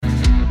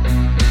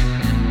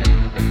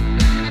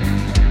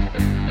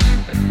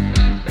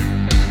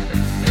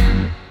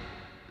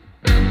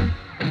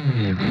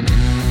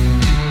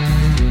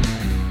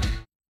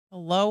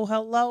Hello,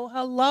 hello,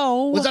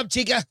 hello. What's up,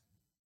 Chica?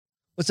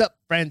 What's up,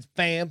 friends,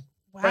 fam?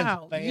 Wow,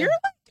 Friends, fam. you're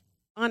like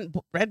on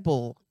Red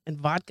Bull and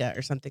vodka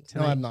or something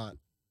tonight. No, I'm not.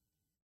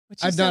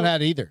 What you I've so- not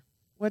had either.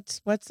 What's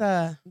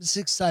I'm just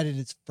excited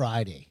it's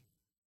Friday.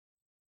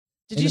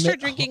 Did In you the start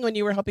drinking when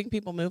you were helping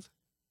people move?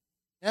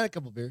 I had a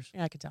couple beers.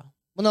 Yeah, I could tell.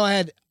 Well, no, I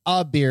had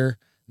a beer,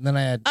 and then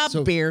I had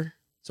Beer.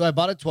 So I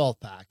bought a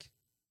 12-pack.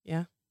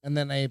 Yeah. And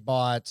then I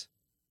bought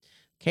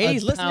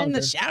Katie's listening in the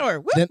pounder. shower.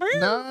 Whoop, Then, whoop.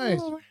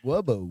 nice.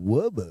 Wubba,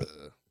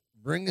 wubba.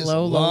 Bring us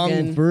Hello, along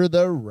Logan. for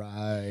the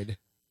ride.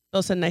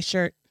 Wilson, nice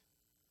shirt.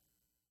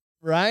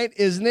 Right?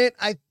 Isn't it?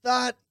 I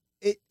thought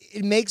it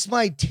makes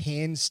my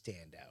tan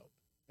stand out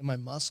and my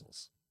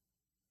muscles.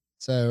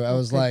 So I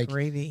was Good like,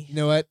 gravy. you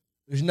know what?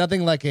 There's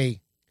nothing like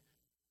a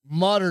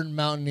modern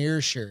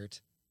mountaineer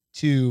shirt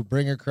to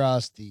bring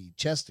across the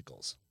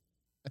chesticles.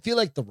 I feel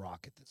like The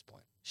Rock at this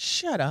point.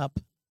 Shut up.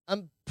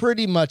 I'm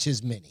pretty much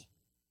his mini.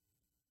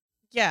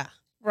 Yeah,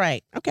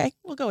 right. Okay,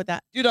 we'll go with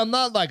that. Dude, I'm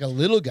not like a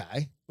little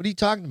guy. What are you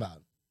talking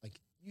about? Like,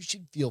 you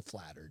should feel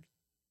flattered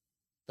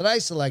that I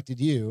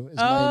selected you as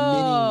my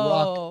mini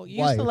rock you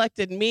wife.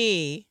 selected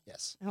me.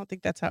 Yes. I don't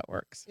think that's how it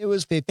works. It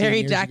was 15 Very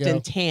years jacked ago.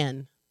 and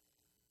tan.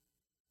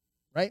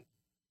 Right?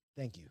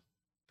 Thank you.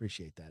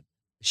 Appreciate that.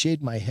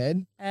 Shaved my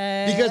head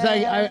because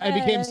I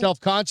became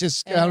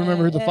self-conscious. I don't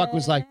remember who the fuck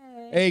was like,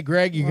 hey,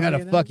 Greg, you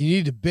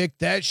need to bick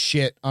that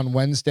shit on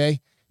Wednesday.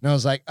 And I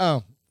was like,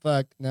 oh,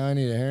 fuck. Now I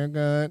need a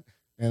haircut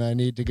and I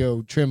need to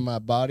go trim my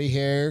body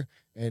hair.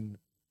 And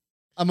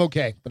I'm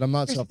okay, but I'm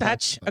not You're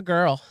self-conscious. such a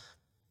girl.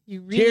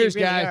 You really, Cheers,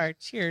 really guys. are.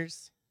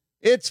 Cheers.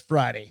 It's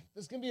Friday.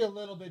 This is going to be a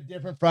little bit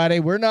different Friday.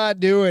 We're not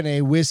doing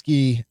a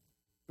whiskey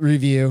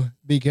review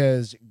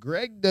because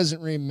Greg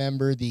doesn't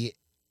remember the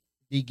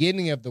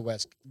beginning of the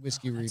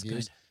whiskey reviews.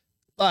 Good.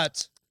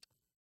 But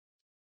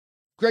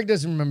Greg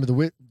doesn't remember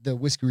the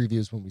whiskey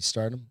reviews when we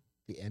start them,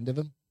 the end of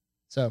them.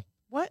 So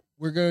What?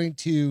 we're going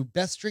to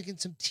Beth's drinking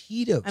some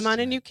Tito's. I'm on a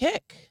tonight. new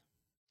kick.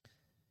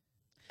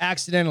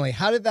 Accidentally.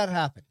 How did that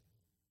happen?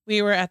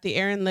 We were at the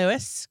Aaron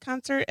Lewis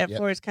concert at Yep.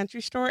 Flores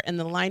Country Store, and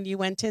the line you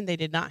went in, they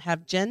did not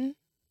have gin.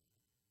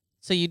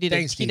 So you did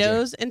Thanks, a DJ.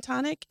 Tito's and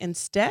tonic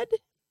instead.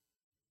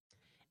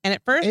 And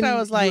at first And I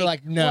was you were like,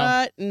 like, no.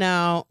 what?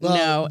 No, Well,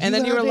 no. And you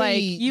then you were have like, a-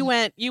 you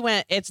went,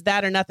 it's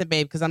that or nothing,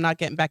 babe, because I'm not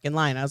getting back in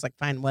line. I was like,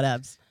 fine,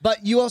 whatevs.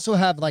 But you also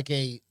have like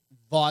a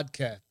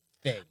vodka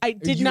thing. I Or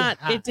did you not,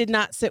 had. it did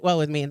not sit well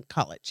with me in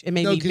college. It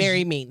made No, me 'cause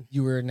very mean.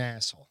 You were an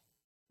asshole.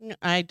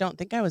 I don't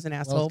think I was an Well,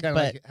 asshole, it's kind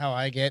but of like how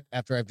I get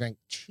after I've drank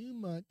too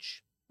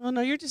much. well,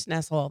 no, you're just an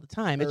asshole all the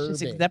time. It's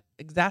just Bourbon.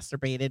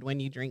 exacerbated when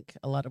you drink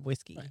a lot of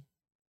whiskey. Right.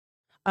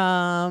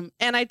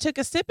 And I took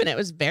a sip and it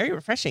was very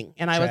refreshing.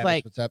 And I was Travis,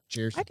 like, what's up?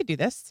 Cheers, I could do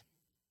this.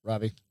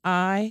 Robbie.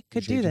 I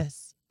could Appreciate do you.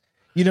 this.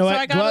 You know So what?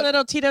 I got a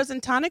little Tito's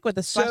and tonic with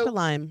a splash So- of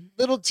lime.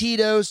 little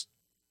Tito's,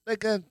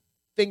 like a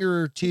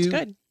finger or two. It's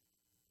good.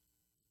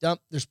 Dump.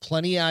 There's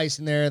plenty of ice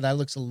in there. That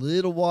looks a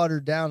little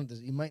watered down.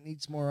 You might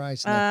need some more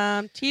ice in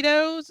there.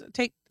 Tito's,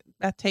 take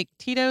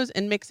Tito's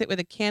and mix it with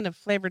a can of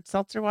flavored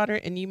seltzer water,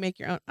 and you make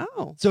your own.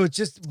 Oh, So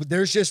it's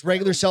there's just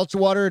regular seltzer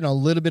water and a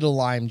little bit of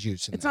lime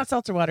juice in it's there. not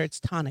seltzer water;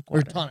 it's tonic Or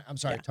water. tonic. I'm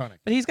sorry, Yeah. tonic.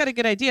 But he's got a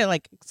good idea,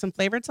 like some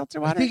flavored seltzer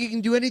I water. think you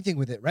can do anything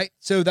with it, right?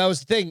 So that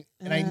was the thing.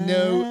 And I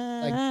know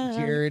like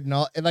Jared and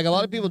all, and like a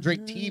lot of people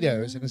drink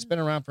Tito's and it's been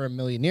around for a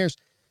million years.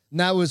 And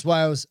that was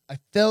why I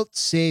felt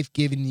safe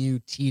giving you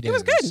Tito's. It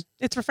was good.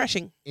 It's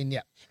refreshing, And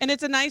yeah, and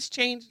it's a nice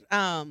change.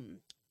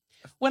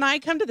 When I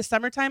come to the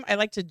summertime, I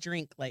like to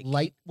drink like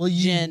light. Well,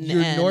 gin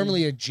you're and-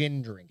 normally a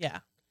gin drinker. yeah.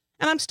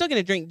 And I'm still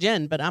gonna drink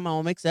gin, but I'm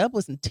gonna mix it up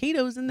with some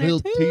Tito's in there Little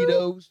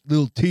too.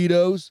 Little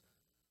Tito's.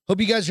 Hope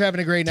you guys are having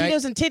a great night.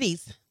 Tito's and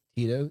titties.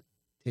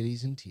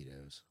 Titties and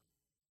Tito's.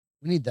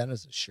 We need that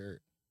as a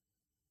shirt.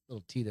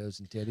 Little Tito's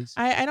and titties.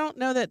 I don't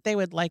know that they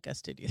would like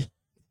us to do that.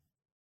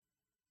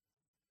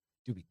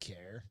 Do we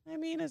care? I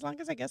mean, as long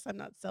as I guess I'm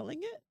not selling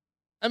it.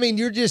 I mean,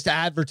 you're just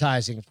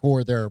advertising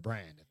for their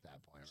brand at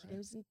that point, right?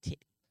 Tito's and titties.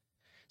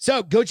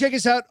 So go check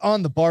us out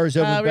on the bars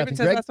over with Beth Ruben and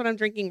says Greg. that's what I'm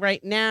drinking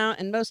right now,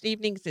 and most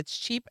evenings it's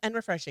cheap and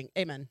refreshing.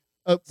 Amen.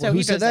 Oh, So well, who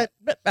he said does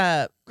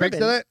that? Craig Ruben,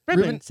 said that?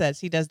 Ruben Ruben? says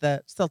he does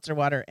the seltzer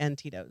water and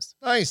Tito's.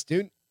 Nice,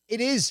 dude.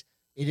 It is.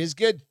 It is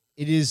good.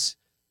 It is.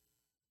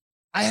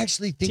 I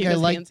actually think I Tito's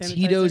like hand sanitizer?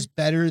 Tito's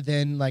better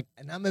than like,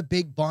 and I'm a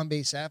big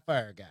Bombay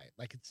Sapphire guy.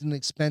 Like it's an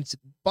expensive,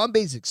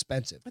 Bombay's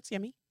expensive, That's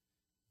yummy.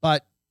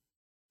 but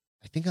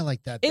I think I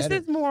like that This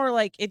better. is more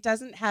like it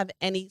doesn't have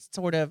any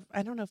sort of,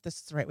 I don't know if this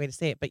is the right way to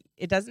say it, but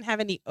it doesn't have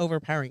any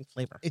overpowering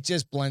flavor. It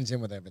just blends in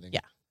with everything. Yeah.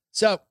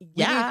 So we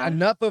Yeah. need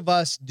enough of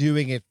us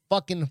doing a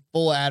fucking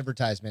full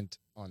advertisement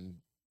on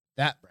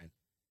that brand.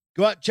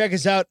 Go out, check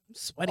us out. I'm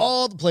sweating.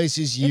 All the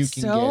places you it's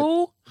can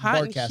so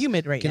hot Barcast. and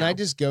humid right Can now. I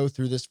just go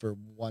through this for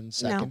 1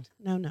 second?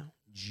 No.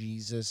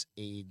 Jesus,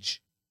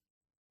 age,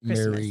 Christmas.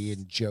 Mary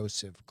and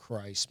Joseph,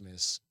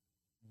 Christmas,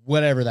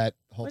 whatever that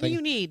whole What thing. do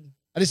you need?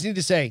 I just need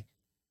to say,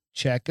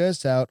 check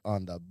us out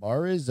on The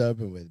Bar Is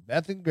Open with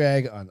Beth and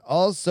Greg on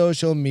all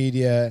social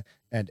media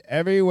and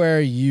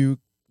everywhere you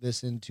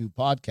listen to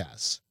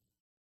podcasts.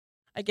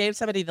 I gave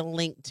somebody the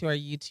link to our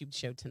YouTube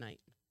show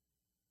tonight.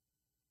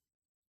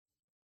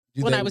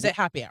 when I was at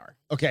happy hour.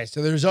 Okay,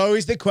 so there's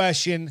always the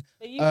question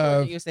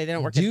of, you say they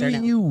don't work at there now.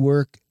 do you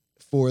work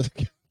for the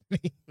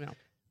company? No.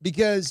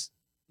 Because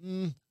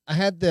I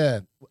had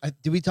did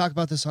we talk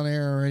about this on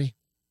air already?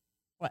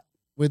 What?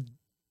 With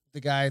the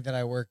guy that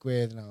I work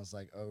with, and I was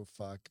like, oh,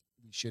 fuck,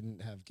 we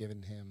shouldn't have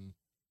given him.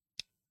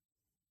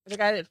 The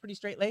guy that's pretty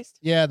straight-laced?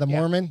 Yeah, the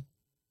Mormon.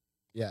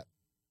 Yeah.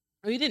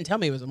 Oh, you didn't tell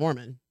me he was a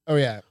Mormon. Oh,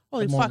 yeah.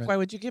 Holy fuck, why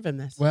would you give him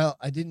this? Well,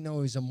 I didn't know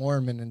he was a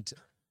Mormon until.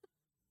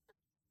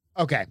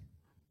 Okay.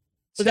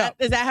 Is that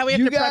how we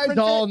have to preference it? You guys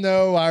all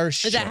know our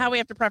show. Is that how we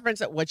have to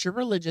preference it? What's your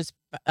religious,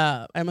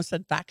 I almost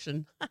said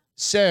faction.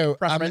 So,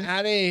 preference?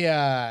 I'm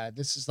at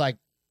this is like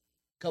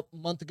a couple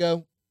month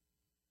ago,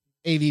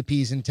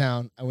 AVP's in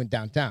town. I went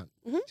downtown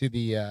to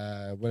the,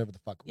 whatever the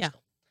fuck it was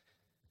called.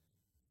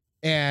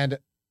 And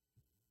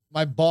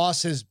my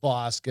boss's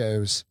boss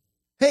goes,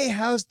 hey,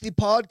 how's the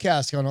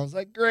podcast going? I was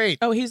like, great.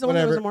 Oh, he's the one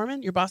who was a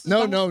Mormon? Your boss is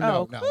No.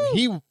 cool.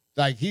 He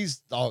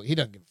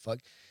doesn't give a fuck.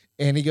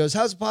 And he goes,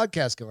 how's the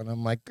podcast going?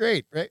 I'm like,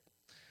 great, right?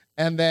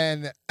 And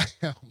then,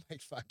 oh my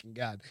fucking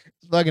God.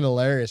 It's fucking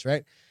hilarious,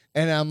 right?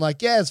 And I'm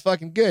like, yeah, it's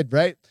fucking good,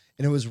 right?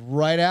 And it was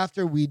right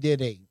after we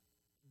did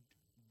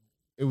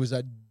it was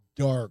a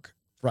dark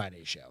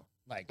Friday show.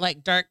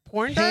 Like dark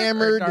porn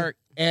hammered dark or dark?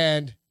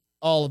 And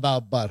all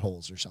about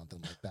buttholes or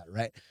something like that,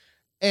 right?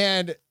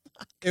 And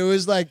it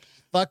was like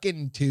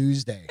fucking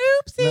Tuesday.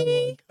 Oopsie.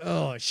 I'm like,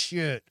 oh,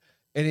 shit.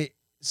 And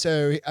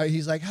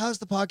he's like, how's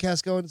the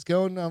podcast going? It's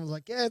going. And I was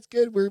like, yeah, it's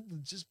good. We're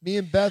just me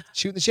and Beth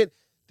shooting the shit.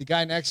 The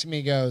guy next to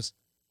me goes,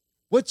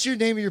 what's your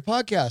name of your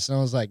podcast? And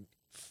I was like,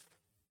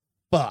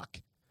 fuck,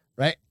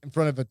 right? In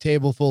front of a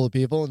table full of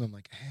people. And I'm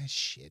like,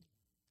 shit.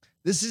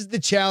 This is the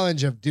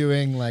challenge of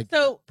doing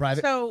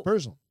private,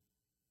 personal.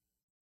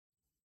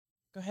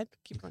 Go ahead.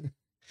 Keep going.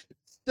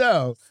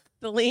 So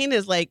Celine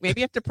is like, maybe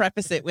you have to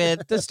preface it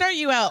with, to start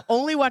you out,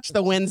 only watch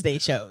the Wednesday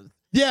shows.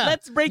 Yeah.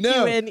 Let's break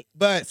you in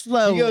but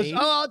slowly. He goes,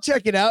 oh, I'll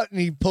check it out.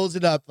 And he pulls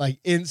it up like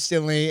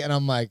instantly. And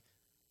I'm like,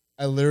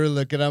 I literally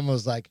look at him. I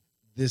was like,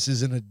 this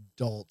is an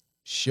adult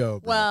show,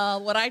 bro.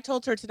 Well, what I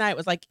told her tonight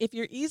was like, if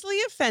you're easily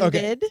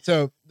offended,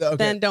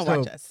 then don't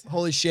watch us.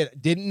 Holy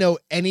shit. Didn't know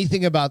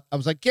anything about, I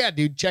was like, yeah,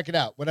 dude, check it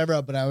out.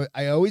 Whatever. But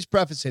I always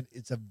preface it.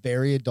 It's a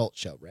very adult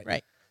show, right?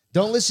 Right.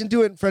 Don't listen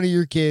to it in front of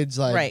your kids.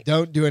 Like,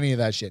 don't do any of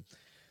that shit.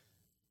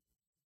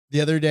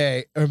 The other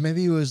day, or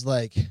maybe it was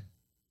like,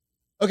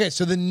 okay,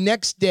 so the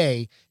next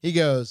day, he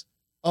goes,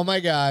 oh my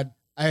God,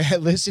 I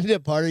had listened to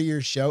part of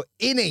your show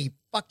in a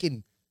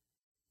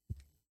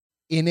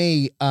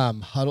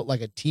huddle,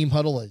 like a team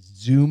huddle, a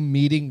Zoom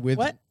meeting with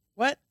a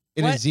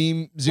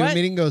Zoom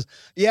meeting. Goes,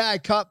 yeah, I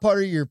caught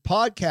part of your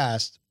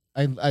podcast.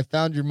 I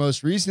found your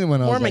most recent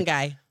one. Mormon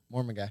guy.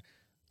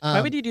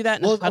 Why would you do that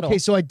in a huddle? Okay,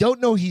 so I don't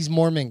know he's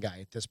Mormon guy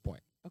at this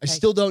point. Okay. I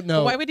still don't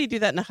know. But why would he do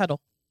that in a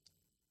huddle?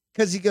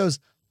 Because he goes,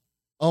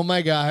 oh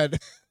my God.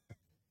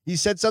 He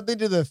said something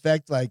to the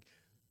effect like,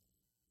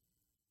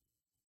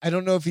 I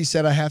don't know if he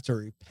said I have to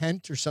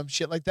repent or some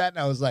shit like that. And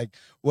I was like,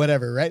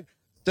 whatever, right?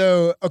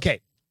 So,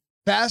 okay,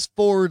 fast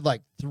forward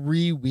like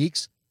 3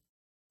 weeks.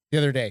 The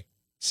other day,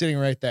 sitting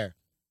right there.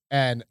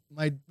 And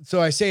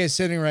so I say it's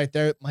sitting right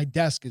there. My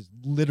desk is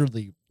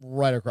literally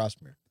right across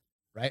from here,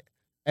 right?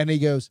 And he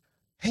goes,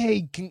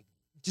 hey,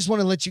 just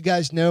want to let you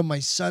guys know my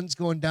son's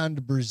going down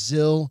to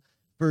Brazil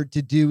to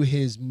do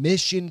his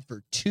mission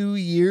for 2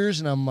 years.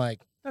 And I'm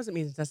like, doesn't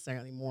mean it's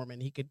necessarily Mormon.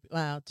 He could,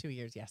 2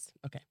 years. Yes.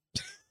 Okay.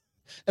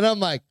 And I'm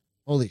like,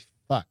 holy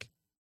fuck.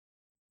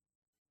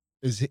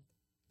 Is it?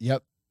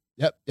 Yep.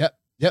 And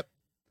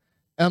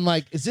I'm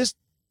like, is this?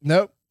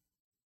 Nope.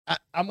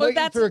 I'm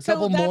waiting for a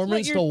couple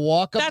Mormons to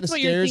walk up the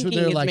stairs where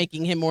they're like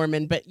making him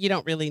Mormon, but you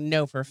don't really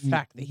know for a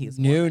fact that he's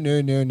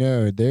Mormon.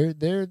 No.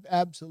 They're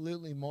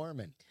absolutely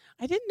Mormon.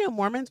 I didn't know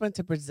Mormons went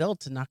to Brazil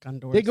to knock on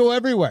doors. They go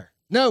everywhere.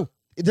 No,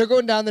 they're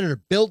going down there to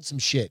build some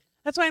shit.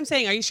 That's why I'm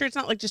saying, are you sure it's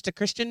not like just a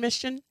Christian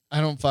mission?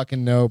 I don't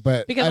fucking know,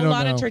 but because a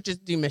lot of churches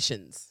do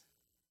missions.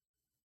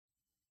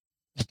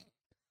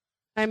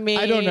 I mean,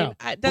 I don't know.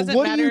 It doesn't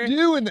what matter. Do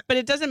you do? But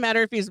it doesn't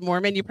matter if he's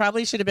Mormon. You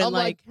probably should have been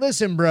like,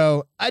 listen,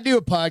 bro, I do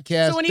a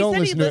podcast. So when he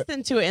said he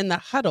listened to it in the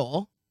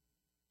huddle,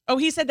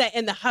 he said that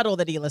in the huddle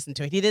that he listened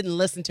to it. He didn't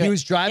listen to it. He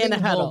was driving in the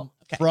huddle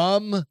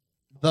from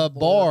the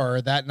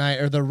bar that night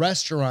or the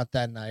restaurant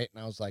that night,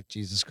 and I was like,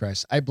 Jesus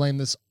Christ, I blame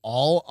this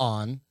all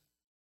on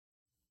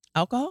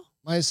alcohol.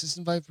 My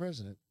assistant vice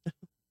president.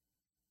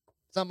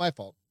 It's not my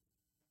fault.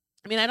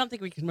 I mean, I don't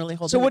think we can really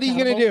hold. So him what are you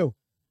gonna do?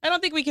 I don't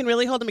think we can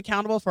really hold him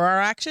accountable for our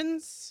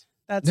actions.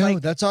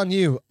 That's on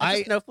you.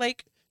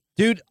 Snowflake.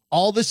 Dude,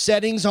 all the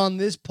settings on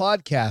this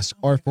podcast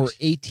are for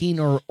 18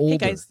 or older. Hey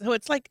guys, so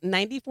it's like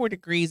 94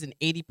 degrees and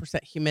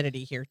 80%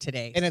 humidity here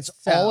today. And it's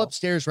all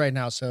upstairs right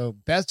now. So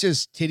Beth's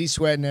just titty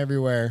sweating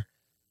everywhere.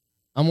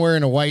 I'm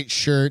wearing a white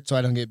shirt so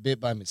I don't get bit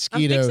by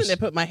mosquitoes. I'm fixing to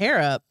put my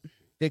hair up.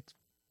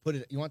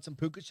 You want some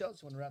puka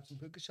shells? You want to wrap some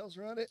puka shells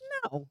around it?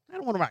 No, I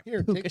don't want to wrap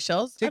puka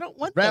shells. I don't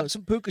want wrap those.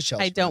 some puka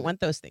shells. I don't want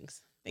those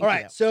things. All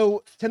right,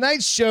 so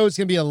tonight's show is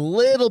going to be a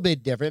little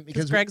bit different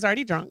because Greg's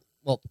already drunk.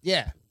 Well,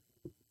 yeah.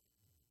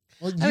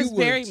 Well, I you was were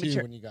very too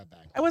mature. when you got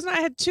back. I wasn't.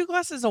 I had 2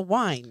 glasses of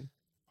wine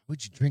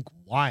Would you drink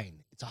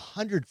wine? It's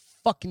 100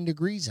 fucking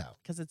degrees out.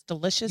 because it's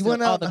delicious. You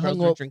went all out the and girls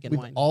hung were out drinking with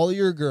wine. all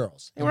your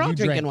girls. They were all you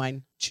drinking drank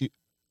wine. two-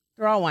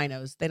 They're all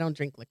winos. They don't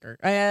drink liquor.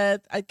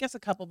 I guess a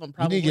couple of them You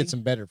probably. need to get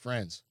some better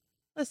friends.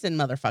 Listen,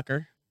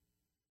 motherfucker.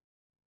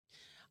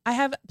 I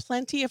have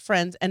plenty of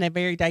friends and a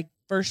very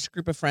diverse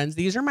group of friends.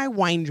 These are my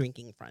wine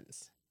drinking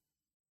friends.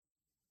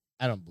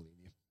 I don't believe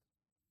you.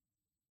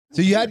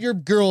 So you had your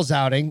girls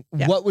outing.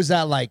 Yeah. What was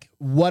that like?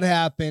 What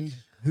happened?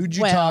 Who'd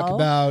you talk Well-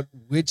 about?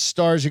 Which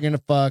stars you're gonna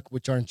fuck?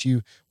 Which aren't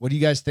you? What do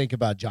you guys think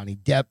about Johnny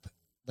Depp?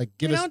 Like,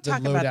 give We us don't the talk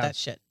lowdown. about that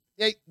shit.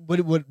 Hey,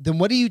 then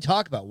what do you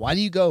talk about? Why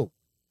do you go?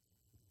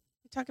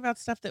 We talk about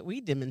stuff that we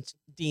deem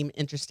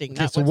interesting,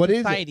 Okay, not so what what is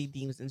it? society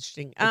deems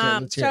interesting.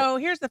 let's hear So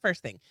here's the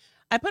first thing.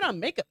 I put on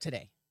makeup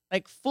today,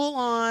 like full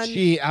on.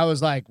 I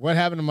was like, what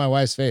happened to my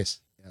wife's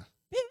face? Yeah.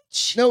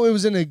 Bitch. No, it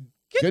was in a Good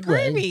good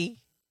way.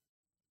 gravy.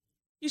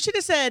 You should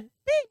have said,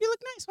 babe, you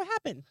look nice. What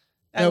happened?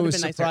 That No, would it have was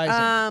been nicer.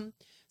 surprising.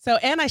 So,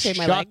 and I shaved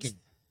my legs. Shocking.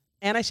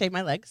 And I shaved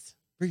my legs.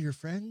 For your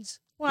friends?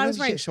 Well, You I was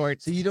don't wearing shave-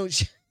 shorts. So you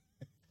don't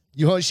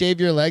you won't shave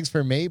your legs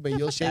for me, but Yeah,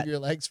 you'll fuck shave that. your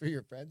legs for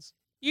your friends?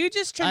 You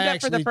just trimmed I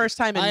up for the actually- first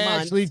time in I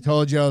months. actually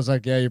told you, I was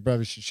like, yeah, your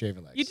brother should shave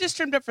your legs. You just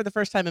trimmed up for the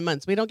first time in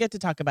months. We don't get to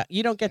talk about.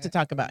 You don't get to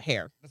talk about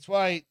hair, That's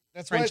why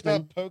I Frenchman.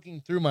 stopped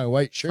poking through my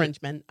white shirt.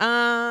 Frenchman.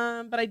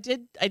 But I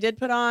did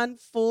put on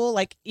full,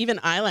 like, even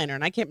eyeliner,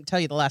 and I can't tell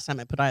you the last time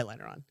I put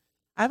eyeliner on.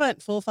 I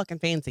went full fucking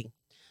fancy.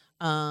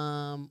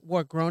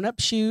 Wore grown up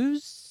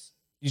shoes,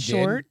 You did?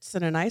 shorts,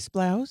 and a nice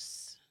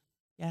blouse.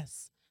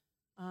 Yes.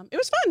 It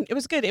was fun. It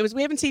was good.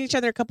 We haven't seen each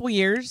other a couple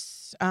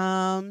years.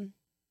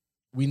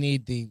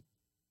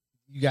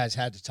 You guys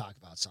had to talk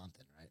about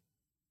something, right?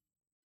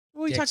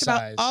 We Dick talked about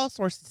size. all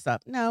sorts of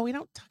stuff. No, we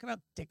don't talk about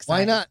dick size.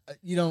 Why not?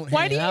 You don't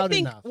Why hang do you out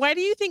think? enough. Why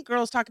do you think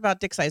girls talk about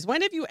dick size?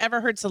 When have you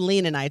ever heard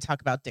Celine and I talk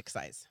about dick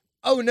size?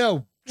 Oh,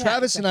 no. Yeah,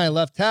 Travis and I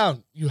left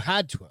town. You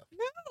had to have.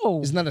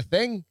 No, Isn't that a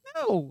thing?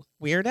 no,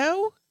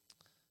 weirdo.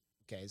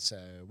 Okay, so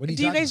what do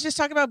Do you talking guys just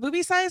talk about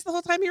booby size the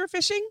whole time you were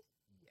fishing?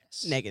 about?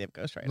 Yes. Negative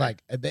ghostwriter.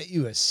 Like, I bet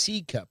you a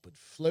C cup would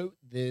float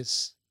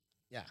this.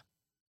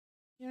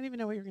 You don't even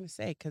know what you're going to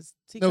say because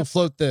No,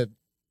 float the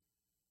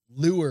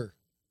lure.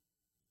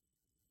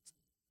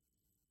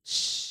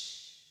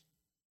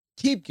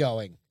 Keep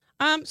going.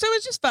 So it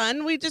was just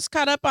fun. We just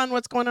caught up on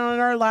what's going on in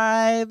our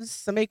lives.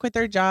 Somebody quit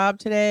their job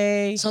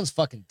today. Sounds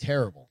fucking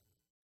terrible.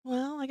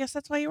 Well, I guess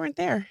that's why you weren't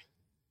there. I'm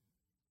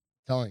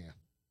telling you.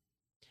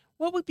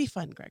 What would be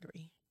fun,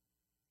 Gregory?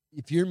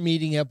 If you're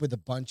meeting up with a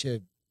bunch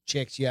of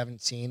chicks you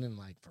haven't seen in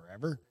like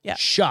forever, Yeah.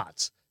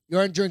 shots. You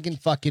aren't drinking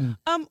fucking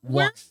We're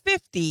What?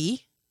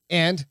 50.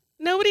 and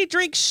Nobody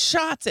drinks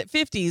shots at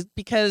 50s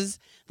because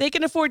they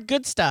can afford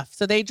good stuff.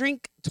 So they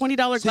drink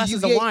 $20 So you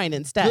glasses of get wine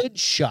instead. good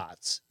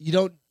shots. You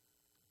don't.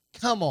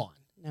 Come on.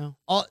 No.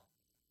 All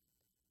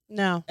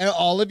No. and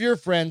all of your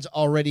friends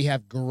already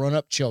have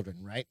grown-up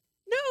children, right?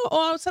 No.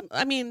 Oh,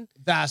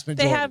 Vast they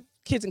majority. have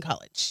kids in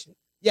college.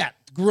 Yeah,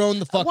 grown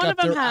the fuck One up. of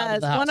them They're out has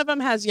of the house. one of them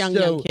has young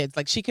So- kids.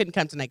 Like she couldn't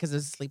come tonight because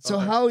it's a sleepover. So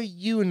how are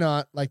you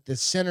not like the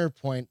center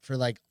point for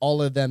like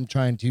all of them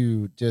trying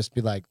to just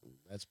be like,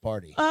 let's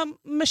party?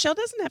 Michelle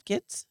doesn't have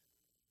kids.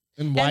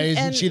 And why And-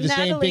 isn't and she the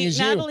same thing as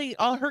you? Natalie,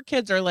 all her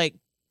kids are like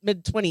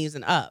mid-20s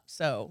and up.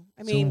 So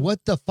I mean, so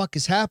what the fuck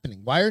is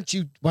happening? Why aren't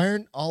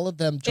all of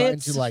them trying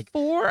it's to like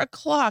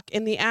 4:00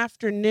 in the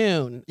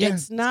afternoon. Yeah,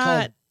 it's not.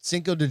 called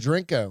Cinco de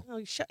Drinko.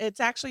 Oh, it's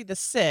actually the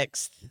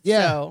 6th.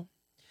 Yeah. So,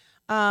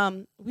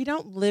 we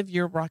don't live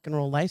your rock and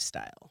roll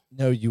lifestyle.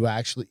 No, you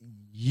actually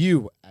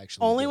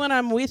Only do. when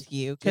I'm with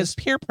you because Just-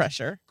 peer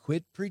pressure.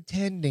 Quit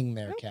pretending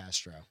there,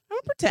 Castro. I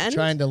don't pretend.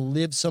 Trying to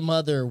live some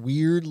other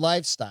weird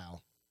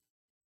lifestyle.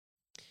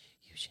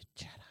 You should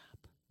shut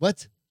up.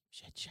 What? You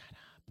should shut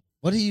up.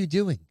 What are you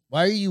doing?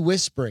 Why are you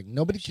whispering?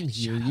 Nobody You can should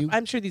hear shut up. you.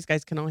 I'm sure these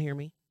guys can all hear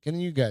me. Can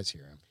you guys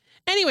hear him?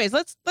 Anyways,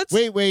 let's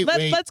Wait.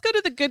 let's go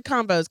to the good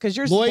combos because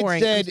yours Lloyd is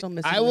boring. I'm said, still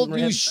missing "I will the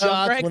do ribs."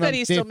 shots Greg when said I'm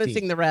he's still 50.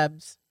 missing the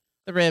ribs.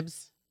 The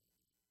ribs.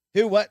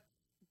 Who? What?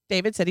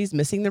 David said he's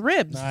missing the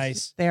ribs.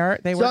 Nice. They So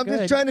were I'm just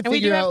good. trying to and we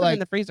do figure have out, them like- in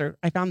the freezer.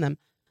 I found them.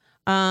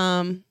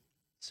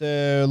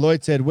 So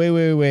Lloyd said,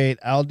 wait.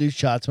 I'll do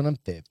shots when I'm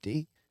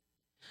 50.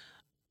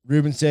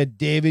 Ruben said,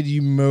 David,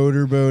 you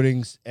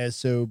motorboating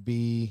SOB.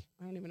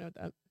 I don't even know what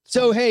that.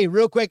 So, hey,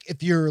 real quick,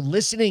 if you're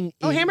listening.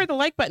 Oh, hammer the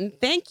like button.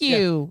 Thank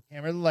you,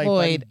 Hammer the like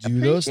Lloyd. button.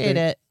 Do those Appreciate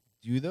things. it.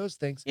 Do those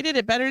things. You did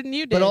it better than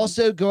you did. But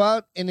also go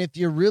out, and if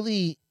you're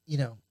really,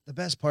 the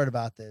best part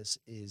about this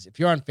is if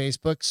you're on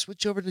Facebook,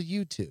 switch over to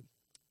YouTube.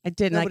 I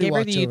did, and I Nobody gave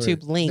her the watch over-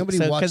 YouTube link. Nobody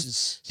so, 'cause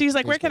watches. she was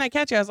like, "Where can Facebook. I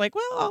catch you?" I was like,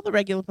 "Well, all the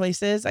regular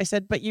places." I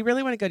said, "But you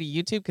really want to go to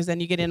YouTube because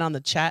then you get in on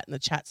the chat, and the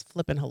chat's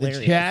flipping hilarious."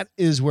 The chat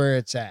is where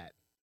it's at.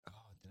 Oh,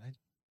 did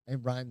I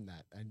rhymed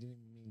that. I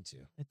didn't mean to.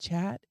 The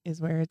chat is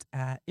where it's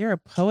at. You're a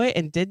poet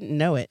and didn't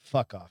know it.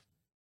 Fuck off.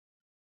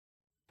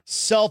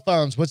 Cell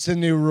phones. What's the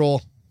new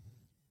rule?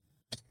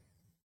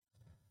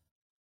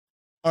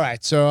 All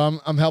right, so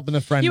I'm helping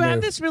a friend. You move.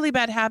 have this really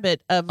bad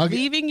habit of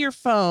leaving your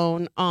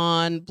phone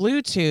on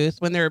Bluetooth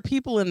when there are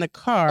people in the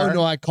car. Oh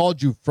no, I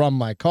called you from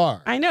my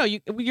car. I know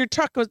your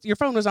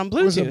phone was on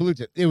Bluetooth. It wasn't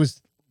Bluetooth. It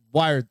was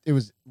wired. It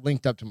was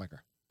linked up to my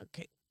car.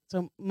 Okay,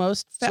 so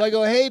so I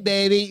go, hey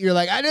baby, you're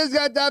like, I just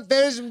got done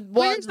finishing.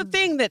 Well, here's the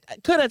thing that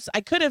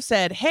I could have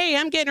said, hey,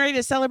 I'm getting ready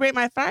to celebrate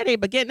my Friday,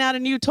 but getting out a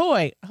new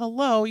toy.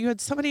 Hello, you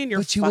had somebody in your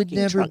But you would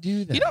never trunk.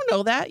 do that. You don't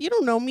know that. You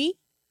don't know me.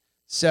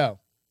 So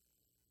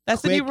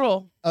that's the new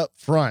rule. Up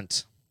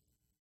front.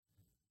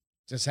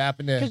 Just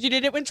happened to because you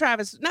did it when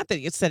Travis. Not that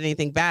you said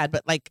anything bad,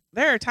 but like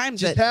there are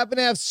times just that happen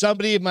to have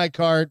somebody in my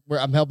car where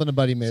I'm helping a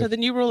buddy move. So the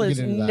new rule is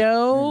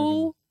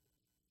no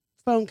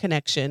phone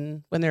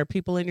connection when there are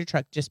people in your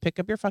truck. Just pick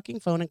up your fucking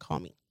phone and call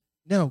me.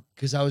 No,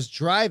 because I was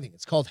driving.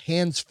 It's called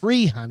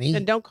hands-free, honey.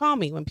 Then don't call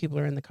me when people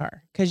are in the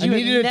car because I you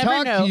needed to never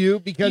talk know. to you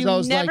because I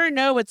was never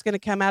know what's going to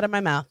come out of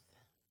my mouth.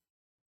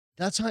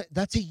 That's a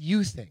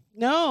you thing.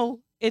 No,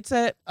 it's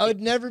a. I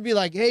would never be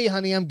like, hey,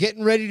 honey, I'm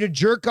getting ready to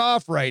jerk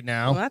off right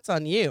now. Well, that's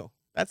on you.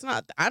 That's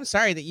not. I'm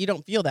sorry that you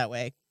don't feel that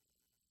way.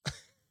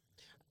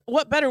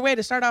 What better way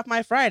to start off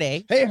my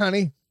Friday? Hey,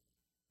 honey,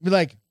 be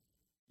like,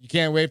 you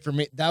can't wait for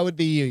me. That would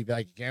be you. You'd be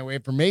like, you can't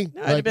wait for me.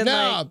 No, like, I'd have been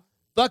no,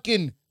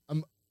 fucking.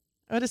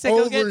 I would have said,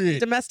 go get over it.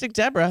 domestic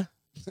Deborah.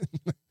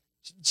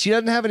 She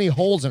doesn't have any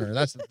holes in her.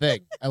 That's the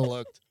thing. I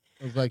looked.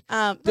 I was like,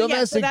 But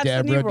domestic that's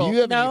the new Deborah, do rule.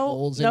 you have any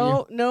holes in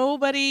you?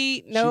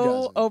 Nobody, no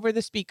doesn't. over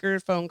the speaker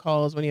phone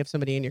calls when you have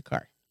somebody in your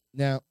car.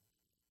 No.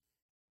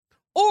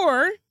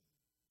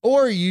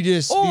 Or you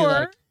just be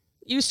like,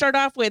 you start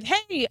off with,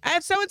 hey, I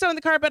have so-and-so in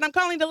the car, but I'm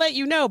calling to let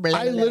you know.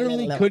 I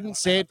literally couldn't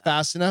say it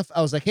fast enough.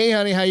 I was like, hey,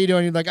 honey, how you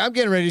doing? You're like, I'm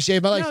getting ready to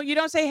shave my legs. No, you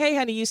don't say, hey,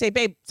 honey. You say,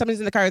 babe, somebody's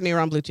in the car with me. We're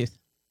on Bluetooth.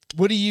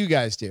 What do you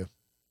guys do?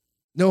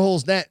 No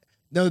holes net.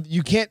 No,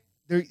 you can't.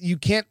 You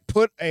can't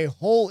put a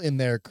hole in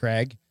there,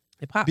 Craig.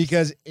 It pops.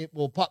 Because it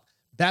will pop.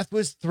 Beth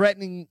was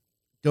threatening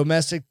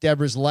domestic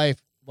Deborah's life,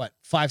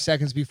 5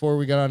 seconds before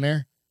we got on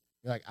air?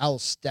 You're like, I'll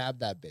stab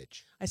that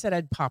bitch. I said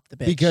I'd pop the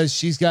bitch. Because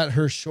she's got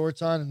her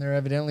shorts on, and they're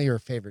evidently her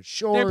favorite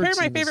shorts. They're a pair of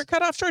my favorite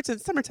cutoff shorts.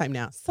 It's summertime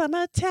now.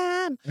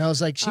 Summertime. And I was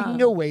like, she can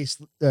go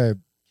waste. And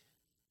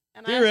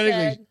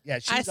theoretically,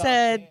 I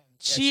said,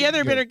 she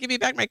either better give me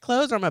back my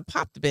clothes or I'm going to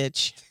pop the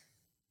bitch.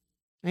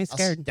 I ain't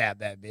scared. I'll stab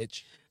that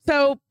bitch.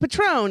 So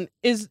Patron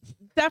is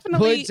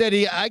definitely. Boyd said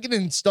I can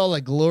install a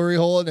glory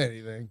hole in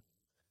anything.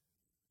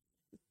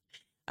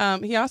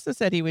 He also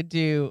said he would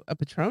do a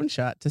Patron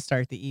shot to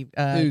start the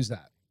evening. Who's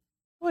that?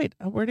 Wait,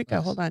 where'd it go?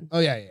 Yes. Hold on. Oh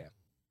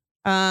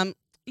yeah.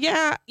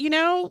 Yeah,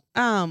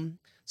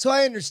 So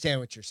I understand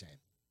what you're saying.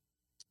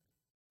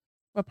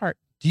 what part?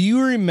 Do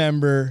you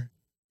remember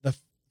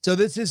so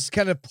this is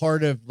kind of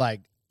part of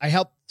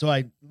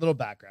little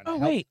background.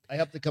 Oh, I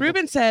helped a couple.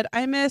 Ruben said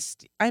I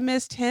missed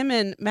him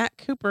and Matt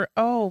Cooper.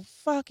 Oh,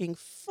 fucking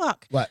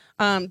fuck. What?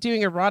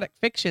 Doing erotic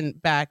fiction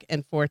back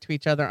and forth to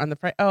each other on the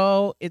Friday.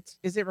 Oh,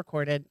 is it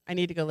recorded? I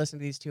need to go listen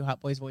to these two hot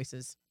boys'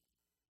 voices.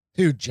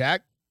 Who,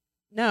 Jack?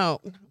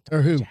 No.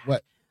 Or who? Jack.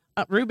 What?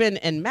 Ruben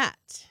and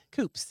Matt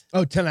Coops.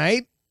 Oh,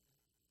 tonight?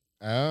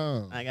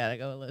 Oh. I gotta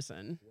go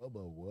listen.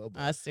 Whoa.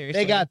 Seriously.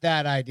 They got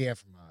that idea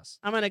from us.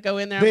 I'm gonna go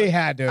in there. They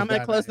had to. I'm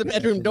gonna close the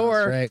bedroom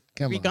door. Right?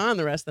 Come Be on. gone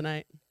the rest of the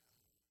night.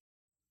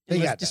 They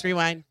And got just that.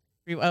 rewind.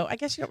 Oh, I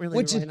guess you don't really.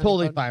 Which is rewind on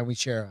totally your phone. fine. We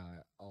share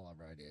all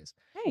of our ideas.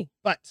 Hey.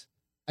 But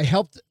I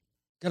helped.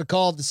 Got a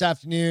call this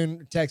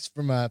afternoon. Text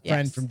from a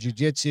friend Yes. from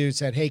jiu-jitsu.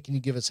 Said, hey, can you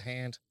give us a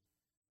hand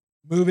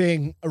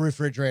moving a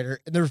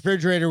refrigerator? And the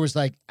refrigerator was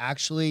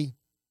actually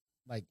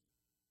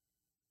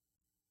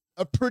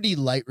a pretty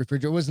light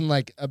refrigerator. It wasn't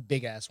like a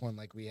big ass one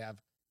like we have.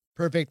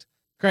 Perfect.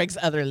 Craig's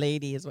other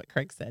lady is what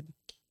Craig said.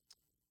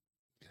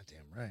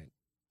 Goddamn right.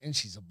 And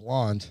she's a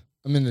blonde.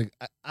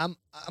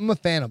 I'm a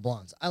fan of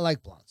blondes. I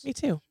like blondes. Me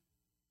too.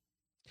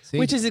 See?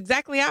 Which is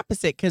exactly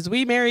opposite because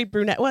we married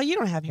brunette. Well, you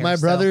don't have hair. My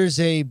so- brother's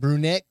a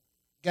brunette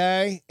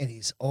guy, and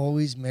he's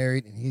always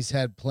married, and he's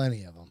had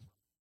plenty of them.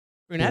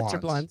 brunettes or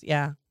blondes. blondes.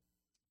 Yeah.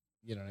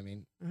 You know what I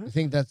mean? Mhm. I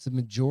think that's the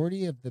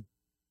majority of the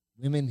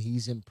women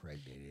he's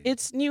impregnated.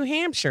 It's New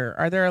Hampshire.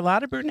 Are there a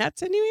lot of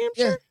brunettes in New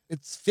yeah,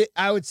 Hampshire?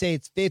 I would say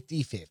it's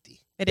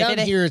 50-50. It- Down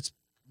it- here, it's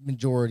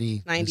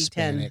majority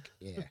 90-10. Hispanic.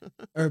 Yeah.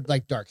 Or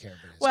dark hair.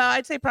 But Well,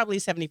 I'd say probably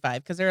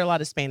 75 because there are a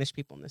lot of Spanish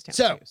people in this town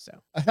So, too. So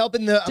I'm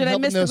helping the. did I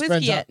miss the those whiskey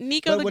friends yet? out.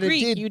 Nico But the what it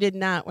Greek, did- you did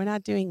not. We're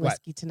not doing What?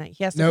 whiskey tonight.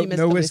 He has to No, be Mr.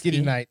 no whiskey Whiskey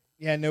tonight.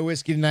 Yeah, no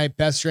whiskey tonight.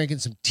 Beth's drinking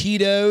some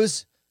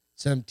Tito's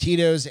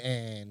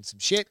and some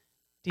shit.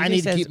 DJ I need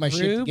to says keep my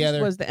shit Rubes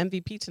together. was the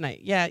MVP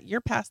tonight. Yeah,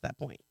 you're past that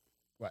point.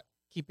 What?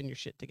 Keeping your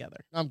shit together.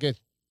 I'm good.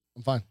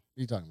 I'm fine. What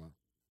are you talking about?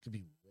 Could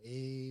be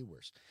way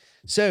worse.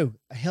 So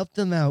I helped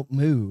them out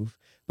move,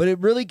 but it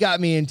really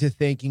got me into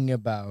thinking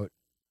about,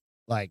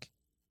 do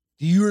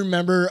you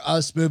remember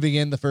us moving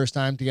in the first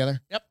time together?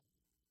 Yep.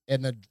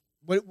 And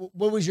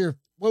what was your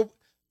what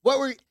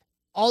were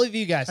all of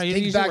you guys How you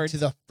think use your back words. to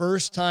the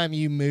first time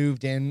you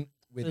moved in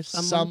with With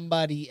someone?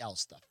 somebody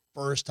else? The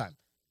first time.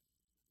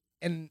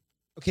 And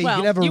okay, Well,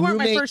 you can have a you weren't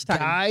my roommate first time.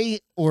 guy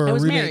or I a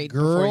was roommate married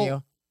before girl.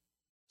 you.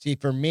 See,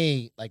 for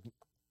me,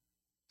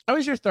 I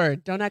was your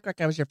third. Don't act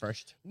like I was your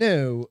first.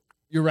 No,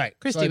 you're right.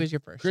 Christy was your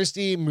first.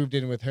 Christy moved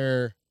in with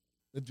her,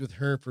 lived with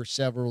her for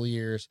several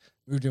years,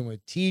 moved in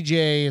with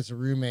TJ as a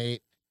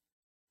roommate,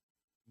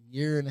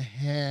 year and a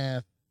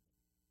half,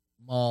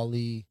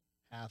 Molly,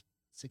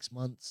 6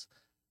 months.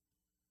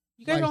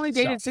 You guys only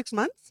dated 6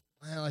 months?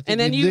 Well, I think and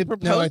then you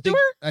proposed to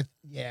her?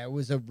 Yeah, it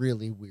was a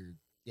really weird.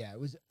 Yeah,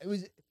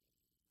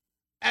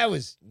 I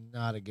was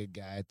not a good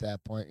guy at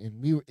that point,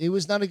 and it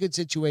was not a good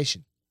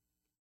situation.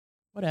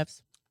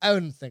 Whatevs. I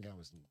wouldn't think I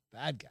was a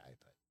bad guy,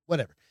 but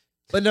whatever.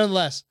 But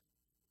nonetheless,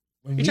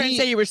 you're trying to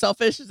say you were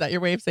selfish? Is that your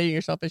way of saying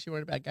you're selfish? You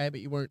weren't a bad guy, but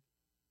you weren't.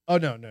 Oh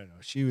no.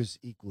 She was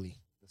equally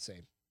the same.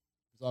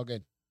 It was all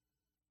good.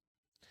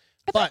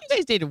 I thought you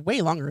guys dated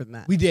way longer than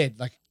that. We did,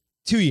 like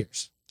 2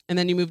 years. And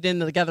then you moved in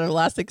together the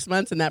last 6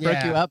 months, and that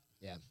broke you up?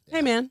 Yeah.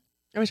 Hey, man.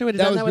 I wish I would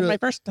have done that with my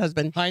first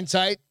husband.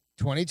 Hindsight,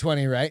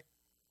 2020, right?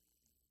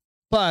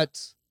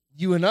 But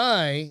you and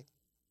I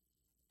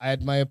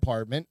had my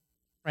apartment.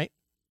 Right.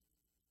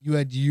 You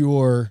had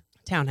your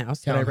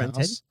townhouse that I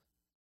rented.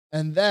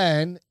 And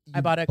then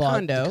I bought a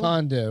condo. The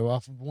condo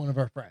off of one of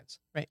our friends.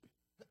 Right.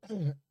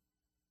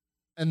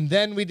 And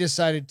then we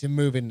decided to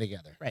move in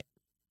together. Right.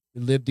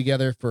 We lived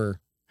together for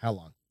how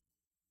long?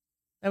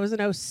 That was in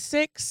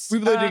 2006.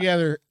 We've lived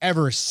together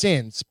ever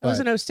since. That was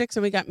in 2006,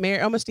 and we got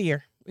married almost a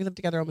year. We lived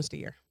together almost a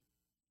year.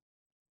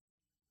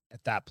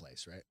 At that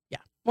place, right? Yeah.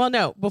 Well,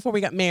 no, before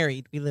we got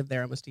married, we lived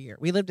there almost a year.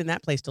 We lived in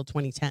that place till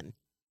 2010.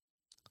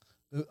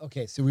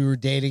 Okay, so we were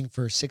dating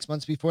for 6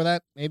 months before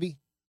that, maybe?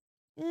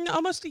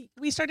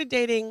 We started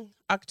dating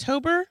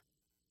October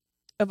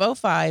of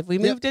 2005. We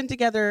moved in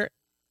together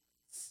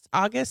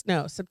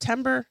September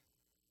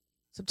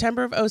of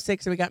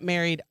 2006, and we got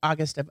married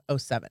August of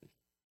 2007.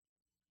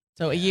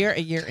 So a year,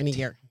 and a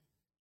year.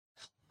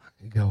 How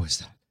long ago was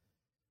that?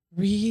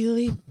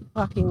 Really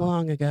fucking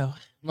long ago.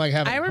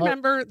 I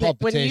remember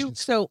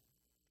that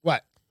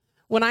what?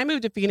 When I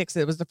moved to Phoenix,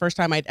 it was the first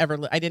time I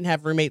didn't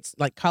have roommates,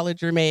 like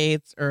college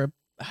roommates or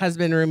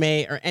husband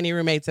roommate or any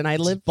roommates, and I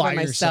lived by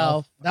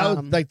myself. That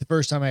was like the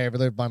first time I ever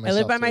lived by myself. I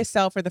lived by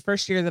myself for the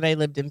first year that I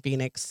lived in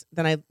Phoenix.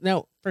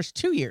 First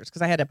 2 years,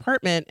 because I had an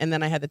apartment and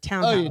then I had the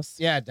townhouse.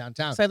 Oh, yeah,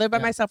 downtown. So I lived by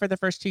myself for the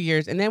first 2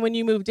 years, and then when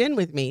you moved in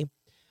with me,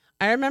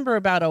 I remember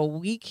about a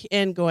week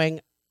in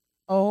going,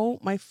 "Oh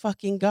my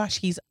fucking gosh,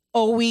 he's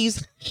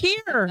always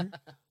here.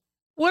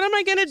 What am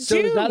I gonna do?" So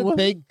is that a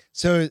thing?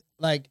 So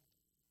like,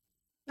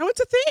 no, it's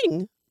a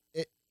thing.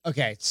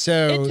 Okay,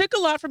 so it took a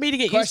lot for me to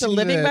get used to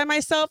living by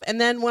myself, and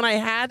then when I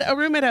had a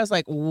roommate, I was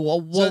like, "Whoa!"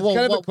 So it's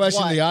kind of a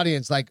question to the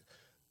audience, like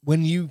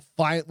when you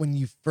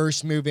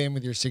first move in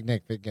with your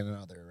significant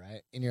other,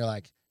 right? And you're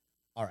like,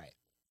 "All right,"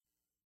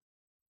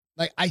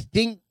 like I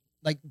think,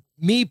 like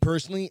me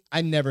personally,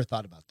 I never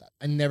thought about that.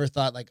 I never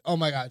thought like, "Oh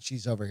my God,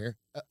 she's over here,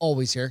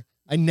 always here."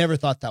 I never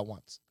thought that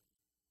once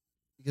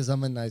because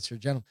I'm a nicer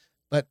gentleman.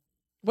 But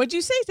what'd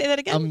you say? Say that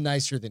again. I'm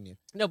nicer than you.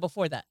 No,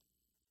 before that.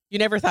 You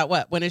never thought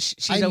what? When is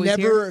she's I always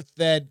never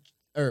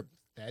here?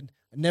 I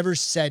never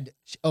said,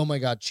 "Oh my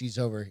God, she's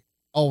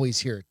always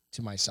here"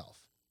 to myself.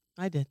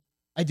 I did.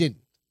 I didn't.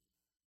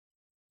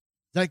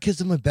 Is that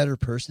because I'm a better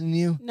person than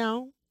you?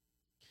 No.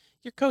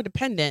 You're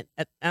codependent.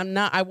 I'm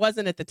not. I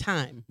wasn't at the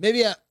time.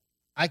 Maybe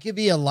I could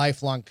be a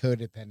lifelong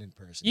codependent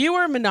person. You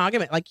were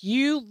monogamous. Like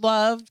you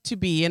love to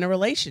be in a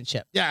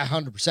relationship. Yeah,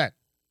 100%.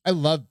 I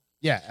love.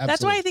 Yeah, absolutely.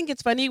 That's why I think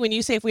it's funny when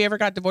you say if we ever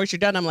got divorced, you're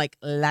done. I'm like,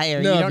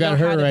 liar. No, you don't know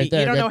how to be.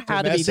 You don't know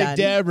how to be done.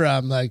 Deborah,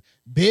 I'm like,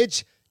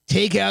 bitch,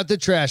 take out the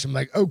trash. I'm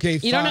like, okay,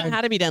 fine. You don't know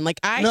how to be done. Like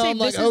I say,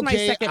 this is my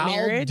second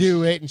marriage. I'll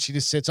do it, and she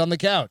just sits on the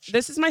couch.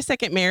 This is my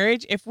second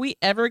marriage. If we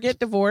ever get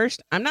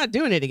divorced, I'm not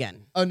doing it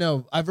again. Oh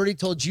no, I've already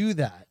told you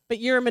that. But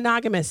you're a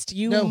monogamist.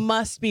 You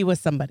must be with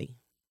somebody.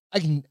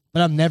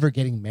 But I'm never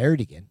getting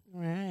married again.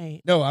 Right.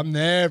 No, I'm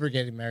never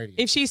getting married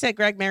again. If she said,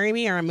 "Greg, marry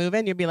me," or "I'm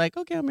moving," you'd be like,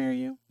 "Okay, I'll marry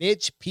you."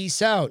 Bitch,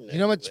 peace out. You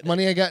know how much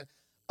money I got?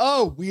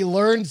 Oh, we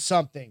learned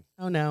something.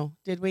 Oh no,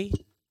 did we?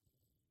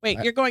 Wait,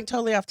 you're going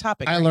totally off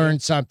topic. I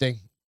learned something.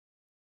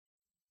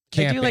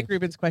 Camping. I do like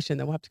Ruben's question,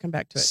 though. We'll have to come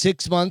back to it.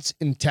 6 months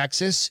in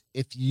Texas.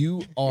 If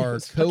you are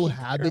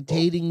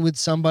cohabitating with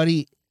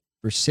somebody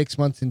for 6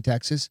 months in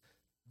Texas,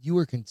 you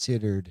are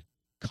considered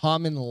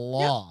common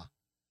law. Yep.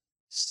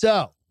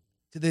 So,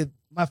 to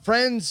my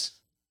friends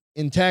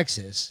in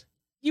Texas,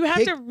 you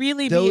have to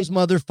really be those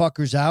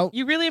motherfuckers out.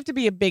 You really have to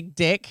be a big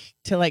dick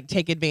to like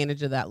take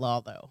advantage of that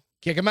law, though.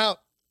 Kick them out.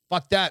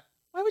 Fuck that.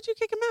 Why would you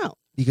kick them out?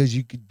 Because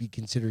you could be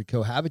considered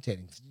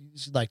cohabitating.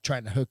 Just like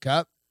trying to hook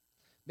up.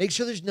 Make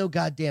sure there's no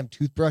goddamn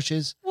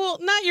toothbrushes. Well,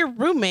 not your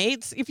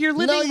roommates. If you're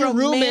living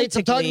roommates.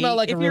 I'm talking about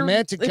like a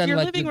romantic kind of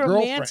like your girlfriend. If you're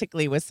living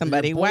romantically with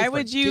somebody, why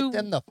would you kick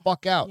them the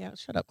fuck out? Yeah,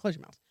 shut up. Close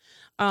your mouth.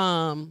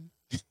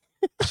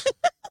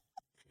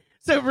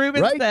 So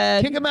Ruben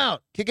said, kick them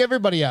out. Kick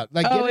everybody out.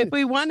 Like, if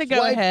we want to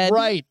go ahead,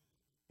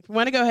 if we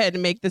want to go ahead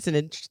and make this an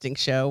interesting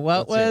show,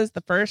 what was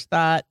the first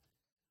thought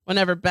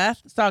whenever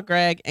Beth saw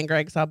Greg and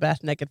Greg saw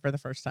Beth naked for the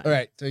first time? All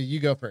right, so you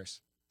go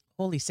first.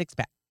 Holy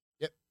six-pack.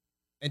 Yep.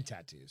 And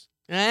tattoos.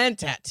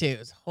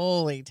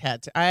 Holy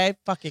tattoo. I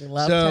fucking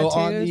love tattoos. So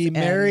on the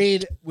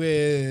married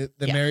with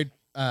the married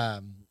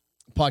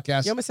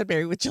podcast. You almost said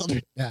Married with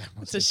Children. Yeah,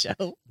 It's a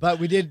show. but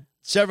we did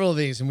several of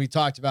these, and we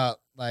talked about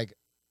like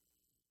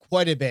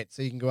quite a bit.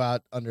 So you can go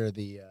out under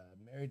the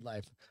married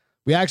life.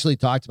 We actually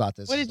talked about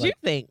this. What did you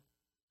think?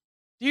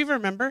 Do you even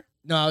remember?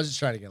 No, I was just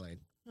trying to get laid.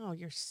 Oh,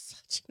 you're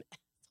such an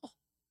asshole.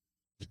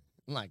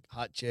 I'm like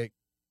hot chick,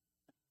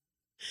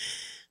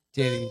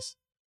 titties,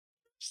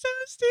 So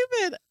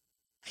stupid.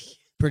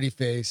 pretty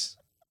face,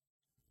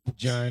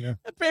 vagina.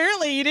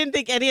 Apparently, you didn't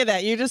think any of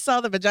that. You just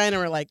saw the vagina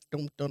and were like,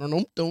 dum, dum, dum,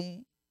 dum,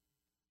 dum.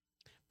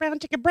 Brown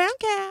chicken, brown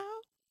cow.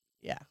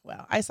 Yeah,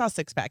 well, I saw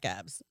 6-pack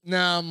abs.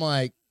 Now I'm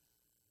like,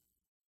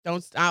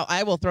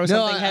 I will throw no,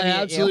 something I heavy at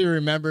absolutely you.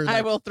 remember. I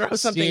Like, will throw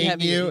something seeing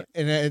heavy you, at you.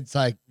 and it's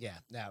like, yeah.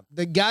 Now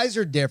the guys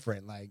are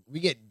different. Like we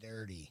get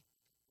dirty.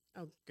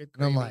 Oh, good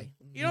And I'm gravy. like,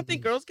 You don't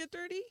think girls get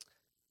dirty?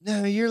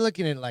 No, you're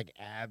looking at like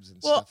abs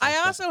and Well, stuff. Like I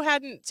that. also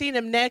hadn't seen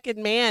a naked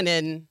man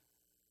in,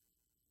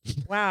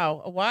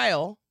 wow, a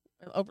while.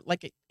 Over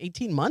like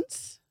 18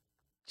 months?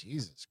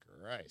 Jesus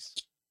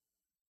Christ.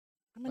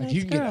 I'm a Like nice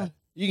you can girl.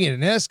 you can get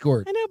an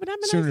escort I know, but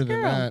I'm a sooner nice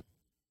than girl. that.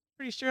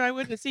 Pretty sure I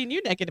wouldn't have seen you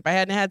naked if I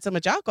hadn't had so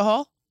much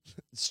alcohol.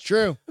 It's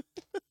true.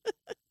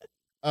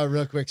 A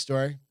real quick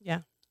story.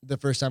 Yeah. The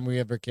first time we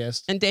ever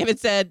kissed, And David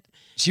said,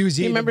 she was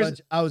He eating a remembers-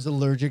 bunch. I was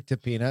allergic to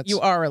peanuts.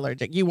 you are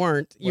allergic. You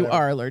weren't. You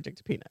Whatever. are allergic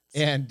to peanuts.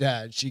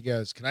 And she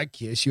goes, "Can I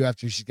kiss you?"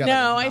 After she's got. No, like,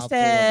 a I mouthful of,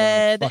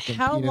 said, fucking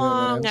how peanut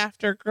long M&Ms.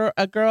 after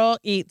a girl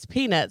eats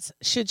peanuts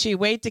should she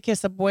wait to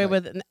kiss a boy Like,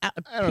 with a I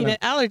don't peanut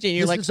allergy? And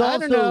you're This like, is I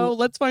don't also- know.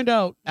 Let's find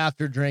out.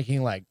 After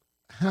drinking like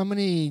how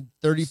many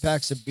 30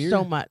 packs of beer?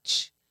 So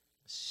much.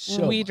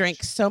 So we much.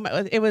 drank so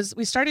much.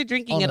 We started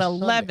drinking On at a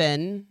Sunday.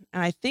 11,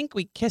 and I think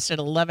we kissed at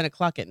 11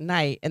 o'clock at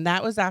night, and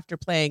that was after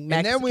playing And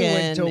Mexican. then we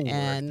went to work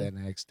and the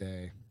next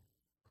day.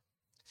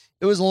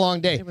 It was a long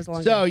day. It was a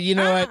long so day. you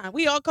know what?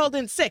 We all called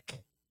in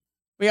sick.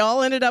 We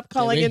all ended up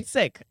calling we? in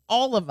sick.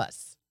 All of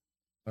us.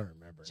 I don't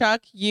remember.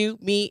 Chuck, you,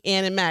 me,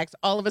 Ann, and Max.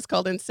 All of us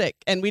called in sick,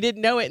 and we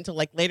didn't know it until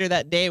like later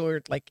that day. We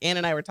were like, Ann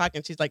and I were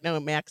talking. She's like, "No,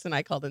 Max and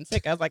I called in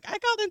sick." I was like, "I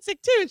called in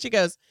sick too," and she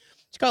goes,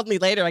 she called me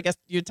later. I guess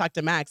you talked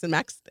to Max, and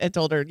Max had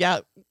told her, "Yeah,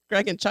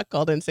 Greg and Chuck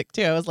called in sick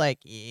too." I was like,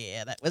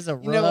 "Yeah, that was a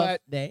rough You know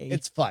what? day."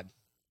 It's fun.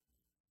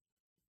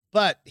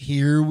 But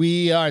here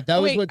we are.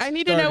 That was Wait, what I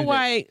need to know started it.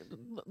 why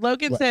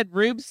Logan What? said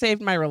Rube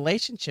saved my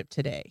relationship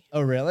today.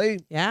 Oh, really?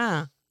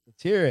 Yeah,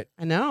 Let's hear it.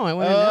 I know. I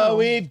want to Oh, know.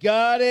 we've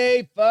got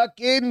a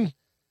fucking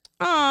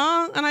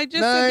Aw, and I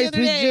just said nice. the other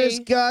We day.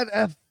 just got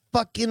a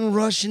fucking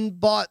Russian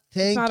bot.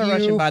 Thank not you a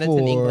Russian bot, it's in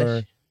for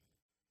English.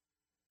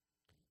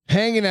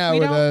 hanging out We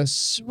with don't-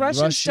 us.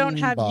 Russians Russian don't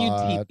have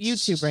bots.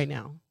 YouTube right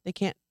now. They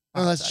can't.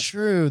 Oh, that's watch us.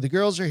 true. The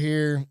girls are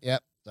here.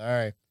 Yep.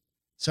 Sorry. Girl-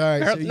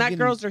 so you not can-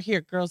 girls are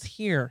here. Girls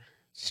here.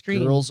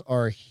 Stream. Girls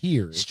are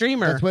here.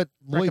 Streamer That's what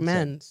Lloyd said.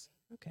 recommends.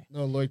 Okay.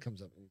 No, Lloyd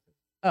comes up.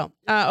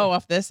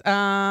 Off this.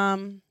 I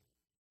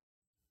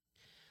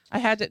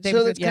had to. David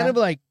So said, that's kind of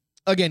like,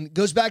 again,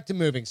 goes back to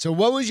moving. So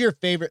what was your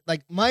favorite?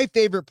 Like my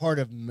favorite part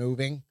of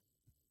moving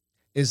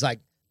is like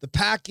the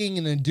packing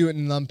and then doing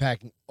and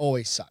unpacking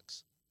always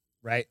sucks,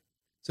 right?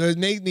 So it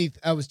made me.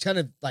 I was kind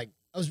of like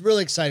I was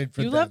really excited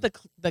for. you them. love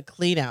the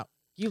clean out.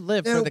 You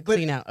live No, for the but-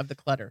 clean out of the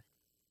clutter.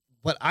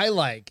 What I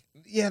like,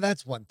 yeah,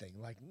 that's one thing.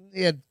 Like,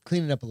 yeah,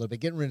 cleaning up a little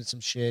bit, getting rid of some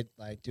shit,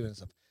 like doing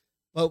stuff.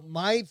 But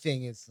my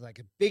thing is like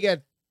a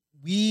big.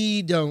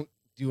 We don't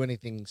do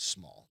anything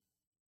small.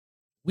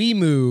 We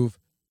move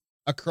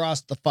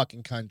across the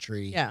fucking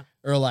country. Yeah.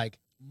 Or like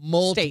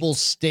multiple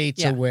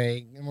states Yeah.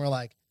 away, and we're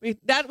like, We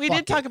Fuck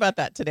did talk it. about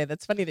that today.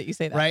 That's funny that you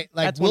say that. right,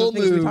 like That's one of we'll the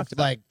things we move talked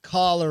about. like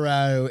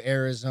Colorado,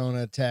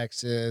 Arizona,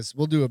 Texas.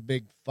 We'll do a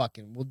big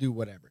we'll do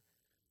whatever.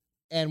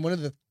 And one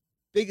of the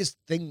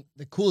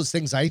the coolest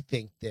things I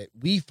think that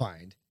we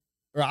find,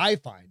 or I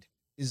find,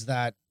 is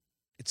that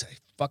it's a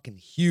fucking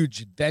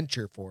huge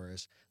adventure for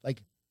us.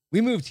 Like we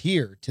moved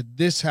here to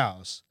this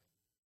house.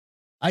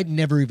 I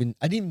didn't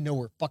even know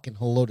where fucking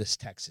Helotes,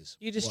 Texas.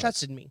 You just was.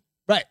 trusted me.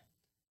 Right.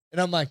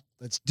 And I'm like,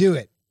 let's do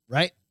it.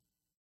 Right.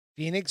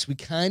 Phoenix, we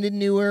kind of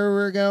knew where we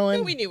were going.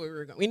 No, we knew where we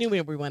were going. We knew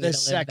where we wanted The to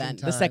live second then.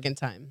 The time. second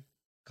time.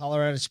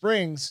 Colorado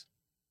Springs.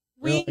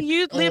 We're like,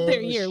 You lived there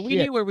a oh, year. We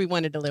shit. knew where we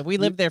wanted to live. We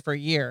lived there for a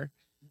year.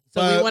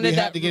 So But we we wanted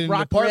had that to get an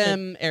Rock apartment.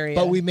 Rim area.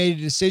 But we made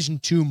a decision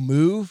to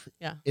move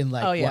Yeah. in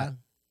like, Oh, yeah. what,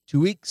 2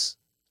 weeks?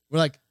 We're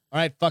like, all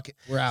right, fuck it.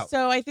 We're out.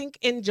 So I think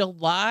in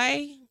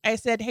July, I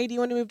said, "Hey, do you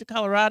want to move to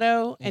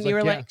Colorado?" And you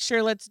like, were "Yeah." like,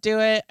 "Sure, let's do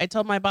it." I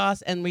told my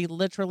boss, and we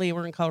literally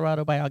were in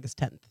Colorado by August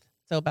 10th.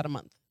 So about a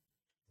month.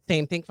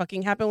 Same thing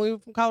fucking happened when we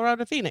moved from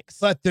Colorado to Phoenix.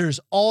 But there's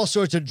all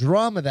sorts of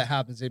drama that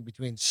happens in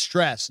between,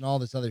 stress and all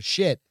this other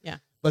shit. Yeah.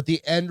 But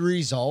the end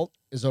result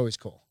is always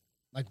cool.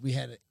 Like we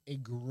had a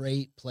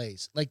great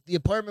place. Like the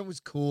apartment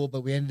was cool,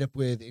 but we ended up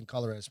in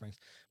Colorado Springs,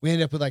 we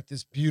ended up with like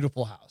this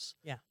beautiful house.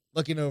 Yeah.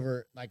 Looking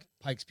over like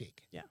Pikes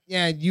Peak. Yeah.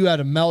 Yeah. You had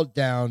a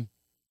meltdown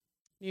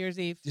New Year's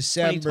Eve,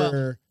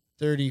 December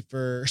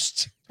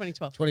 31st,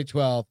 2012.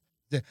 2012.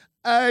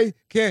 I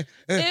can't.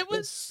 It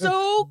was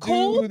so do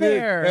cold this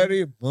there.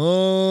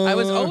 anymore. I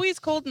was always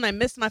cold, and I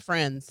missed my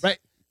friends. Right.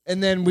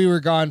 And then we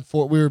were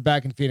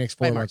back in Phoenix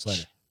 4 By months March.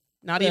 later.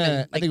 Not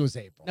even. I think it was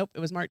April. Nope, it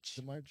was March.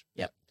 Was it March?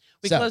 Yep.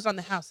 We So- closed on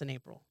the house in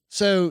April.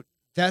 So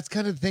that's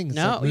kind of the thing. It's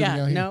like No, moving out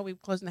here. no, we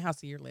closed on the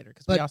house a year later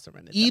because we But also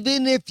rented.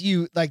 Even if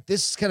you like,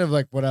 this is kind of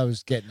like what I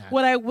was getting at.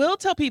 What I will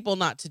tell people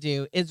not to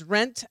do is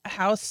rent a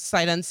house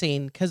sight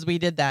unseen, because we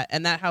did that,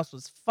 and that house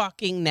was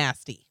fucking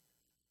nasty.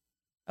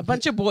 A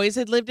bunch of boys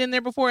had lived in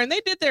there before, and they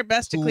did their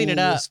best to clean it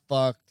Pool up. was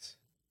fucked.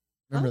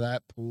 Remember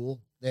that pool?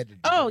 They had to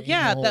Oh drain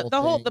yeah, the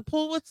thing. the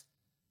pool was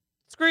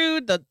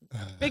screwed. The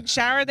big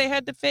shower they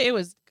had to fit. It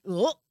was.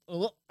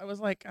 I was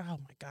like, oh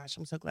my gosh,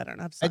 I'm so glad I don't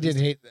have I sons. did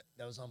hate that.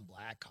 That was on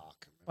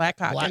Blackhawk.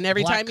 Blackhawk, and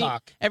every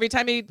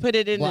time he put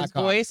it in his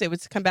Blackhawk. voice, it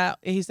would come out.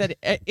 He said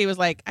it was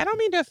like, I don't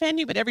mean to offend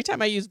you, but every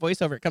time I use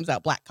voiceover, it comes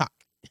out Blackhawk.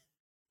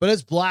 But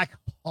it's Black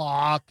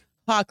Hawk.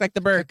 Hawk like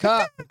the bird.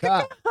 Cock.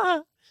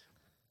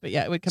 But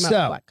yeah, it would come So,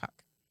 out Blackhawk.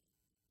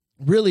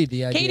 Really,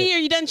 the idea. Katie, are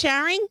you done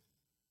showering?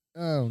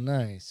 Oh,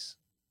 nice.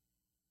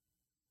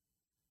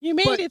 You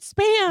made But- it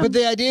spam. But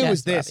the idea Yes,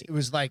 was this. Bobby. It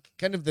was like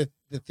kind of the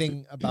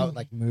thing about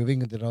like moving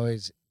that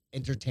always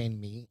entertained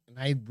me, and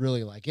I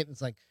really like it.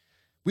 It's like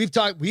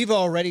we've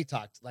already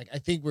talked. Like I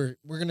think we're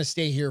gonna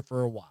stay here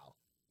for a while,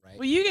 right?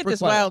 Well, you get For this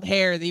quite a wild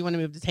hair that you want to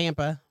move to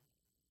Tampa.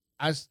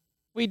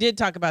 We did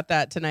talk about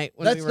that tonight.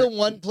 When That's we were, the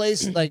one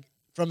place, like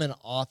from an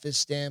office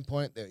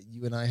standpoint, that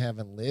you and I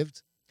haven't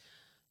lived,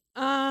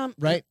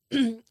 right?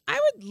 I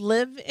would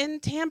live in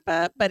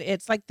Tampa, but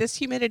it's like this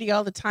humidity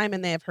all the time,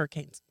 and they have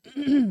hurricanes.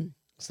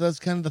 So that's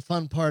kind of the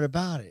fun part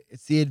about it.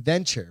 It's the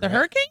adventure. The right?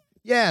 hurricane?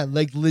 Yeah,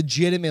 like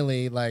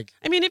legitimately, like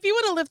I mean, if you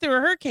want to live through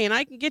a hurricane,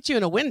 I can get you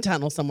in a wind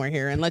tunnel somewhere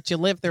here and let you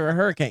live through a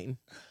hurricane.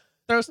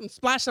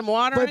 Splash some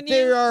water but on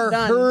there you. are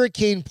Done.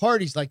 hurricane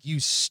parties. Like you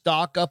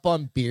stock up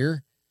on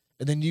beer,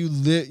 and then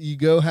you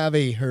go have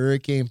a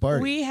hurricane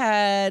party. We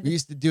had We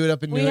used to do it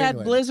up in New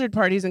England. blizzard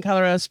parties in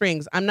Colorado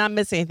Springs. I'm not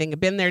missing anything. I've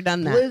been there,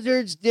 done that.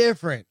 Blizzard's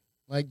different.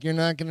 Like you're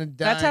not gonna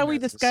die. That's how we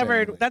necessarily.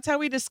 discovered. That's how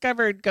we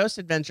discovered Ghost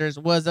Adventures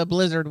was a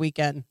blizzard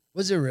weekend.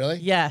 Was it really?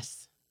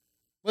 Yes.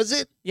 Was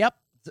it? Yep.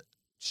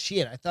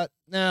 Shit, I thought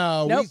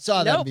no. We Nope,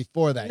 saw them nope,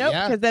 before that. Nope.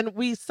 Yeah. Because then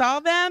we saw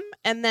them,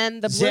 and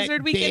then the Zach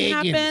blizzard weekend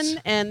Bagans.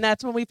 happened, and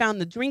that's when we found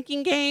the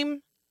drinking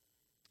game.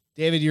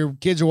 David, your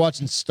kids are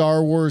watching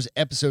Star Wars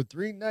Episode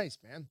 3. Nice,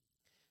 man.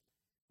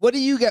 What do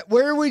you get?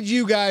 Where would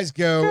you guys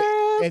go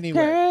Girls,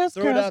 anyway? girls,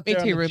 Throw it girls. out Me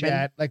there too, on the Ruben.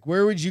 chat. Like,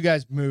 where would you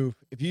guys move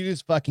if you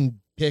just fucking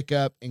pick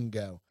up and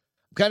go?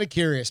 I'm kind of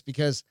curious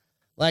because,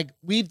 like,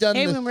 we've done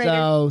Hey, the Womb Raider.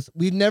 South.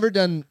 We've never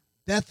done.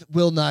 Beth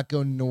will not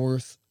go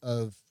north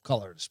of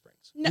Colorado Springs.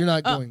 No, You're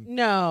not going.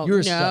 No, You're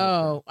a no.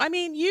 South I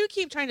mean, you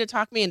keep trying to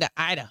talk me into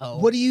Idaho.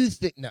 What do you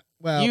think? No,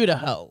 well,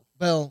 Idaho?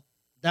 well,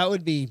 that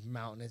would be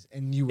mountainous,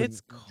 and you would.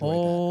 It's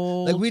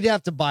cold. Like we'd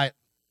have to buy.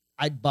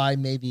 I'd buy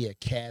maybe a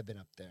cabin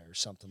up there or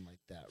something like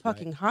that.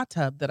 Fucking right? hot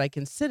tub that I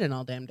can sit in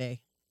all damn day.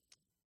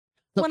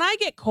 So- When I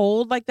get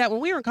cold like that,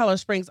 when we were in Colorado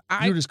Springs,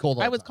 You were just cold.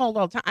 All I the was time. cold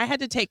all the time. I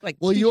had to take like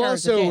Well, 2 you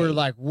showers a also day. were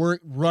like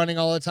running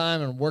all the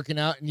time and working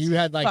out, and you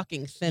had like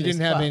fucking you thin.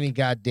 didn't as have fuck. any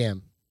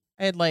goddamn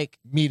I had like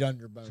meat on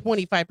your bones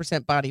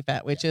 25% body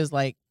fat, which is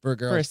like for a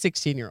girl. for a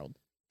 16-year-old.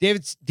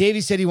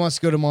 Davey said he wants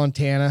to go to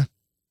Montana.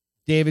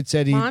 David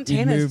said he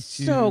Montana's moved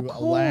to so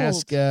cold.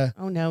 Alaska.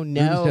 Oh no, Ruben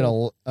no. said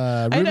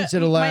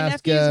My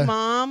Alaska. nephew's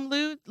mom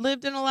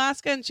lived in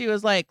Alaska, and she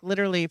was like,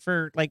 literally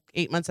for like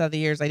 8 months out of the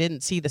years, I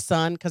didn't see the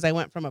sun because I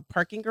went from a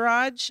parking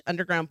garage,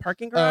 underground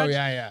parking garage, Oh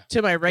yeah.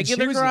 to my And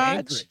regular she was in garage.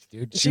 Anchorage,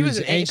 dude. She was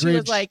in Anchorage. She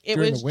was like, it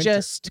during was the winter.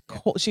 just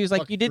cold. She was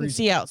like, Fucking you didn't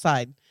freezing. see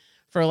outside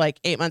for like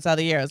 8 months out of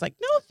the year. I was like,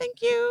 no,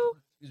 thank you.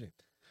 Excuse me.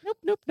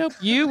 Nope.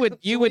 You would,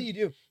 So what do you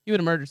do? would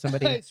have murdered I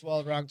somebody.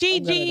 swallowed wrong. I'm gonna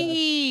die.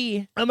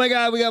 GG. Oh my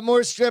God, we got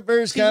more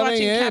strippers She's coming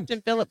watching in.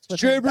 Captain Phillips with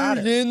his Strippers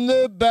daughter. in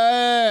the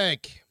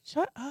back.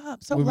 Shut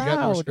up. So We got more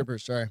loud.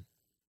 strippers. Sorry,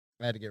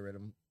 I had to get rid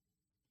of them.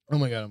 Oh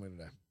my God, I'm gonna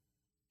die.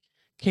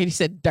 Katie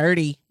said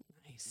dirty.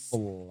 Nice.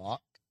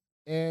 Block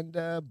and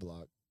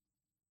block.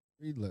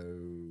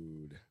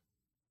 Reload.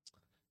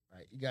 All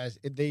right, you guys.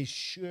 They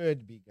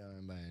should be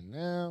gone by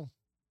now.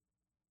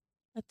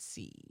 Let's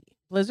see.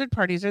 Blizzard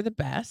parties are the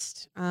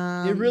best.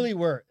 They really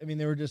were. I mean,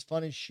 they were just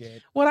fun as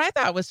shit. What I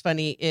thought was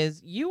funny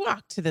is you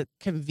walked to the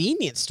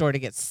convenience store to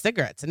get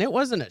cigarettes, and it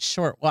wasn't a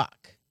short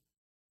walk.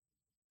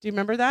 Do you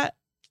remember that?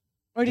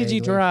 Or did you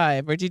Vaguely.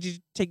 drive? Or did you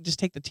just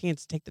take the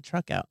chance to take the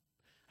truck out?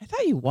 I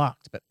thought you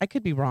walked, but I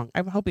could be wrong.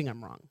 I'm hoping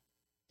I'm wrong.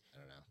 I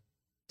don't know.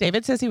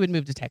 David says he would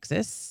move to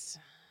Texas.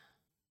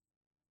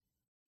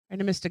 I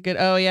missed a good.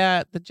 Oh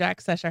yeah, the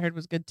Jack sesh I heard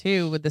was good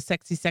too with the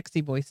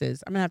sexy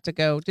voices. I'm gonna have to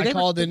go. Did I they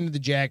called into the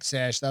Jack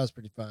Sash. That was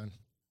pretty fun.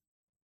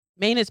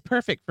 Maine is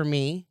perfect for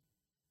me.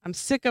 I'm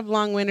sick of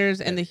long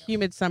winters and There the you go.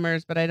 humid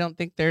summers, but I don't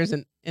think there's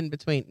an in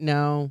between.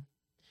 No.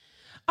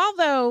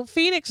 Although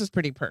Phoenix is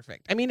pretty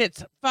perfect. I mean,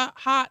 it's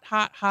hot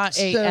AF.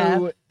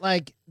 So,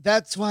 like,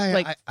 that's why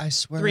Like, I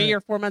swear 3 or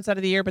 4 months out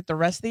of the year, but the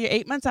rest of the year,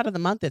 8 months out of the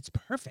month, it's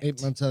perfect.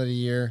 8 months out of the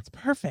year It's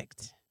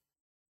perfect.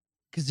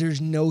 because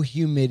there's no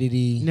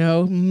humidity,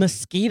 No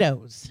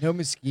mosquitoes. no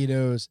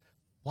mosquitoes.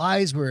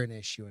 Flies were an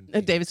issue in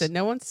David Phoenix. said,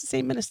 no one wants to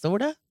say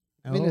Minnesota?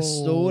 No,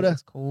 Minnesota?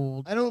 It's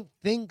cold. I don't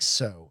think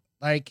so.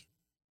 Like,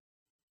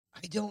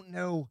 I don't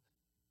know.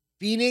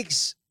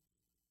 Phoenix,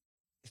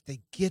 if they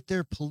get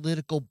their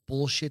political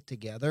bullshit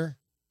together,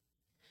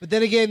 but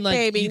then again, like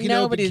Baby, you can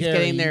nobody's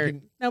open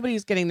carry,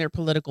 getting their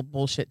political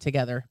bullshit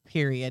together.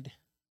 Period.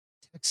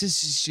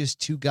 Texas is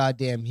just too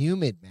goddamn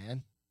humid,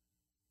 man.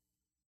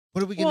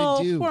 What are we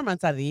gonna do? 4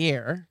 months out of the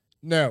year.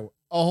 No,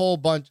 a whole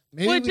bunch.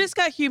 Maybe Well, it just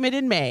got humid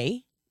in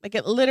May. Like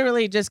it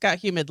literally just got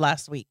humid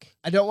last week.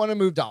 I don't want to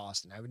move to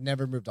Austin. I would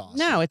never move to Austin.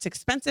 No, it's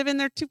expensive and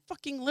they're too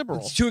fucking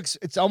liberal.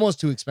 It's almost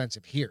too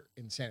expensive here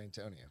in San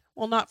Antonio.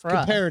 Well, not for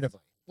us.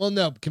 Comparatively. Well,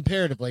 no,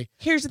 comparatively.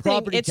 Here's the thing.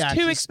 It's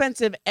too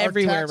expensive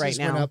everywhere right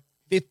now. Went up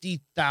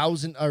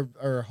 $50,000.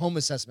 Our home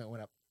assessment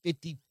went up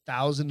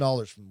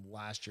 $50,000 from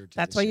last year to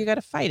That's this why year. you got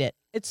to fight it.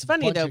 It's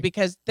funny though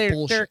because there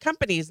are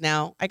companies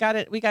now.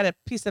 We got a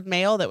piece of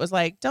mail that was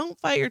like, "Don't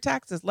fight your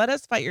taxes. Let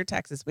us fight your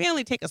taxes. We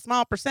only take a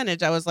small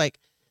percentage." I was like,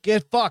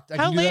 get fucked.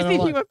 How lazy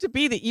do you have to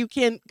be that you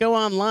can't go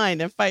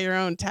online and fight your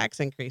own tax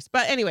increase?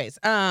 But anyways,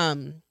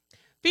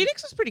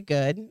 Phoenix was pretty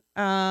good.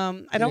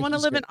 I don't want to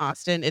live in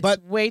Austin. It's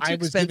way too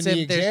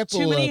expensive. There's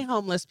too many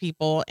homeless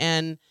people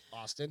and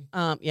Austin.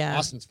 Yeah.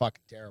 Austin's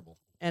fucking terrible.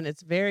 And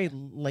it's very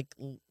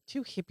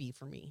too hippie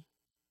for me.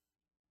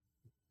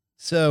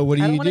 So what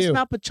do you do? I don't want to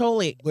smell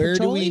patchouli. Where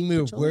do we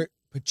move? Where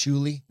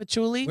patchouli?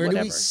 Patchouli. Where do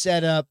we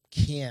set up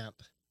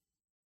camp?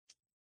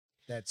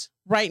 That's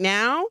right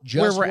now just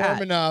where we're warm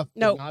at. enough,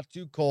 no, not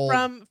too cold.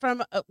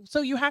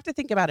 So you have to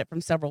think about it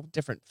from several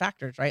different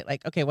factors, right?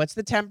 Like, okay, what's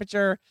the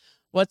temperature?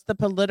 What's the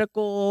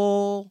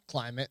political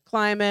climate?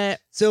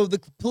 So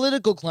the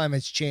political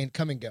climate's change,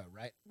 come and go,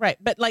 right? Right,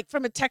 but like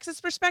from a Texas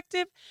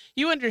perspective,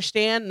 you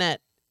understand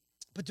that.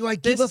 But do I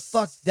give a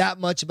fuck that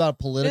much about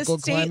political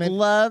climate?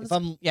 Loves. If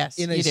I'm yes,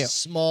 in a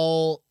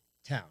small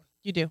town.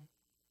 You do.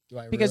 Do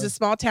I because really? a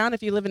small town,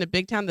 if you live in a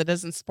big town that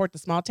doesn't support the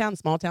small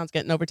town's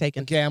getting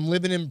overtaken. Okay, I'm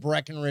living in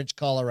Breckenridge,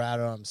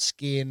 Colorado. I'm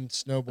skiing,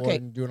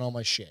 snowboarding, doing all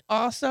my shit.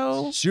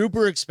 Also,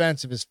 super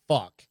expensive as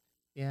fuck.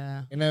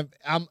 Yeah. And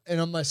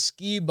I'm a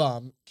ski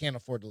bum. Can't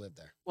afford to live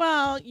there.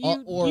 Well,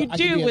 you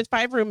do with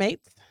 5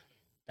 roommates.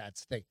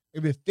 That's the thing.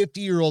 It'd be a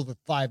 50-year-old with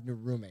 5 new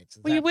roommates.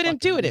 Well, you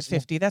wouldn't do it at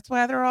 50. That's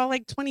why they're all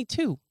like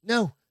 22.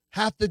 No,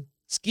 half the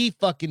ski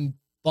fucking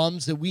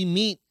bums that we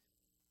meet.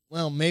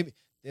 Well, maybe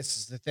this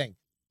is the thing.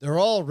 They're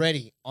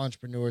already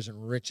entrepreneurs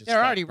and rich as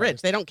They're already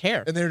rich. They don't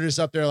care. And they're just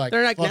up there like,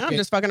 they're like, now I'm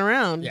just fucking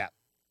around. Yeah.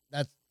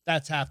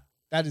 That's half.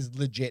 That is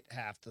legit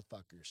half the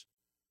fuckers.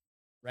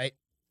 Right?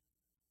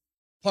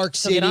 Park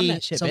City,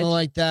 something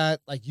like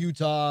that, like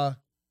Utah.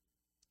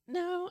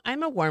 No,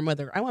 I'm a warm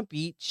weather. I want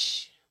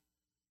beach.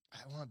 I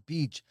want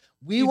beach.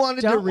 We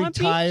wanted to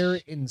retire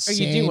in San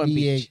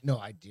Diego. No,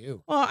 I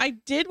do. Well, I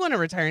did want to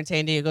retire in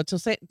San Diego till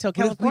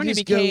California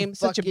became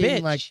such a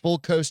bitch. Like full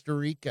Costa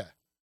Rica.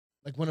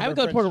 Like one of I would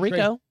go to Puerto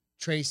Rico.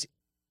 Tracy.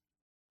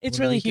 It's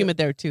really humid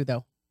there too,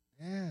 though.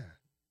 Yeah.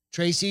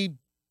 Tracy,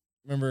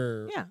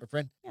 remember our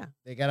friend? Yeah.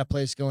 They got a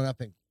place going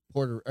up in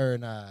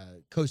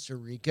Costa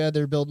Rica.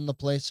 They're building the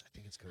place. I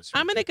think it's Costa Rica.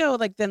 I'm gonna go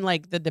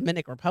like the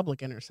Dominican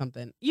Republic or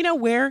something. You know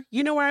where?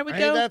 You know where I would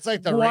go? That's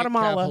like the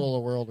Guatemala capital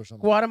of the world or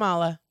something.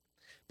 Guatemala.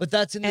 But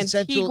that's in the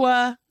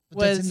Antigua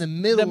was in the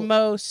middle. The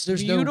most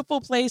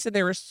beautiful place, and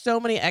there were so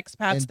many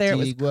expats there. It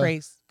was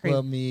crazy. I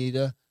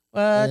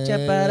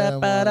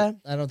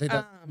don't think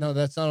that. No,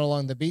 that's not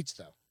along the beach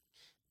though.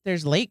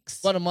 There's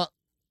lakes. Guatemala.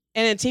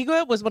 And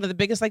Antigua was one of the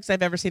biggest lakes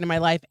I've ever seen in my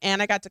life, and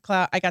I got to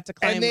climb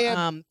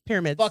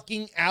pyramids.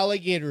 Fucking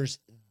alligators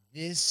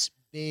this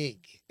big,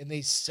 and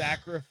they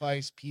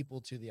sacrifice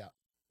people to the.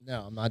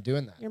 No, I'm not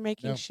doing that. You're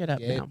making shit up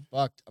now.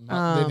 Fucked. I'm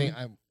not living.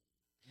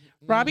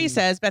 Robbie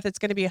says, Beth, it's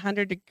going to be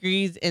 100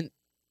 degrees in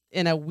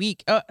a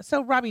week.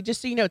 So Robbie,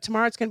 just so you know,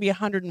 tomorrow it's going to be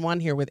 101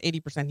 here with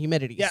 80%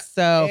 humidity. Yeah.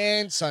 So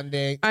and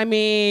Sunday. I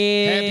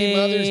mean, Happy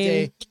Mother's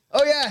Day.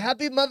 Oh yeah,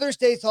 Happy Mother's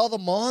Day to all the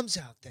moms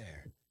out there.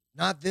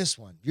 Not this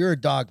one. You're a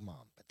dog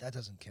mom, but that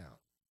doesn't count.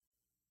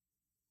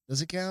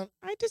 Does it count?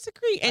 I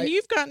disagree. And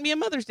you've gotten me a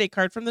Mother's Day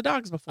card from the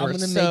dogs before. I'm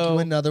going to make you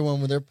another one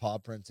with their paw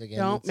prints again.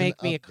 Don't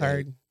make me a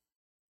card.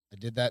 I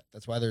did that.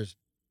 That's why there's.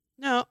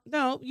 No.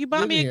 You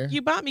bought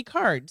me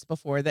cards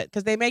before that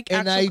because they make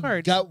actual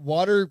cards. And I got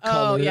watercolor.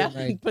 Oh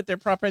yeah, put their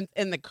paw prints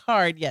in the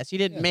card. Yes, you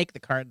didn't make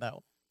the card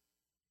though.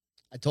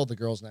 I told the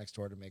girls next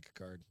door to make a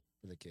card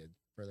for the kid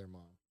for their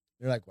mom.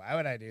 They're like, "Why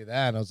would I do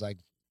that?" And I was like,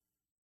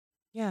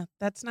 yeah,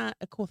 that's not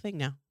a cool thing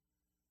now.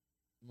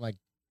 I'm like,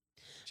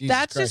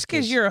 that's just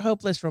because you're a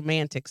hopeless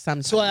romantic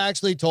sometimes. So I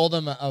actually told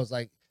them, I was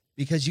like,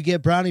 because you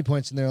get brownie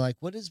points. And they're like,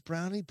 what does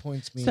brownie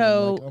points mean?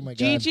 So, like, oh my God.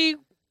 Gigi,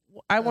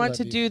 I want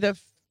to do the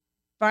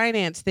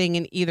finance thing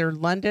in either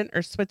London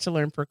or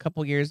Switzerland for a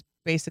couple years,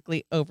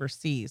 basically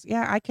overseas.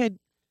 Yeah, I could.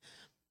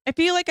 I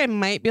feel like I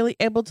might be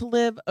able to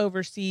live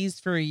overseas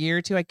for a year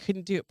or two. I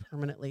couldn't do it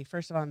permanently.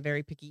 First of all, I'm a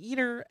very picky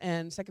eater.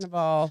 And second of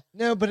all.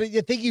 No, but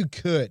I think you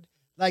could.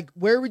 Like,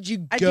 where would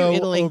you go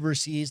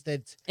overseas?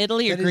 That's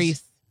Italy or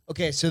Greece.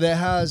 Okay, so that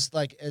has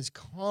like as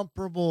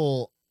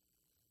comparable.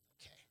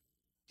 Okay,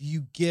 do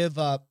you give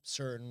up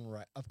certain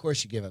rights? Of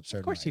course, you give up certain.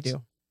 Of course, rights, you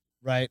do.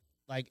 Right,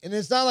 Like, and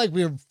it's not like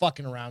we were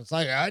fucking around. It's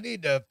like, I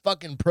need to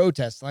fucking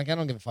protest. Like, I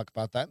don't give a fuck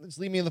about that. Just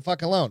leave me the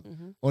fuck alone.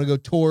 I want to go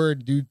tour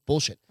and do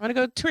bullshit. I want to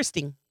go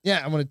touristing.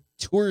 Yeah, I want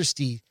to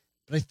touristy,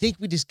 but I think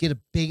we just get a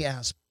big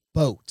ass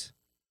boat.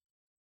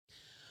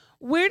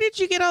 Where did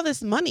you get all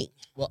this money?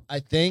 Well, I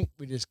think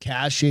we just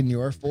cash in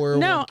your 401k.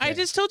 No, I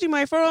just told you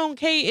my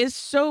 401k is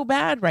so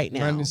bad right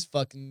now. Mine is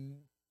fucking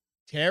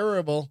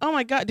terrible. Oh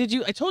my God.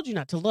 I told you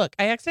not to look.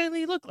 I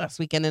accidentally looked last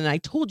weekend and I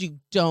told you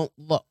don't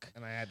look.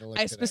 And I had to look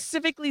I today.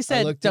 specifically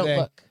said don't today.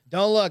 look.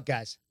 Don't look,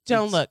 guys.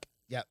 Don't look.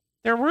 Yep.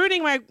 They're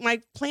ruining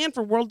my plan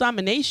for world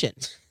domination.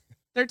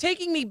 They're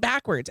taking me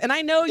backwards. And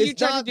I know you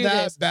tried to do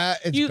this. Bad.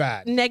 It's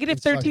bad. Negative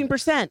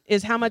 13%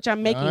 is how much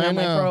I'm making on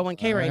my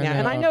 401k right now.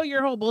 And I know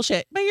your whole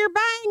bullshit, but you're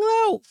buying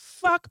low.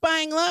 Fuck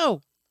buying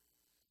low.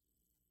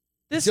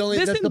 This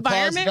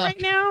environment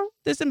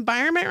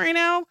right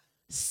now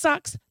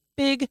sucks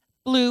big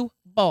blue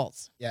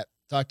balls. Yeah.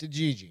 Talk to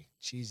Gigi.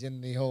 She's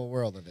in the whole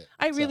world of it.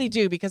 I really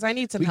do, because I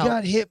need some help. We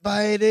got hit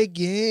by it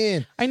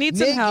again. I need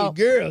some help.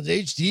 Girls,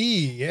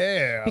 HD,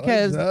 yeah.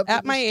 Because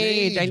at my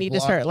age, I need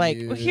to start well,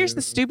 here's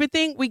the stupid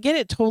thing. We get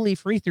it totally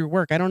free through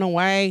work. I don't know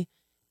why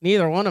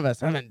neither one of us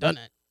haven't done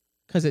it.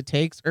 Because it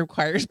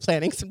requires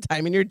planning some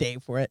time in your day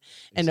for it.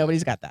 And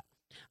nobody's got that.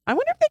 I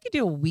wonder if they could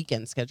do a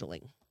weekend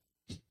scheduling.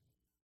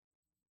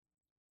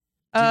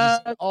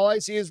 All I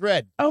see is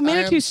red. Oh,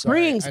 Manitou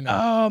Springs.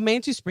 Oh,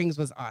 Manitou Springs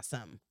was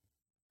awesome.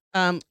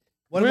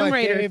 One of my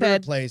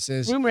favorite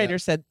places. Room Raider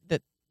said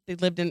that they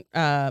lived in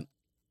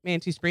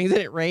Manitou Springs and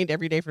it rained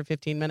every day for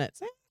 15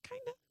 minutes.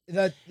 Kind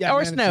of.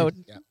 Or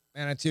snowed. Yeah,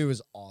 Manitou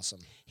is awesome.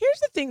 Here's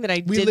the thing that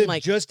I we didn't live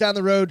like. Just down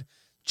the road,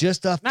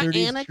 just off 30th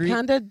Street.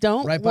 Anaconda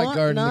don't right by want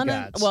Garden none of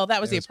of. Gods. Well,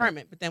 that was the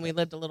apartment, but then we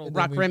lived a little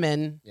Rock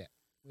Rimmon. Yeah.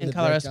 In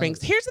Colorado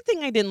Springs. Here's the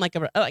thing I didn't like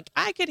about, like,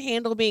 I could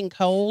handle being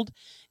cold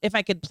if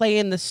I could play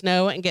in the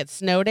snow and get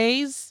snow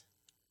days,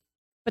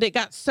 but it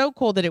got so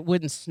cold that it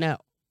wouldn't snow.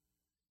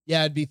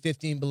 Yeah, it'd be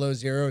 15 below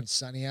zero and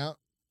sunny out.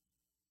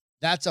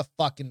 That's a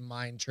fucking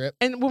mind trip.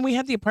 And when we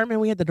had the apartment,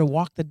 we had to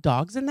walk the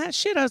dogs and that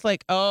shit. I was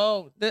like,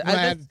 oh, I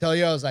had to tell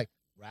you, I was like,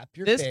 wrap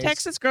your face. This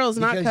Texas girl is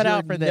not cut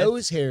out for this.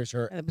 Nose hairs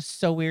hurt. And it was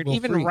so weird. Well,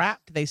 even freeze.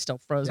 wrapped, they still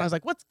froze. Yeah. I was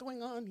like, what's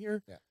going on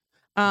here? Yeah.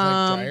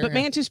 But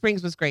Manitou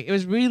Springs was great. It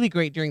was really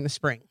great during the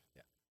spring.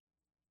 Yeah.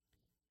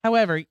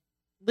 However,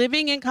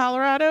 living in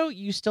Colorado,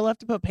 you still have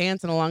to put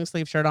pants and a long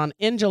sleeve shirt on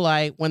in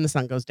July when the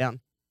sun goes down.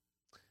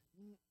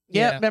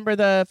 Yeah. Remember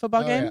the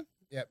football game?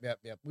 Yeah.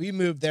 Yep. We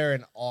moved there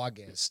in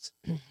August.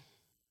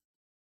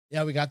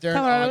 Yeah, we got there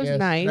Colorado's in August.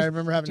 nice. And I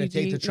remember having to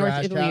take the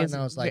trash out, and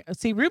I was like,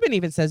 see, Ruben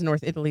even says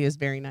North Italy is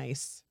very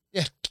nice.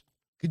 Yeah.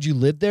 Could you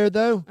live there,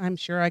 though? I'm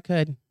sure I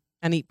could.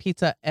 And eat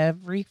pizza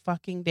every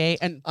fucking day.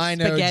 And I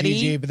know, spaghetti.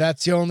 Gigi, but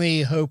that's the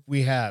only hope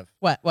we have.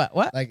 What?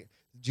 Like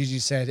Gigi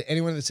said,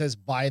 anyone that says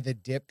buy the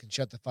dip can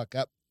shut the fuck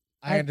up.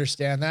 I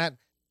understand that.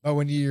 But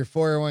when you're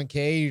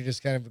 401k, you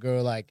just kind of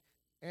go like,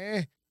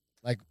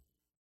 like,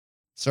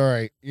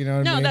 sorry. You know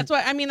what I mean? No, that's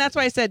why. That's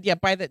why I said, yeah,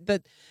 buy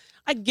the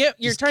I get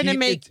you're Just trying to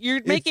make you're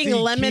making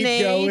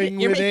lemonade.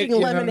 You're making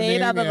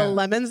lemonade out of the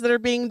lemons that are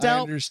being dealt.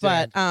 I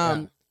understand.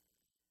 But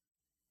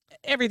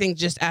everything's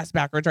just ass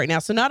backwards right now.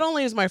 So not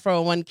only is my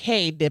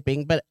 401k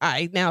dipping, but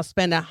I now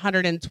spend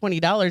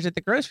 $120 at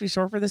the grocery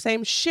store for the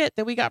same shit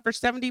that we got for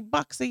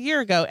 $70 a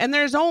year ago. And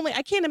there's only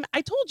I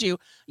told you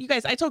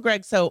guys, I told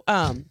Greg, so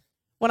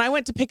when I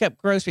went to pick up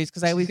groceries,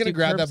 because I always do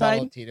grab that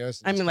bottle of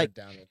Tito's. I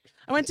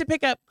went to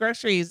pick up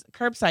groceries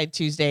curbside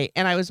Tuesday,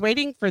 and I was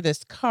waiting for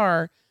this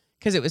car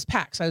because it was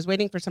packed. So I was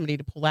waiting for somebody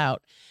to pull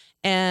out.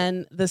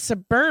 And the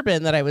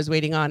Suburban that I was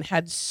waiting on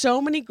had so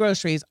many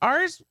groceries.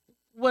 Ours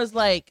was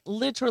like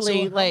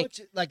literally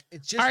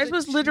it's just ours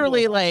was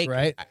literally like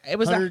right. It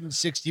was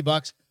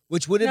 $160,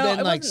 which would have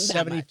been like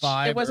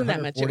 75. It wasn't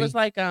that much. It was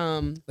like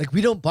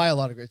we don't buy a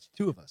lot of groceries.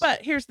 Two of us.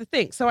 But here's the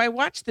thing. So I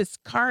watched this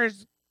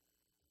car's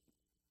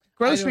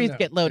groceries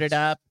get loaded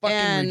up. Fucking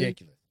and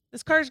ridiculous.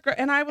 This car's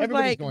and I was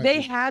like,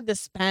 they had to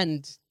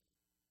spend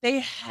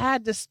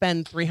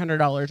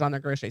 $300 on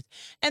their groceries,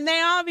 and they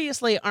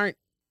obviously aren't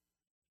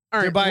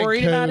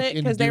worried about it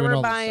because they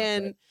were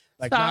buying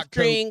soft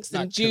drinks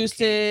and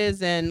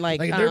juices and like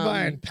they're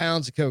buying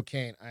pounds of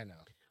cocaine. I know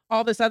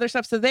all this other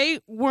stuff, so they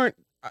aren't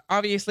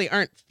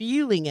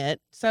feeling it.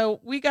 So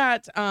we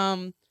got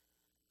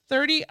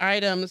 30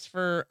 items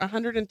for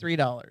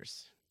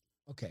 $103.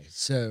 Okay,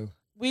 so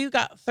we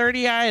got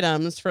 30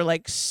 items for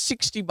like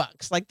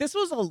 $60. Like this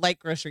was a light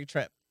grocery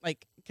trip,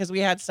 like because we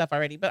had stuff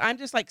already. But I'm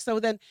just like, so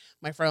then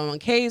my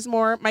 401k is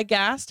more. My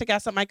gas to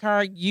gas up my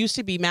car used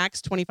to be max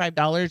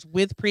 $25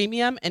 with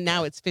premium, and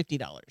now it's $50.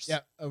 Yeah,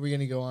 are we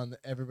gonna go on?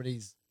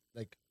 Everybody's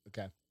like,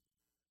 okay,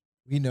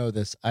 we know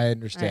this. I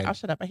understand. All right, I'll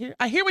shut up. I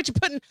hear what you're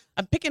putting.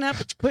 I'm picking up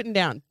what you're putting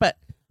down, but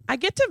I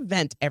get to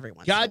vent every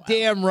once.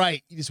 Goddamn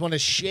right. You just want to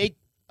shake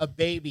a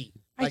baby.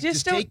 Like,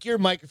 just take your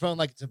microphone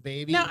like it's a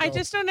baby. No, I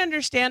just don't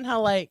understand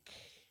how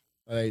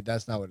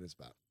that's not what it's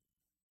about.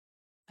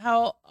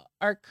 How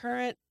our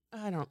current.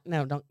 I don't.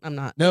 No, don't. I'm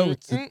not. No.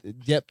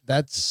 Yep.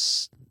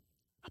 That's.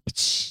 I'm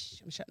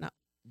shutting up.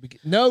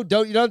 No,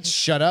 don't. You don't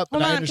shut up.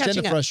 But I understand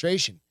the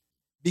frustration.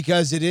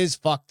 because it is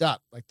fucked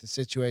up. Like the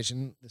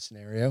situation, the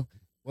scenario,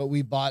 what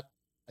we bought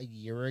a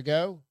year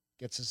ago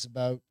gets us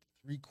about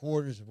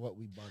 3/4 of what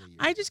we bought a year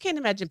I ago. just can't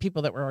imagine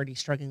people that were already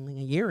struggling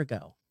a year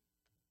ago.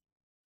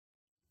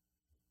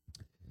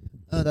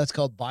 Oh, that's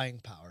called buying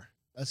power.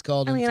 That's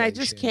called I mean, I inflation.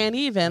 just can't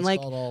even. That's Like,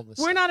 called all this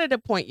we're stuff. not at a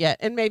point yet,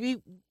 and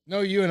maybe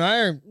No, you and I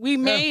are. we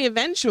may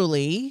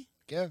eventually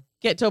Yeah.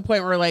 get to a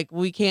point where like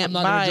we I'm can't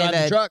not going to drive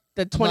buy the truck.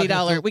 the I'm not gonna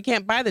 $20. throw- We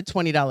can't buy the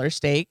 $20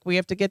 steak. We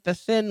have to get the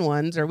thin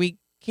ones, or we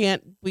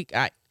can't.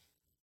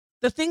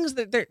 The things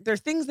that they're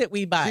things that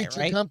we buy, Creature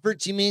right?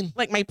 comforts, you mean?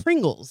 Like my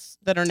Pringles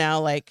that are now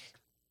like,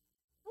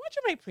 how much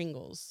are my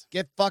Pringles?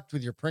 Get fucked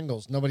with your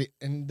Pringles. Nobody,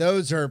 and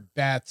those are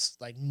Beth's.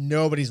 Like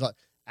nobody's.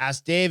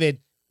 Ask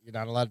David. You're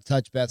not allowed to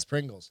touch Beth's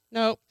Pringles.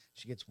 Nope.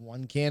 She gets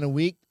 1 can a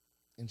week,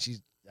 and she's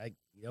like,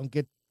 you don't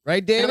get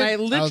right, David. And I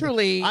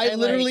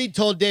literally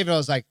told David, I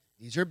was like,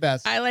 these are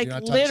Beth's. I like Do not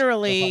touch the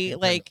literally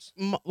fucking like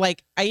Pringles.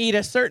 like I eat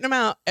a certain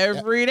amount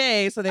every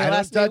day, so they I don't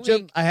last me a touch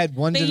them. week. I had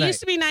one They tonight. used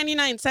to be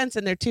 99 cents,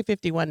 and they're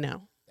 $2.51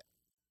 now.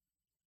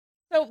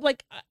 So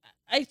like,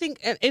 I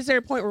think, is there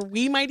a point where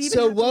we might even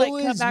So have to, like,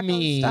 woe cut is back on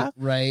me, stuff?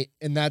 right?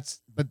 And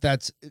that's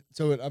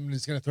so I'm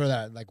just gonna throw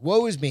that out. Like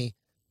woe is me,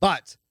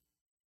 but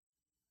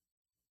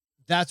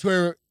that's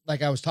where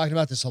like I was talking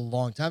about this a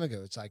long time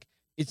ago. It's like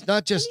it's not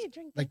I just need a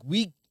drink. like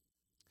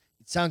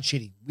it sounds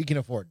shitty. We can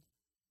afford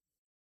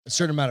a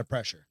certain amount of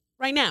pressure.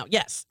 Right now,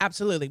 yes,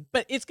 absolutely,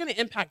 but it's going to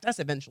impact us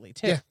eventually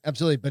too. Yeah,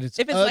 absolutely. But it's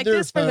If it's other like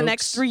this for the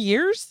next folks- 3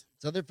 years,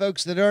 it's other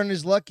folks that aren't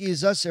as lucky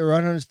as us or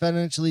aren't as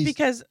financially.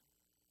 because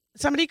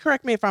somebody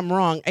correct me if I'm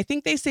wrong. I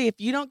think they say if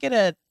you don't get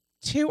a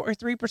 2 or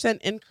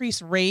 3%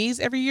 increase raise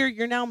every year,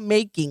 you're now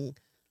making.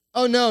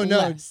 Oh no,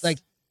 less. like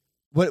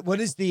what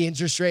is the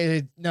interest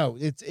rate? No,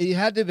 it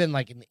had to have been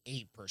like an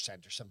 8%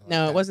 or something.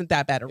 No, like it wasn't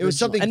that bad. It was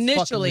something originally. fucking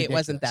Initially, it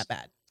wasn't ridiculous.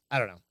 that bad. I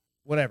don't know.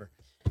 Whatever.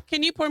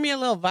 Can you pour me a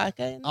little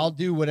vodka? In there? I'll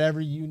do whatever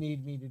you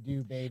need me to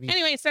do, baby.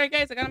 Anyway, sorry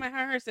guys, I got on my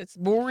high horse. It's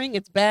boring.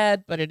 It's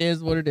bad, but it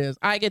is what it is.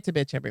 I get to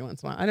bitch every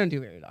once in a while. I don't do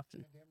very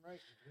often.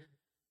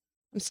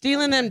 I'm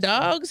stealing them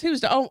dogs.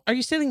 Oh, are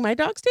you stealing my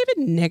dogs,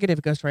 David?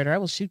 Negative, Ghost Rider. I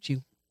will shoot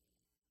you.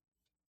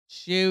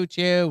 Shoot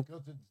you.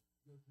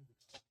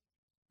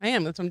 I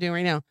am. That's what I'm doing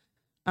right now.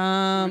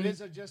 It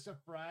is just a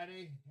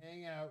Friday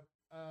hangout.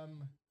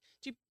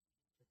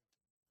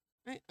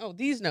 Oh,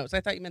 these notes. I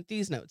thought you meant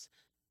these notes.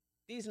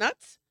 These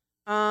nuts.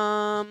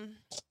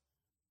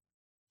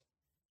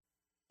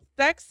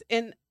 Sex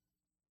in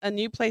a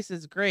new place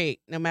is great.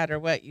 No matter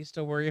what, you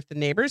still worry if the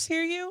neighbors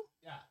hear you.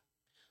 Yeah.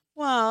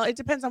 Well, it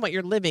depends on what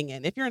you're living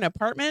in. If you're in an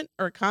apartment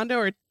or a condo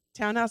or a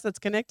townhouse that's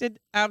connected,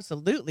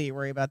 absolutely you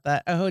worry about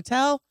that. A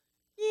hotel,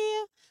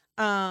 yeah.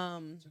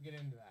 So get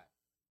into that.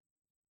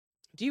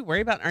 Do you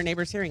worry about our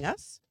neighbors hearing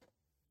us?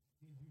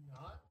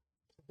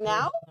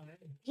 Now?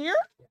 Here?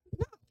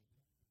 No.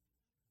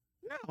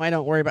 No, I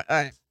don't worry about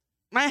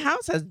my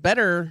house has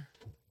better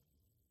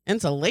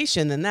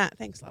insulation than that.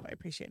 Thanks, love. I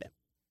appreciate it.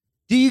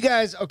 Do you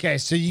guys? Okay,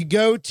 so you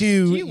go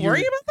to. Do you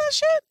worry about that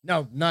shit?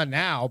 No, not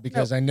now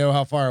because I know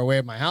how far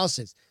away my house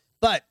is.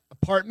 But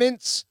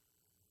apartments,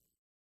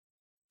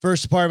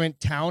 first apartment,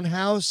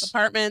 townhouse,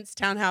 Apartments,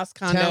 townhouse,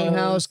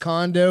 condos.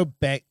 condo.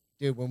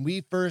 Dude, when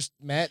we first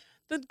met,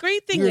 The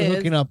great thing we were is,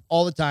 hooking up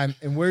all the time.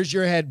 And where's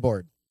your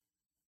headboard?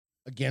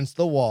 Against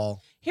the wall.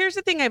 here's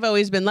the thing I've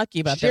always been lucky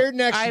about. Shared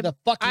next to I've- the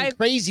fucking I've-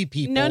 crazy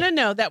people.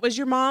 No. That was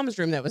your mom's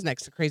room that was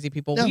next to crazy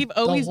people. No, We've the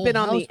always whole been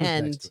on house the was next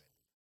end. to it.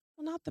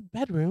 Well, not the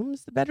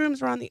bedrooms. The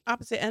bedrooms were on the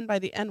opposite end by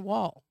the end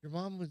wall.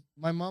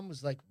 My mom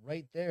was like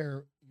right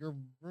there. Your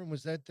room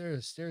was right there.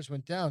 The stairs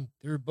went down.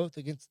 They were both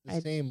against the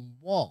same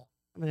wall.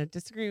 I'm going to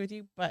disagree with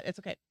you, but it's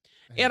okay.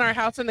 And our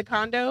house in the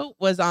condo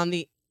was on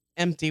the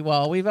empty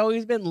wall. We've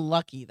always been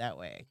lucky that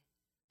way.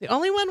 The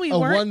only one we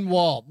weren't. One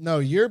wall. No,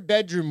 your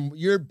bedroom,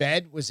 your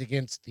bed was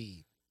against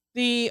the.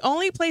 The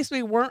only place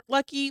we weren't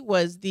lucky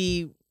was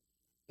the.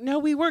 No,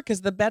 we were,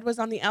 because the bed was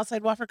on the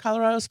outside wall for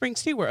Colorado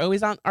Springs too. We're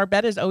always on. Our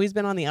bed has always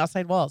been on the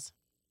outside walls.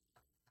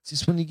 It's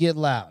just when you get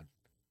loud.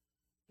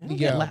 I don't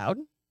get go. loud.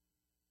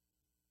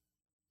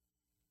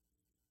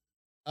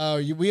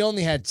 Oh, we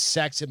only had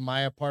sex in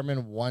my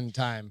apartment one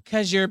time.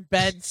 Because your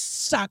bed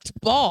sucked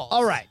balls.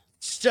 All right.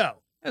 So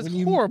That's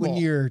when horrible. When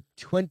you're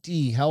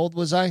 20, how old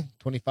was I?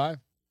 25?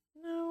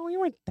 No, you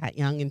weren't that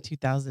young in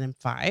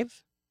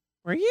 2005.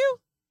 Were you?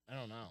 I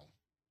don't know.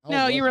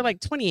 No, you were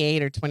like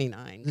 28 or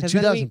 29. Was it 'Cause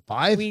then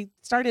 2005?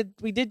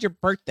 we did your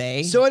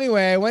birthday. So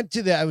anyway, I went to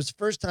it was the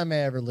first time I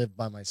ever lived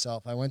by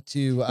myself. I went to.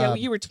 yeah,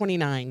 you were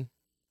 29.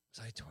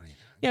 Was I 29?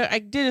 Yeah, I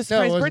did a it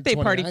surprise wasn't birthday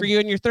party 29. for you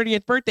on your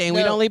 30th birthday, and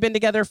we'd No. only been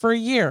together for a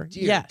year.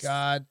 Dear yes.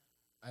 God.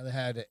 I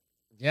had it.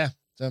 Yeah.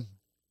 So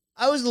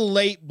I was a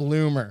late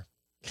bloomer.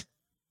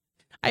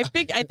 I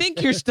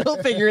think you're still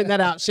figuring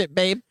that out, shit,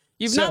 babe.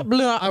 You've So, not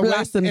blew I out went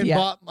blossomed and yet.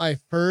 bought my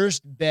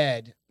first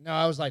bed. No,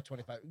 I was like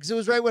 25 because it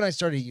was right when I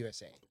started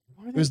USA.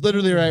 It was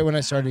literally right when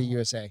I started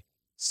USA.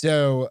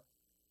 So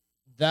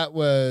that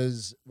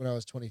was when I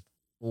was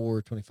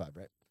 24, 25,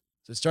 right?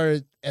 So it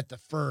started at the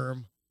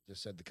firm.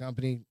 Just said the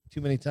company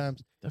too many times.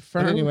 The But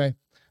firm. anyway,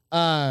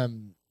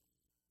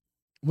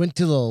 Went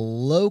to the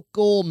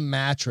local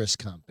mattress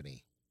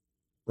company,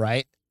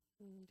 right?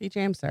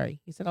 DJ, I'm sorry.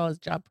 He said all his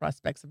job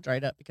prospects have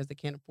dried up because they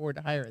can't afford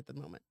to hire at the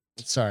moment.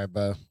 Sorry,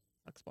 Bo.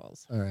 Sucks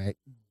balls. All right.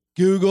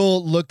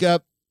 Google, look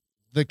up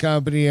the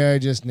company I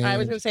just named. I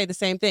was going to say the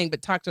same thing,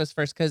 but talk to us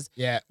first because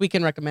we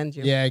can recommend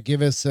you. Yeah,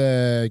 give us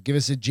a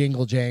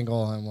jingle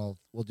jangle, and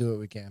we'll do what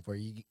we can for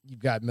you. You've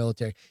got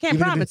military. Can't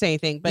promise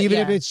anything, but even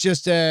if it's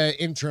just a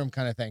interim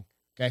kind of thing.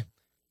 Okay.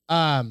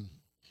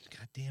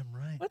 Goddamn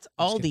right. What's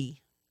Aldi?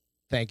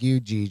 Thank you,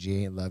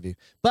 Gigi. I love you.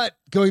 But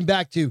going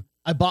back to,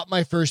 I bought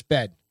my first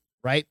bed,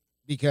 right?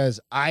 Because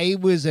I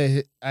was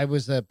a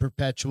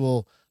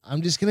perpetual,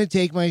 I'm just going to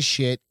take my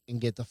shit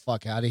and get the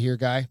fuck out of here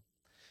guy.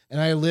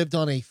 And I lived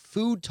on a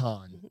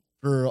futon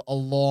for a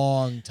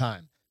long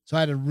time. So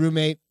I had a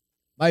roommate,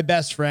 my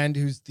best friend,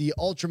 who's the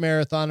ultra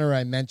marathoner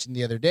I mentioned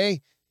the other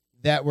day,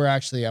 that we're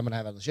actually, I'm going to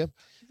have on the ship.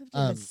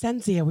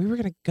 Senzia, we were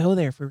going to go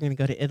there if we were going to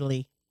go to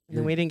Italy. And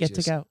then we didn't get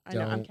to go. I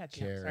know, I'm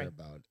catching up. Sorry.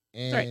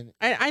 Sorry.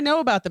 I know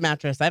about the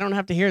mattress. I don't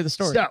have to hear the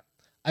story. So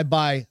I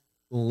buy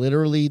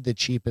literally the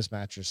cheapest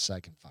mattress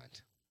I can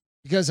find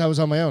because I was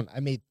on my own. I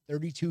made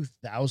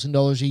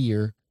 $32,000 a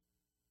year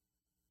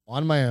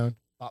on my own,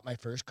 bought my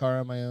first car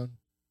on my own,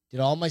 did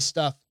all my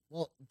stuff.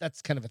 Well,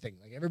 that's kind of a thing.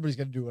 Like everybody's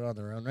got to do it on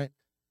their own, right?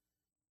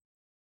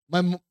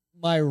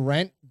 My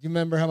rent, do you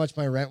remember how much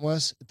my rent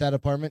was at that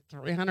apartment?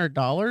 $300?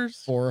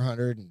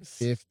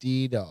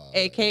 $450.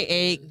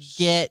 AKA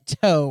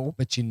ghetto.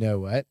 But you know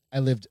what? I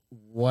lived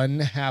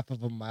 1/2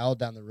 of a mile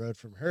down the road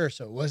from her,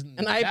 so it wasn't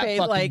and that I paid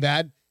fucking like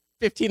bad.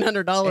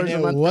 $1,500 a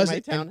month for my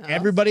townhouse.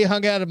 Everybody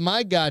hung out of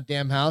my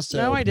goddamn house. So.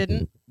 No, I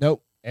didn't.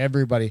 Nope.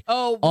 Everybody.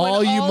 Oh,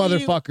 all you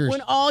motherfuckers.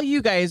 When all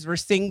you guys were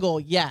single,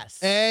 yes.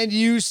 And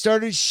you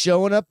started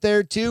showing up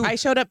there too. I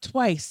showed up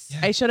twice.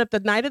 Yeah. I showed up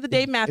the night of the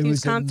Dave Matthews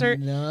concert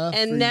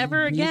and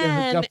never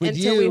again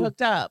until we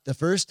hooked up. The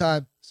first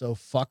time. So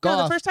fuck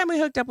off. The first time we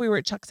hooked up, we were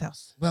at Chuck's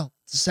house. Well,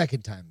 it's the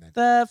second time then.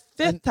 The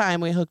fifth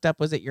time we hooked up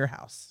was at your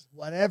house.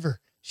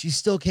 Whatever. She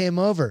still came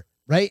over,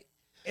 right?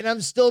 And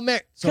I'm still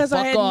married. Because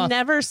I had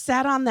never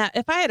sat on that.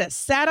 If I had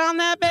sat on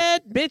that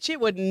bed, bitch, it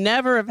would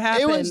never have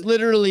happened. It was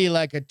literally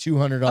like a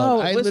 $200. Oh,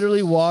 I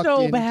literally walked so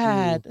into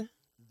bad.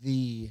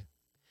 The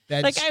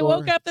bed like store. I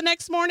woke up the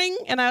next morning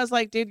and I was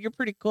like, dude, you're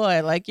pretty cool.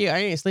 I like you. I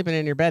ain't sleeping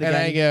in your bed and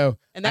again. I go,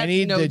 and that's I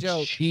need no the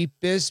joke.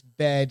 cheapest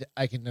bed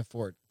I can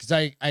afford. Because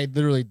I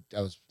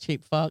was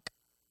cheap fuck.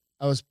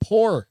 I was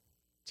poor.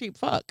 Cheap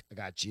fuck. I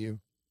got you.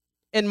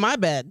 In my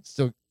bed.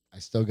 I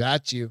still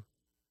got you.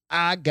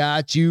 I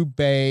got you,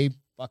 babe.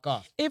 Fuck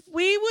off. If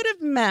we would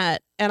have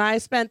met and I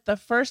spent the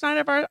first night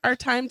of our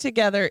time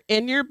together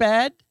in your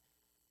bed,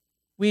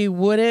 we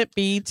wouldn't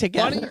be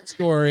together. Funny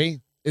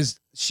story is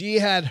she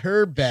had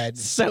her bed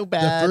so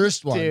bad. The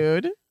first one,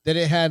 dude. That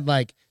it had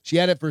like we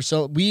had it for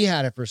so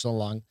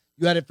long.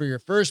 You had it for your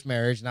first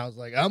marriage, and I was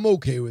like, I'm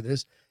okay with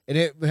this. And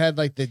it had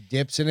like the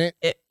dips in it.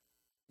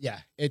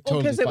 It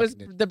totally because it was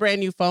the brand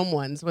new foam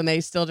ones when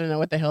they still didn't know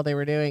what the hell they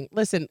were doing.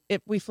 Listen,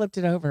 if we flipped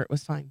it over, it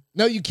was fine.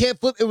 No, you can't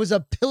flip. It was a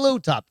pillow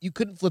top. You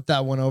couldn't flip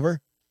that one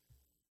over.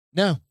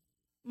 No.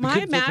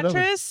 My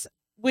mattress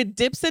with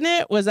dips in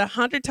it was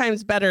 100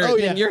 times better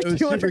than your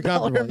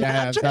 $200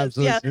 mattress.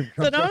 Yeah,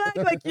 so don't act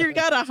like you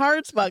got a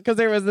hard spot because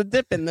there was a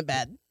dip in the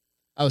bed.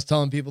 I was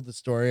telling people the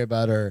story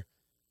about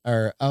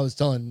I was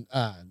telling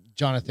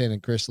Jonathan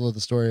and Crystal the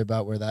story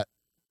about where that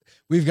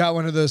we've got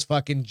one of those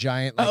fucking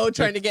giant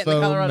trying to get in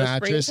the Colorado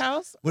Springs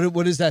house.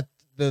 What is that?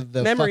 The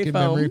memory fucking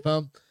foam. memory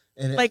foam.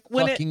 And like it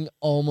fucking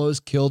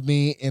almost killed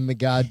me in the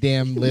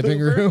goddamn living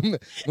room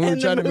when we were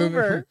trying to move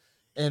it.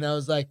 And I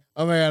was like,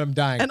 oh my God, I'm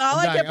dying. And all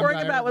I kept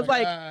worrying about was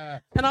like,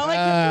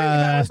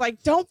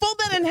 don't fold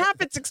that in half.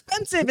 It's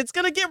expensive. It's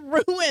going to get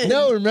ruined.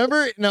 No,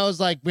 remember? And I was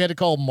like, we had to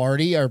call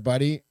Marty, our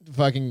buddy,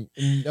 and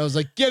I was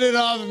like, get it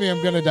off of me.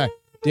 I'm going to die.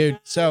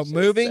 Dude, so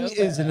moving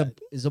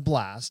is a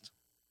blast.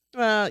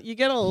 Well, you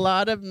get a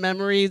lot of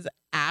memories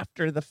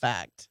after the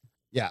fact.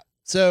 Yeah.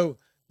 So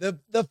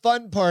the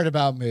fun part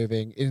about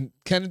moving and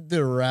kind of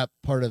the wrap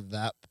part of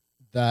that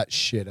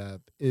shit up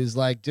is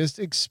like just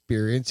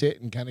experience it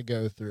and kind of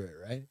go through it,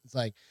 right? It's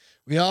like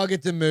we all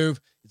get to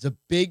move. It's a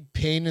big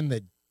pain in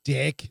the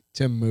dick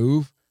to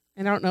move.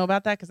 I don't know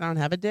about that because I don't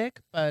have a dick,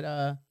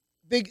 but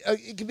big.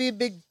 It could be a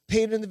big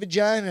pain in the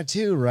vagina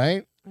too,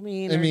 right? I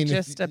mean,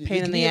 just a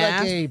pain in the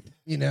ass.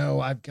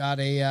 I've got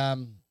a I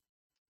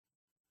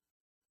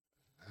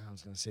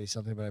was going to say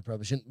something, but I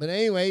probably shouldn't. But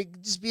anyway, it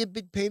could just be a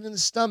big pain in the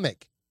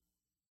stomach.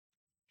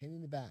 Pain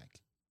in the back.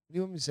 What do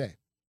you want me to say?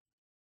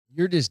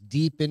 You're just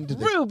deep into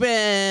the...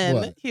 Ruben!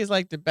 What? He's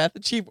like, did Beth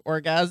achieve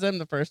orgasm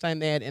the first time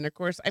they had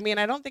intercourse? I mean,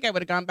 I don't think I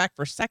would have gone back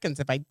for seconds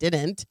if I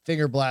didn't.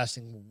 Finger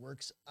blasting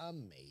works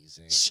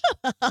amazing.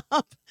 Shut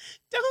up.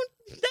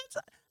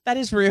 That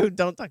is rude.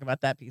 Don't talk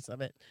about that piece of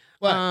it.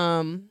 What?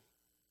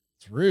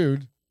 It's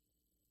rude.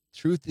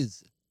 Truth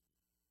is...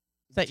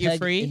 Set you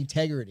free?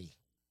 Integrity.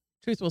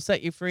 Truth will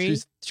set you free.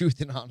 Truth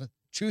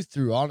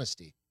through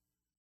honesty.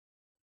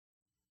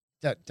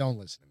 Don't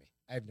listen to me.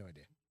 I have no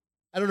idea.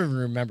 I don't even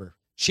remember.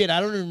 Shit, I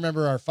don't even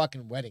remember our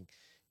fucking wedding.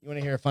 You want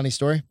to hear a funny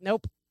story?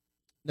 Nope.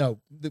 No,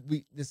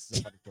 this is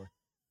a funny story.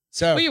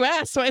 So Well, you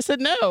asked, so I said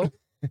no.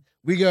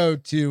 we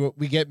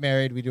get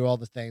married, we do all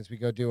the things. We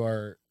go do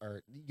our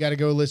you got to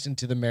go listen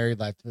to the married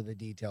life for the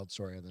detailed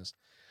story on this.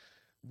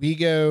 We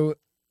go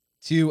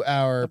to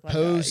our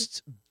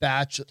post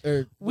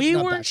bachelor. We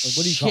not were bachelor,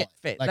 what do you call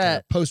it? Like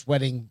a post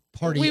wedding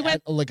party. We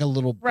went- at like a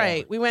little bar.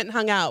 Right. We went and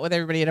hung out with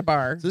everybody at a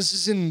bar. So this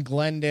is in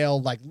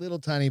Glendale, like little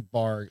tiny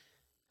bar.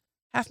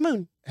 Half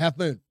Moon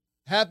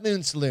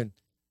Saloon.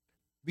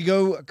 We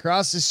go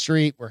across the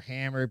street. We're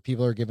hammered.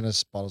 People are giving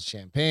us bottles of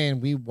champagne.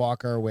 We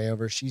walk our way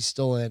over. She's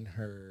still in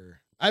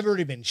her. I've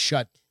already been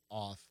shut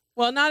off.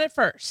 Well, not at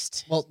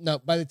first. Well, no.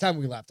 By the time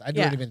we left, I'd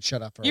already been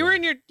shut off. You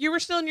were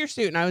still in your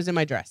suit, and I was in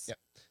my dress. Yep.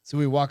 So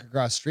we walk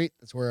across the street.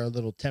 That's where our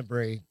little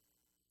temporary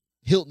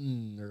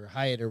Hilton or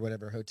Hyatt or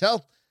whatever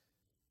hotel.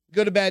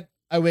 Go to bed.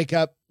 I wake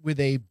up with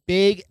a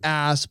big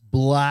ass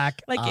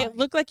black eye. It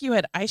looked like you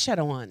had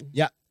eyeshadow on.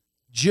 Yeah.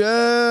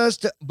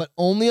 But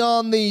only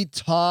on the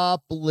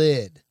top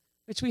lid.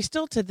 Which we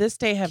still to this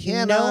day have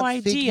Cannot no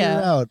idea.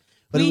 figure out.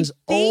 But it was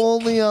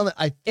only on the.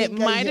 I think it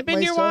might have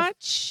been your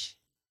watch.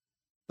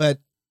 But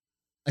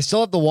I still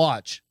have the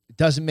watch. It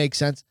doesn't make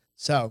sense.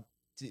 So,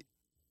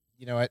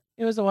 you know what?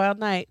 It was a wild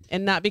night,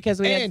 and not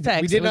because we had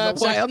sex. We did not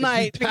have a wild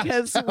night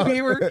because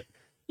we were.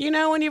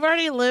 When you've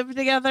already lived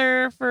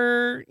together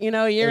for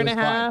a year and a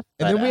half,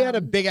 and then we had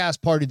a big ass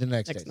party the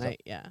next day.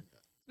 Night, yeah,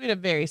 we had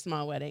a very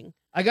small wedding.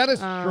 I got a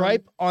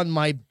stripe on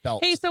my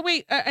belt. Hey, so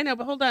wait, I know,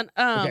 but hold on.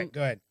 Okay,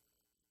 go ahead.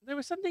 There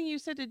was something you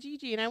said to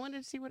Gigi, and I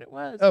wanted to see what it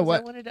was. Oh,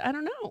 what? I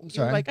don't know. I'm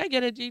sorry. You were like, I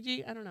get it,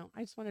 Gigi. I don't know.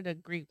 I just wanted to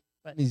agree.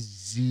 But Let me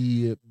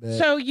see it, man.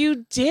 So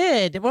you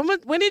did.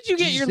 When did you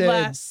get your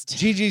last?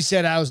 Gigi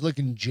said I was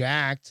looking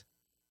jacked.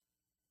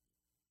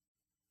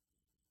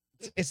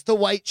 It's the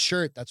white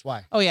shirt. That's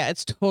why. Oh yeah,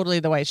 it's totally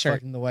the white shirt.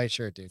 Fucking the white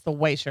shirt, dude. It's the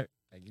white shirt.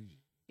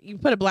 You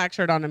put a black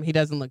shirt on him, he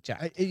doesn't look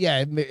jacked.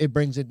 It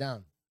brings it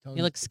down.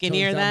 You look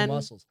skinnier then.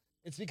 Muscles.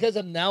 It's because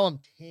I'm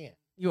tan.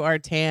 You are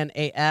tan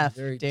AF,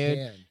 dude.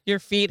 Tan. Your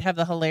feet have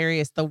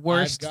the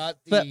worst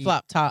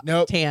flip-flop top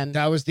tan.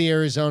 That was the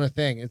Arizona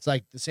thing. It's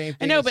like the same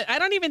thing. I know, but I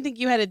don't even think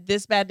you had it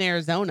this bad in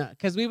Arizona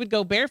because we would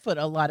go barefoot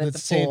a lot at the pool.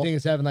 It's the same thing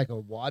as having like a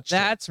watch.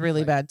 That's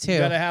really bad too. You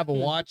gotta have a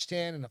watch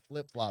tan and a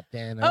flip-flop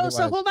tan. Oh,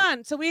 so hold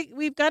on. So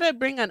we've got to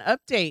bring an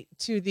update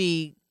to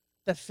the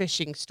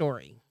fishing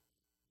story.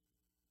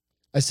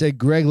 I said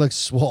Greg looks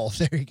swole.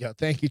 There you go.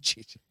 Thank you,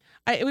 Gigi.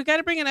 We got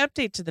to bring an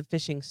update to the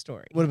fishing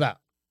story. What about?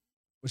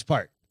 Which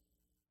part?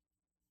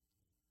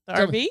 The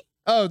RV?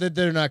 Oh, that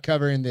they're not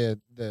covering the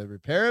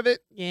repair of it?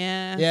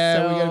 Yeah.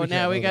 Yeah. So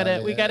now we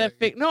gotta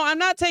figure. No, I'm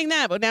not saying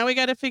that, but now we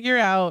gotta figure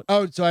out.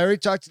 Oh, so I already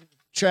talked to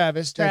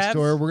Travis next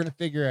door. We're gonna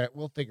figure it.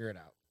 We'll figure it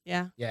out.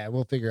 Yeah. Yeah,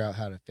 we'll figure out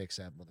how to fix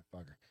that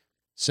motherfucker.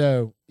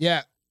 So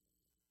yeah.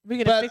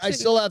 But I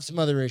still have some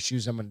other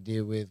issues I'm gonna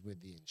deal with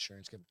the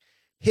insurance company.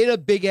 Hit a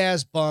big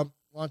ass bump,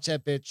 launch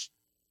that bitch.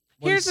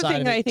 Here's the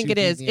thing that I think it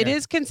is. It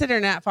is considered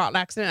an at-fault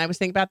accident. I was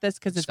thinking about this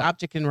because it's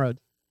object in the road.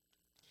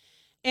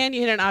 And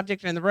you hit an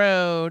object in the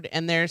road,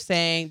 and they're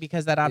saying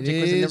because that object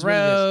was in the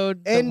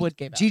road, the wood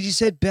gave out. Gigi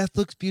said Beth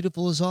looks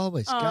beautiful as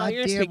always. Oh, God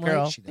you're a sweet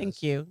girl.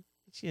 Thank you.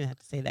 She didn't have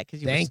to say that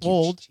because you were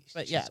swole.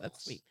 But yeah,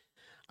 that's sweet.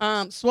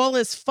 Swole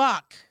as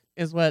fuck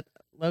is what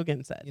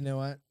Logan said. You know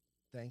what?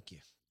 Thank you.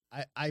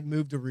 I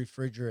moved a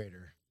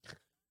refrigerator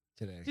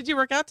today. Did you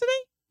work out today?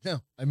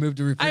 No, I moved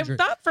a refrigerator.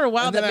 I thought for a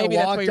while that maybe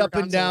I that's why walked you up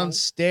and down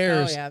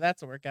stairs. Oh yeah,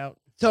 that's a workout.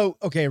 So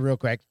okay, real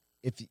quick.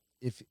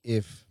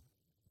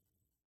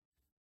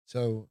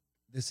 So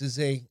this is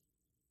a.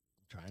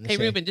 Hey,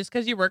 Ruben, just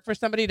because you work for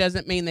somebody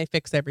doesn't mean they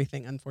fix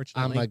everything.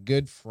 Unfortunately, I'm a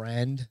good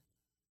friend.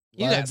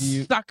 You got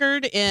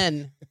suckered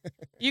in.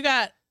 You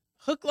got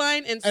hook,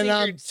 line, and sinker. And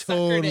I'm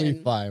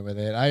totally fine with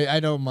it. I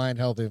don't mind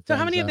helping. So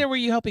how many of there were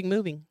you helping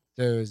moving?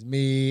 There was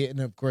me,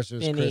 and of course there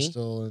was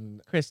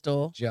Benny,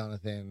 Crystal,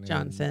 Jonathan,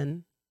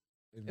 Johnson.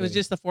 It was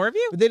just the four of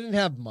you? But they didn't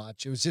have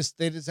much. It was just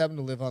they just happened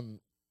to live on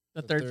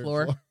the third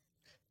floor.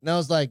 And I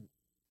was like,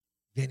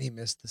 Vinny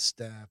missed the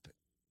step.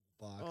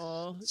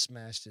 Blocked,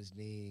 smashed his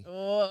knee.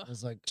 I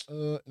was like,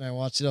 and I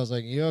watched it. I was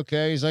like, you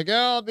okay? He's like, oh,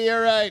 I'll be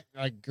all right.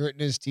 Like gritting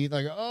his teeth,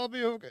 like, oh, I'll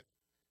be okay.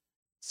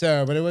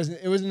 So, but it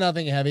was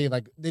nothing heavy.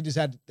 Like they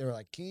were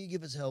like, can you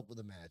give us help with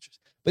a mattress?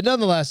 But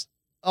nonetheless,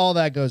 all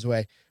that goes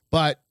away.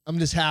 But I'm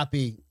just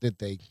happy that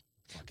they.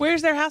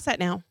 Where's their house at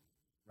now?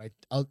 Right.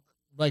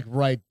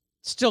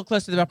 Still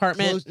close to the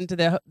apartment, into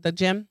the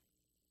gym.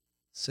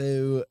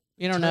 So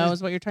you don't know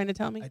is what you're trying to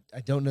tell me? I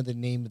don't know the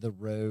name of the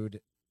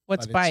road.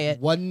 What's by it?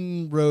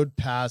 One road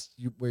past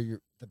you where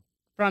you're the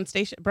Braun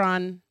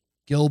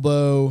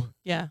Gilbo.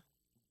 Yeah.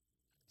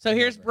 So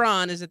here's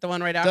Braun. Is it the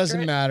one right after?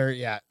 Doesn't matter.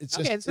 Yeah. It's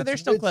okay. Just, so they're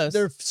still close.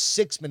 They're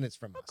 6 minutes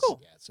from us. Cool.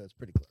 Yeah. So it's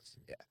pretty close.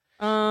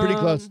 Yeah. Pretty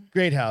close.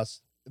 Great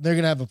house. They're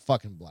gonna have a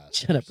fucking blast.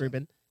 Shut up,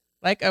 Ruben.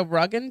 Like a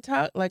rub and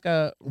tug, like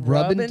a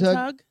rub and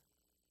tug.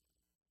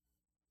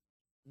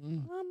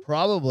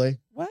 Probably.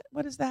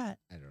 What is that?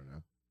 I don't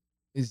know.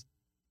 Is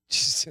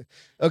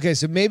okay.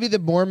 So maybe the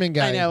Mormon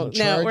guy. I know.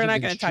 No, we're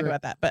not going to talk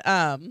about that. But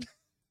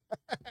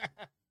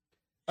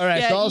All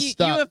right, Yeah, so I'll you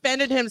stop.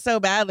 offended him so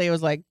badly. It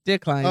was like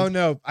decline. Oh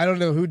no, I don't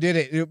know who did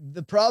it.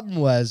 The problem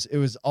was it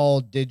was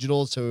all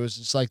digital, so it was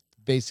just like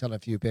based on a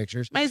few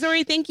pictures.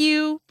 Missouri, thank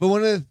you. But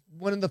one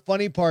of the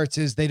funny parts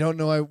is they don't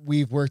know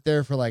we've worked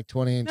there for like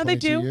 20 and No, they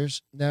 22 do. This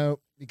years. No,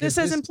 because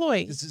says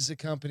employee. This is a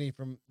company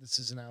this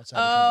is an outside.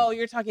 Oh, company.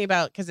 you're talking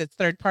about because it's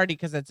third party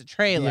because it's a The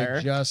trailer.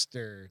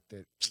 adjuster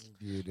that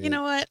viewed it. You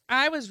know what?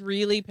 I was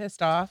really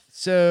pissed off.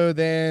 So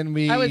then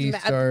we I was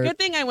mad. Good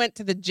thing I went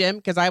to the gym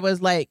because I was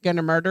like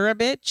gonna murder a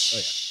bitch.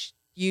 Oh,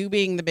 yeah. You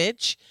being the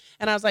bitch,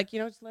 and I was like,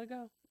 just let it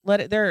go.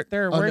 Let it. There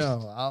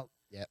are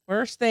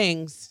worse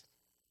things.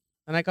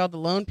 And I called the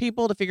loan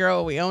people to figure out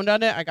what we owned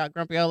on it. I got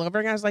grumpy all over,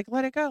 and I was like,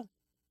 let it go.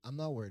 I'm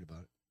not worried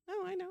about it.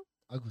 No, I know.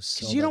 I'll go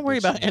sell Because you don't worry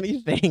about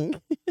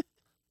anything.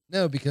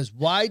 No, because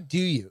why do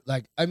you?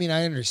 Like, I mean,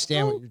 I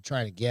understand what you're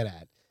trying to get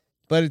at,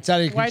 but it's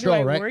out of your control, Why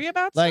do I right? worry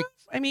about Like,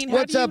 stuff? I mean,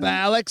 what's up,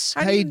 Alex?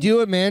 How you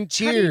doing, man?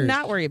 Cheers. How do you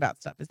not worry about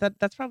stuff?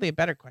 That's probably a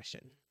better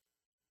question.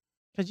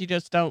 Because you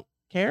just don't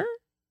care?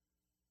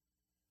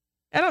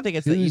 I don't think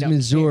it's that you Who's don't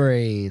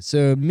Missouri?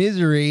 So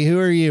Misery, who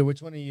are you?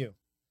 Which one are you?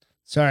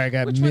 Sorry, I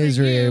got Which one are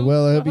Misery. you?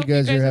 Well, I I hope you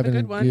guys are having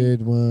a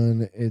good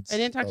one. It's I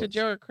didn't talk to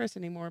Joe or Chris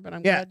anymore, but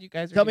I'm Yeah. glad you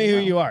guys are Tell me doing who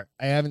well. you are.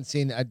 I haven't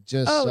seen. I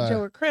just Joe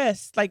or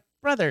Chris, like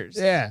brothers.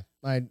 Yeah,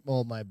 my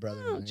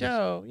brother. Oh,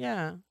 Joe.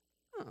 Yeah.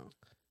 Oh.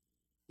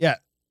 Yeah. I'll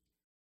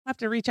have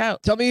to reach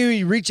out. Tell me who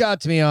you reach out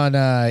to me on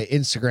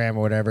Instagram or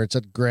whatever. It's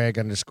at Greg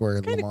 _. It's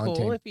kind of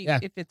cool if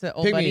it's an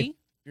old Ping me. buddy.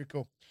 You're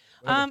cool.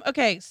 Whatever.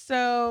 Okay,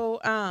 so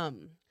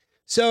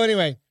So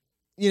anyway,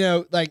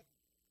 like,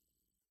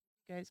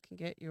 you guys can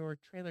get your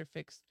trailer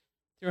fixed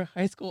through a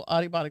high school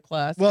Audubon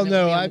class. well, and it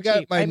no, would be on I've the got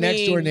cheap. my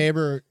next door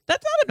neighbor.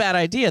 That's not a bad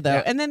idea though.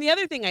 Yeah. And then the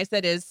other thing I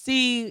said is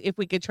see if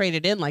we could trade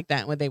it in like that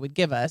and what they would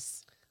give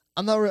us.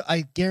 I'm not.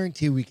 I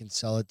guarantee we can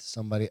sell it to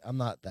somebody. I'm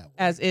not that.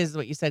 As is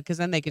what you said, because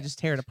then they could just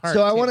tear it apart.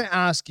 So I too. want to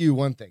ask you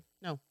one thing.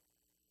 No.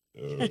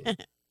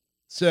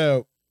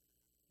 So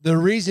the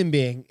reason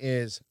being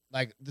is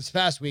like this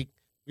past week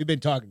we've been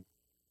talking.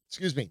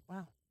 Excuse me.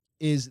 Wow.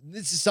 This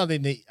is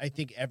something that I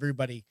think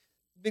everybody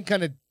been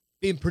kind of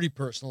being pretty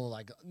personal,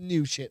 like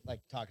new shit,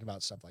 like talking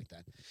about stuff like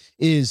that.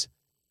 Is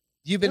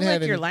you've been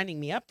having? Like you're lining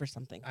me up for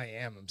something. I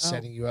am. I'm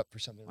setting you up for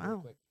something real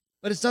Wow. quick.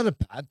 But it's not a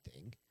bad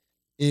thing.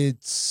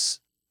 It's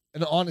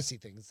an honesty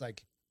thing. It's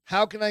like,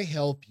 how can I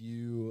help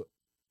you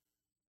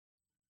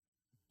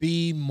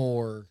be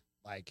more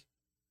like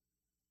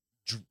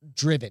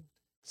driven?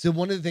 So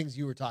one of the things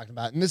you were talking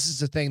about, and this is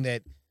the thing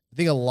that I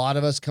think a lot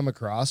of us come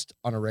across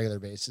on a regular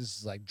basis,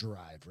 is like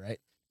drive, right?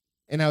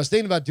 And I was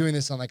thinking about doing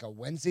this on like a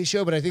Wednesday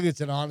show, but I think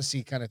it's an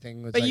honesty kind of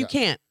thing. But you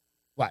can't.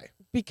 Why?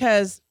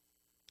 Because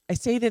I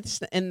say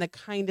this in the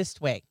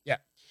kindest way. Yeah.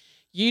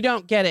 You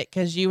don't get it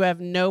because you have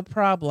no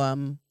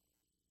problem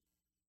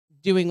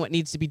doing what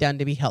needs to be done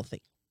to be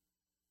healthy.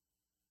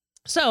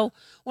 So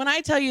when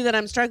I tell you that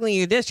I'm struggling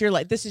with this, you're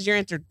like, this is your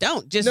answer.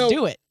 Don't just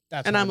do it.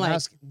 That's and what I'm like,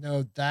 asking.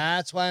 No,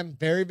 that's why I'm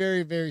very,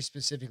 very, very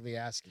specifically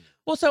asking.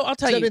 Well, so I'll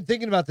tell you. I've been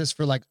thinking about this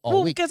for like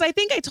all week. Because I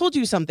think I told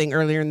you something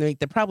earlier in the week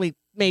that probably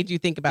made you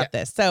think about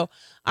this. So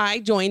I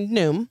joined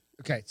Noom.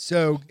 Okay,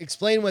 so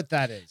explain what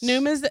that is.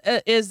 Noom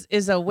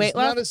is a weight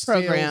loss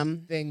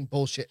program. Thing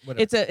bullshit.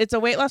 Whatever. It's a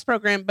weight loss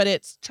program, but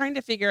it's trying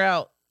to figure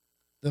out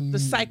the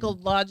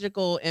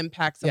psychological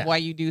impacts of why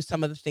you do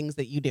some of the things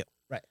that you do.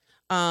 Right.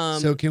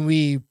 So can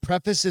we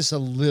preface this a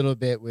little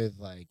bit with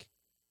like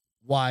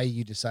why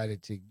you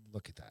decided to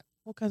look at that?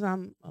 Well, because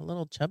I'm a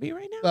little chubby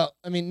right now. Well,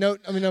 I mean,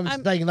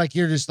 I'm saying like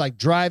you're just like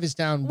drive is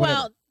down.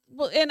 Whatever.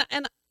 Well,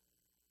 and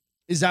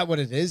is that what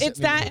it is? It's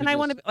that, and I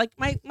want to like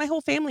my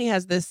whole family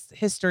has this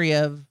history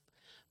of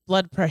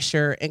blood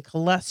pressure and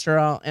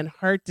cholesterol and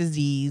heart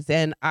disease,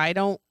 and I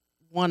don't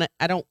want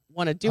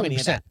to do any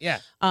of that. Yeah.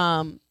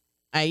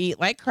 I eat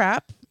like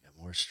crap.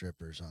 More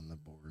strippers on the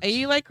board. I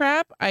eat like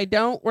crap. I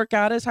don't work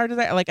out as hard as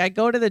I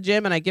go to the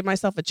gym and I give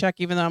myself a check,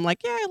 even though I'm like,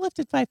 yeah, I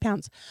lifted 5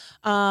 pounds.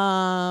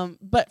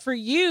 But for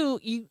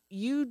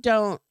you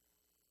don't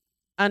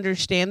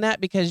understand that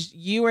because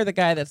you are the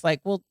guy that's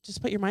like, well,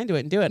 just put your mind to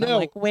it and do it. And I'm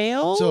like,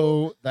 well,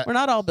 so we're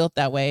not all built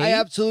that way. I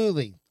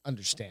absolutely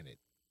understand it.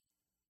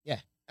 Yeah,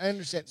 I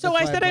understand. So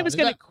I said I was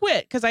going to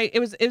quit because it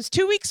was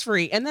 2 weeks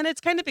free, and then it's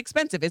kind of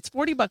expensive. It's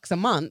 $40 a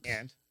month.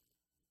 And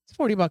it's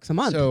 $40 a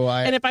month.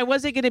 And if I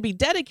wasn't going to be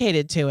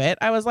dedicated to it,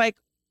 I was like,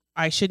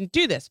 I shouldn't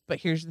do this. But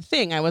here's the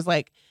thing. I was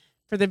like,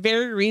 for the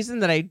very reason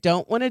that I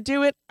don't want to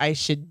do it, I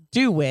should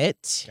do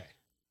it. Okay.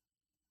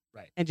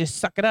 Right. And just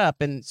suck it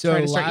up and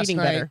try to start eating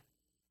better.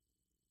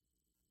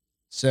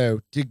 So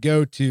to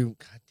go to,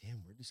 God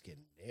damn, we're just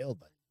getting nailed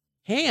by.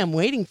 Hey, I'm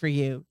waiting for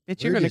you.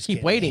 Bitch, you're going to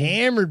keep waiting.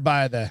 Hammered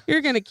by the.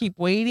 You're going to keep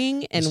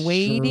waiting and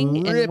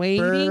waiting and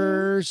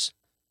waiting.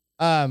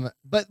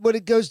 But what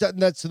it goes down,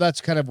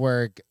 that's kind of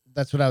where,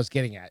 that's what I was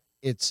getting at.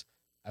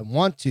 I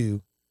want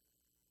to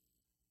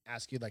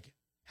ask you, like,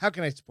 how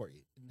can I support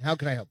you? And how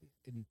can I help you?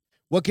 And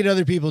what can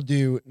other people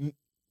do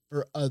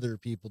for other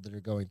people that are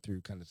going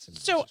through kind of similar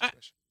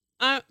situation?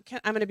 I'm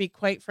going to be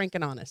quite frank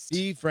and honest.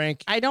 Be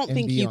frank. I don't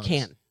think you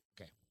can.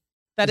 Okay.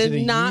 That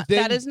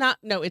is not.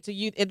 No, it's a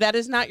youth. That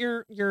is not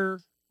your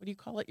what do you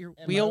call it? Your Am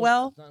I- wheel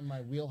well? It's not in my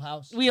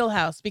wheelhouse.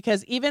 Wheelhouse.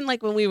 Because even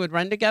like when we would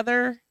run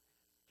together,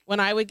 when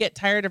I would get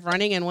tired of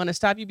running and want to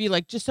stop, you'd be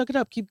like, just suck it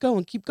up, keep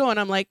going, keep going.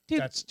 I'm like, dude,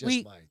 That's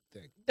just my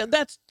thing.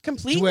 That's It's the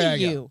completely way I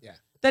you. go. Yeah.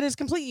 That is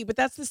completely you. But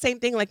that's the same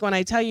thing. Like when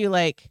I tell you,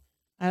 like,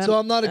 So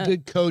I'm not a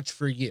good coach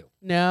for you,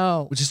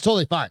 no, which is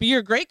totally fine. but you're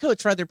a great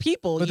coach for other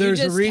people. But You there's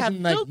a just reason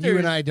have like filters. you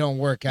and I don't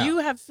work out. You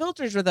have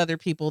filters with other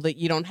people that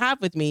you don't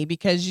have with me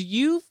because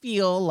you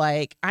feel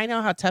like I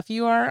know how tough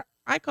you are.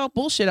 I call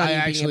bullshit on I you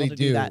being actually able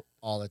to do that.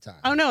 all the time.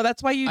 Oh no,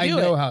 that's why you do I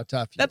it. know how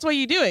tough you That's are. why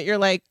you do it. You're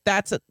like,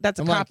 that's a I'm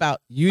like, cop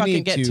out. You Fucking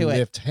need get to to it.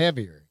 lift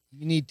heavier.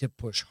 You need to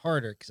push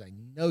harder because I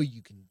know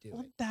you can do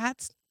Well, it.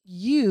 that's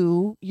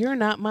you. You're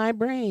not my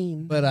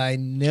brain. But I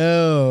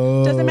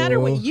know. Doesn't matter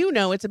what you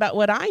know. It's about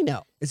what I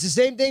know. It's the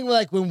same thing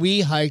like when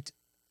we hiked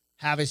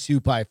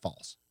Havasupai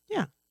Falls.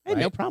 Yeah, I had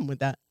no Right? problem with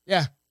that.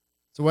 Yeah.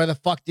 So where the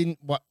fuck didn't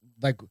what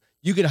like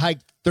you could hike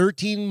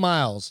 13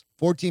 miles,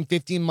 14,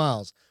 15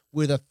 miles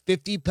with a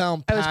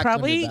 50-pound pack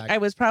I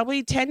was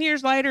probably 10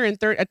 years lighter and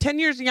 10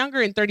 years younger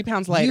and 30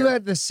 pounds lighter. You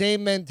had the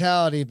same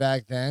mentality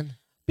back then.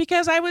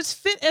 Because I was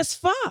fit as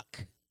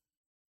fuck.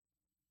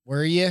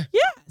 Were you?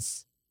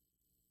 Yes.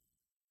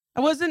 I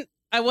wasn't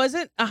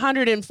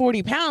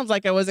 140 pounds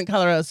like I was in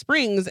Colorado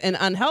Springs and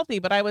unhealthy,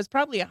 but I was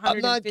probably 150,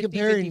 I'm not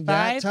comparing 55.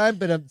 that time,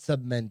 but it's the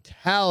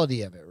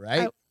mentality of it,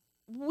 right?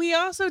 We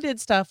also did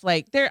stuff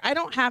like I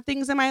don't have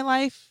things in my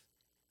life.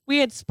 We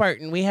had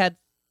Spartan, we had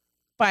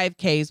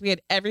 5Ks, we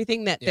had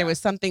everything that there was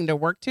something to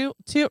work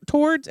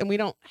towards, and we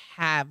don't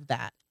have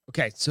that.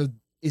 Okay, so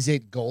is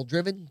it goal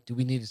driven? Do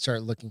we need to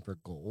start looking for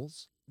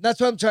goals? That's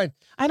what I'm trying.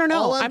 I don't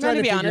know. All I'm trying going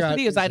to be figure honest out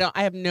with you,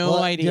 I have no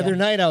well, idea. The other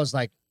night I was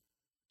like,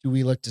 do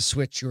we look to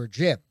switch your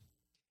gym?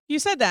 You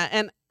said that,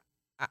 and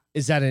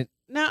Is that it?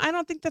 no, I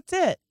don't think that's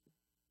it.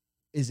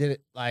 Is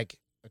it like,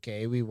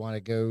 okay, we want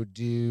to go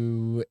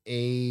do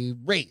a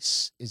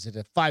race? Is it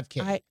a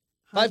 5K?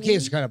 5K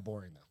is kind of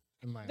boring though.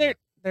 In my mind.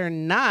 They're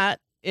not.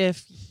 In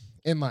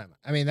my mind.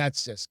 I mean,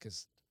 that's just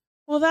because.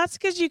 Well, that's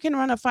because you can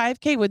run a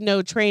 5K with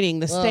no training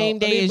the same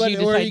day as you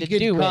or decide you to could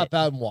do cop it.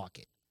 out and walk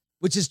it,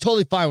 which is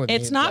totally fine with me.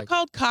 It's not like,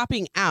 called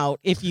copping out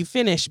if you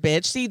finish,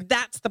 bitch. See,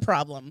 that's the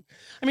problem.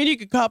 I mean, you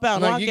could cop out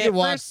and like, walk you it. could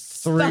walk For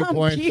some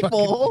 3.2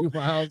 people,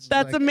 miles.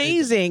 that's like,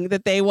 amazing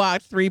that they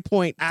walked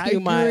 3.2 I agree,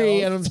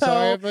 miles. and I'm So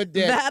sorry I'm a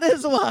dick. that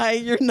is why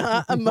you're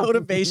not a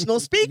motivational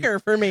speaker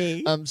for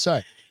me. I'm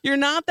sorry. You're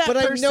not that But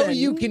person. I know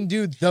you can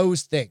do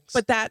those things.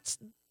 But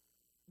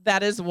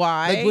that is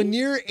why. Like when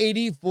you're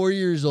 84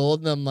 years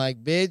old and I'm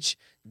like, bitch,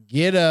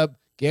 get up,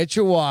 get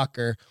your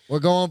walker. We're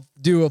going to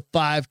do a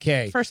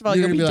 5K. First of all,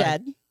 You're you'll be gonna like,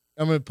 dead.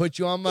 I'm going to put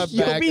you on my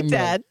You'll back. be and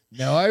dead. Like,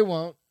 no, I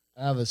won't.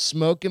 I have a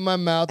smoke in my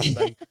mouth. And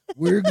like,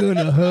 we're going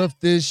to huff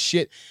this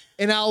shit.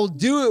 And I'll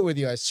do it with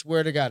you. I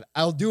swear to God.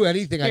 I'll do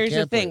anything I can.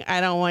 Here's the thing. for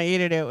I don't want you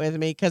to do it with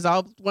me because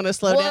I'll want to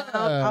slow down. Whoa.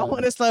 I'll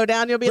want to slow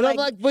down. You'll be you. But like,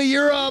 I'm like, but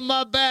you're on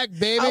my back,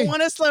 baby. I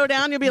want to slow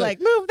down. You'll be like,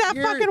 move that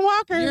you're- fucking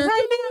walker you're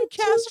right now,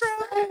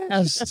 Castro.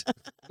 Fast.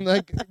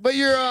 Like, but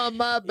you're on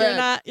my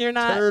back. You're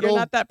Turtle.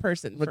 not that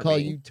person. I'm going for to call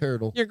me. you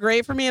Turtle. You're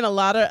great for me in a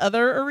lot of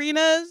other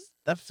arenas.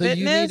 The So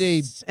you need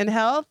fitness and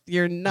health.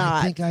 You're not.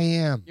 I think I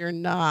am. You're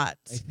not.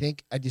 I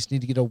think I just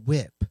need to get a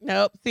whip.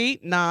 Nope. See,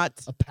 not.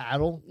 A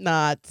paddle.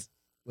 Not.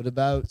 What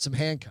about some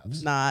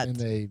handcuffs? Not.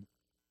 And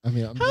I'm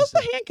How's just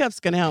the handcuffs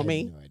gonna I help have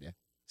me? no idea.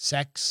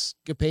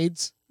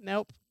 Sexcapades?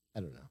 Nope. I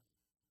don't know.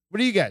 What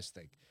do you guys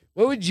think?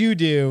 What would you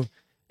do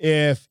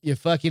if you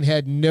fucking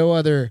had no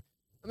other?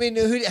 I mean,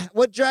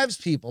 what drives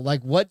people?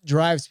 Like, what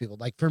drives people?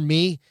 Like, for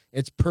me,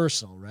 it's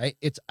personal, right?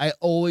 I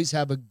always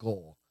have a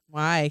goal.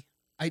 Why?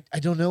 I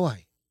don't know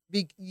why.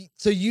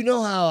 So you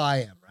know how I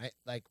am, right?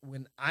 Like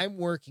when I'm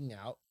working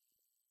out,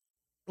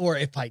 or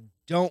if I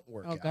don't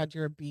work out. Oh God,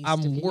 you're a beast.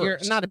 I'm You're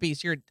worse. not a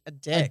beast. You're a A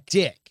dick.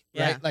 dick,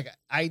 Yeah. right? Like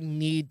I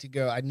need to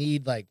go. I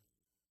need like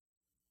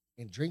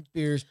and drink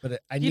beers, but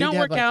I need You don't to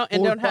have, work like, out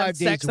and 4 or don't have 5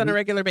 days sex on a week.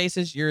 regular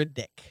basis. You're a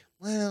dick.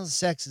 Well,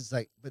 sex is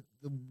like, but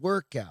the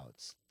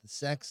workouts, the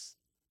sex,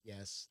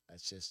 yes,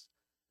 that's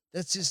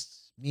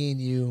just me and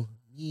you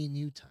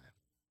time.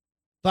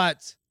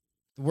 But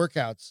the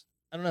workouts,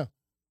 I don't know.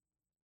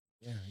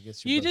 Yeah, I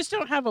guess You just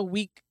don't have a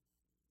week.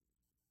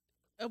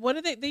 What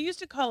do they used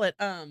to call it?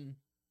 They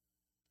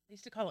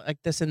used to call it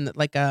like this in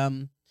like a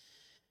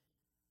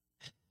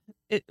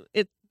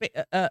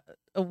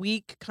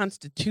weak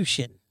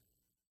constitution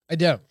I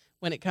don't.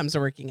 when it comes to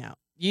working out.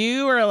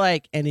 You are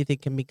like anything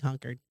can be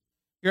conquered.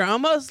 You're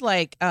almost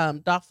like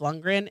Dolph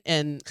Lundgren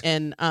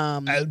and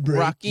I'll break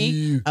Rocky.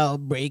 you. I'll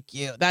break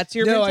you. That's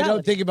your No, mentality. I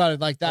don't think about it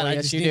like that. Oh, I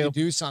yes, just you need do. to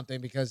do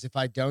something because if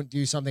I don't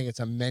do something, it's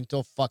a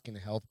mental fucking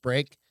health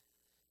break.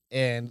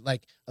 And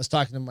like I was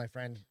talking to my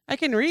friend. I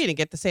can read and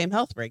get the same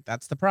health break.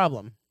 That's the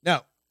problem.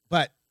 No,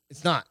 but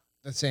it's not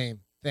the same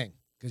thing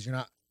because you're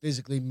not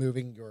physically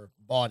moving your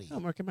body.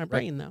 I'm working my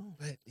brain though.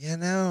 But yeah,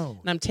 no.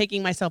 And I'm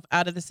taking myself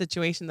out of the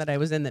situation that I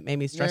was in that made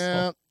me stressful.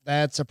 Yeah,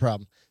 that's a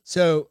problem.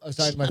 So I was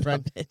talking to my Son of a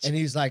friend, bitch. and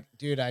he's like,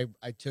 dude, I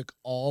took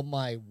all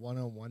my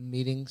one-on-one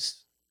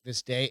meetings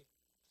this day,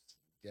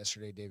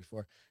 yesterday, day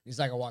before. He's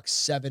like, I walked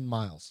 7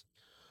 miles.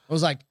 I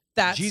was like,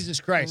 That's Jesus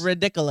Christ.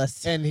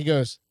 ridiculous. And he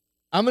goes,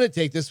 I'm going to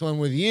take this one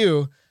with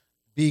you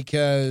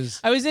because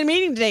I was in a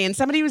meeting today and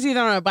somebody was either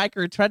on a bike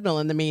or a treadmill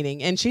in the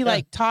meeting and she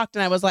like talked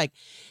and I was like,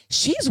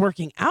 she's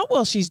working out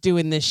while she's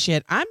doing this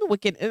shit. I'm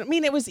wicked. I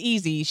mean, it was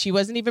easy. She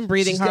wasn't even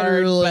breathing got hard.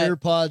 her little but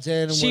AirPods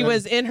in. And she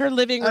was in her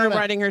living room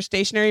riding her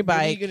stationary bike.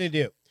 What are you going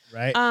to do?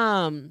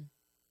 Right.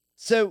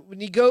 So when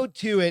you go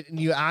to it and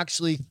you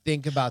actually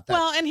think about that.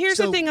 Well, and here's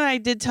the thing that I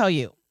did tell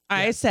you.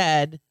 I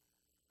said,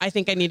 I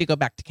think I need to go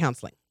back to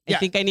counseling. I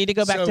think I need to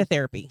go back to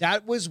therapy.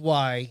 That was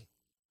why.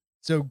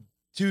 So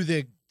to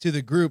the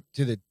group,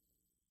 to the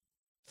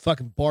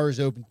fucking bars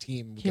open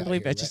team. Can't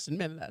believe I just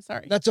admitted that.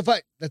 Sorry. That's a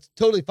fight. That's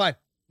totally fine.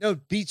 No,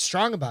 be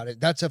strong about it.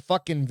 That's a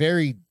fucking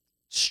very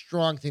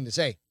strong thing to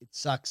say. It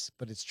sucks,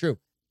 but it's true.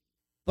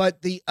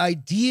 But the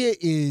idea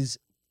is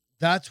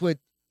that's what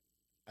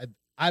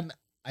I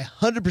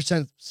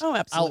 100%. Oh,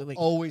 absolutely.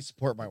 I'll always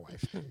support my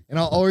wife, and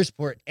I'll always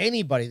support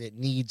anybody that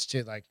needs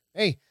to. Like,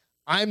 hey,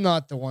 I'm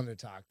not the one to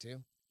talk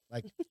to.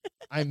 Like,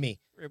 I'm me,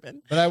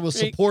 Ruben. But I will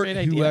support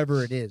great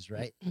whoever it is,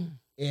 right?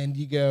 And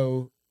you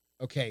go,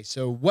 okay,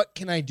 so what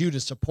can I do to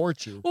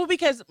support you? Well,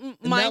 because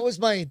that was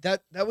my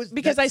that was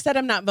because I said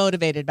I'm not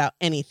motivated about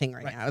anything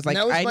right now. I was like,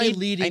 I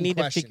need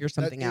to figure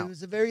something out. It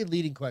was a very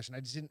leading question.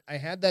 I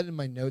had that in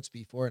my notes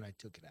before, and I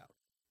took it out.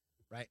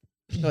 Right.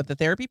 What, the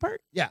therapy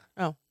part? Yeah.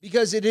 Oh,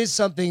 because it is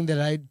something that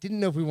I didn't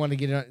know if we want to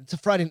get on. It's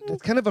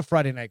it's kind of a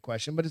Friday night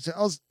question, but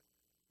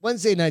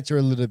Wednesday nights are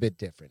a little bit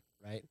different,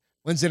 right?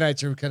 Wednesday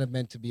nights are kind of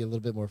meant to be a little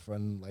bit more fun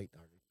and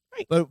lighthearted.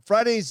 Right. But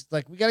Fridays,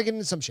 like, we got to get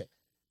into some shit.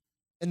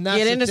 And that's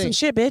get into some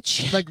shit,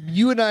 bitch. Like,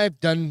 you and I have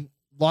done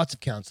lots of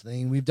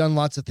counseling. We've done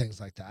lots of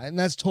things like that. And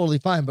that's totally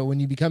fine. But when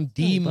you become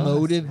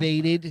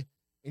demotivated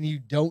and you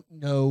don't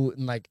know,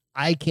 and like,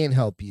 I can't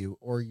help you,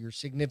 or your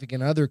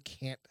significant other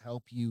can't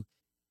help you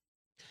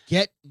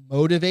get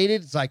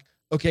motivated, it's like,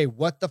 okay,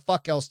 what the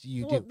fuck else do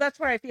you do? That's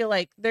where I feel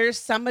like there's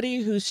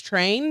somebody who's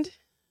trained.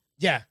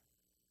 Yeah.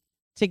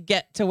 To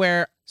get to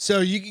where.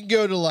 So you can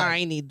go to like.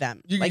 I need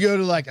them. You can go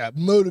to like a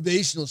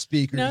motivational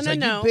speaker. No, it's no, like,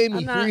 no. You pay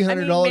me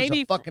 $300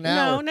 a fucking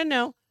hour.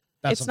 No.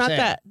 That's it's not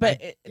that. But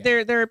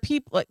there are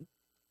people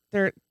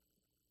like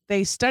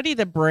they study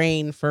the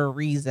brain for a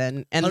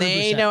reason, and 100%.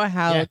 They know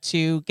how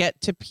to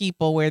get to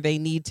people where they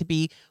need to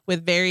be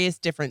with various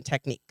different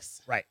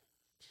techniques. Right.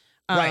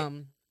 Right.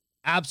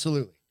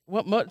 Absolutely.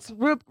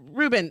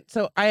 Ruben?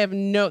 So I have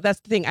that's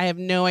the thing. I have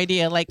no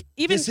idea. Like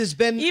even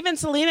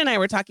Selena and I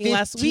were talking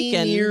last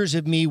weekend. 15 years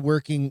of me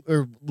working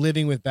or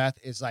living with Beth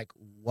is like,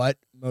 what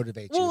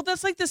motivates you? Well,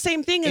 that's like the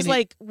same thing as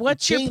like,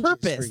 what's your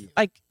purpose?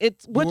 Like,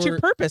 what's your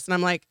purpose? And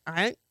I'm like,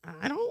 I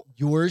don't.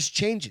 Yours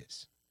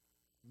changes.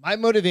 My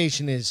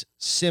motivation is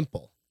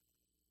simple.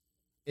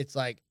 It's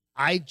like,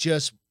 I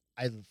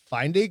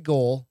find a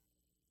goal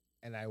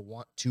and I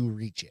want to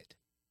reach it.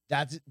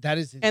 That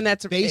is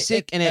that's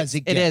basic as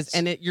it gets. It is,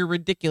 and you're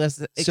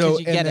ridiculous. So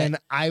you get then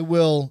I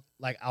will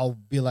I'll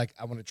be like,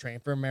 I want to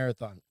train for a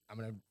marathon. I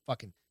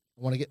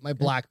want to get my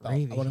black belt.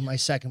 I want my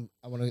second.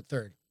 I want to get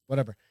third.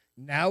 Whatever.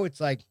 Now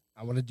it's like,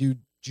 I want to do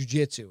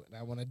jujitsu, and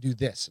I want to do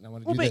this, and I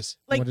want to do this.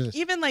 Like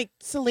even like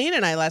Selena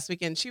and I last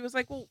weekend, she was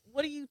like, "Well,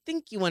 what do you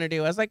think you want to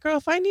do?" I was like, "Girl,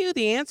 if I knew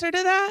the answer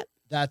to that."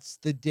 That's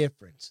the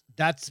difference.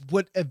 That's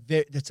what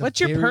what's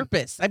your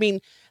purpose? I mean,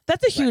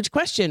 that's a huge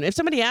question. If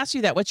somebody asks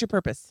you that, what's your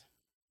purpose?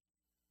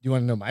 Do you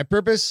want to know my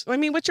purpose? I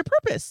mean, what's your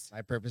purpose?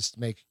 My purpose is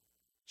to make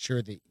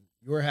sure that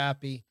you're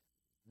happy.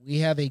 We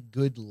have a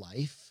good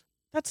life.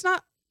 That's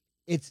not.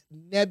 It's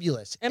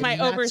nebulous. Am I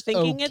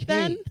overthinking it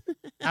then?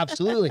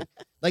 Absolutely.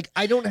 Like,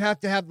 I don't have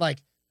to have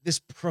like this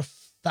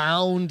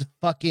profound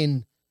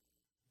fucking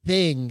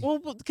thing. Well,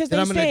 because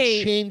they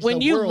say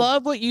when you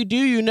love what you do,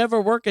 you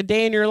never work a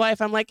day in your life.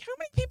 I'm like, how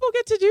many people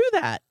get to do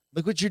that?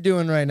 Look what you're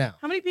doing right now.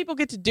 How many people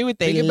get to do what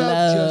they Think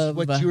love?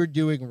 about just what you're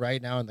doing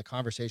right now in the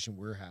conversation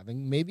we're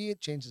having. Maybe it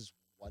changes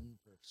one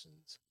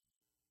person's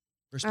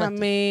perspective.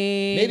 I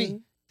mean, maybe.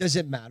 Does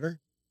it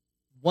matter?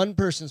 One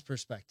person's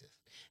perspective.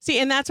 See,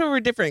 and that's where we're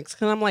different.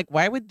 Because I'm like,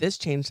 why would this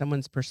change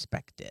someone's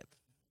perspective?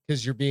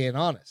 Because you're being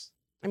honest.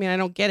 I mean, I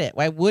don't get it.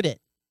 Why would it?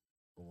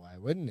 Why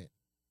wouldn't it?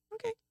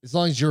 Okay. As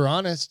long as you're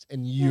honest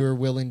and you're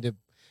willing to.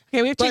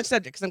 Okay, we have to change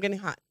subject because I'm getting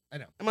hot. I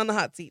know. I'm on the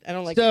hot seat. I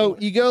don't like. So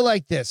you go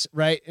like this,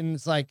 right? And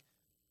it's like,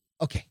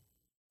 okay,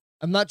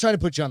 I'm not trying to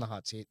put you on the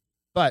hot seat,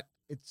 but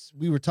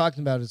we were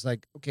talking about it's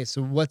like, okay,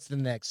 so what's the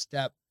next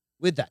step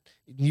with that?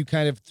 You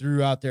kind of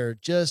threw out there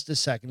just a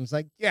second. It's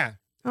like, yeah.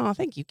 Oh,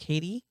 thank you,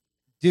 Katie.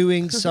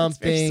 Doing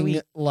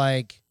something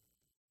like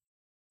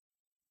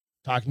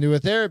talking to a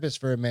therapist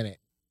for a minute,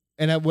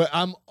 and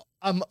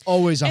I'm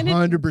always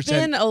 100%. It's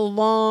been a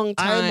long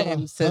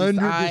time since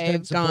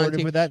I've gone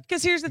to with that.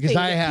 Because here's the thing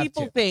that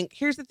people think.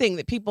 Here's the thing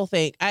that people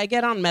think. I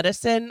get on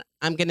medicine,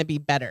 I'm going to be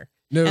better.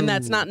 No, and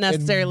that's not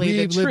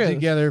necessarily the truth.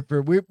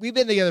 We've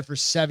been together for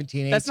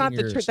 17, 18 That's not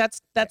years. the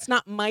truth. That's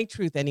not my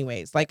truth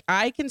anyways. Like,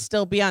 I can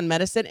still be on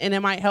medicine and it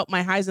might help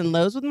my highs and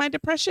lows with my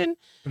depression,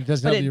 but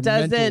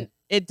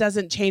it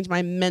doesn't change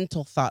my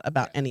mental thought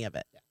about any of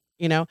it.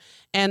 You know?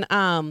 And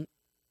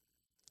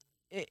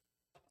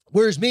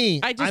Whereas me,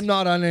 I just- I'm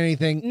not on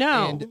anything.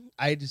 No. And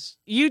I just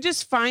You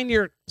just find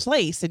your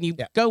place and you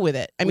go with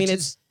it. I mean,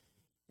 it's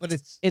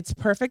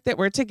perfect that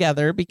we're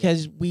together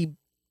because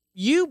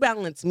you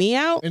balance me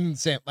out. And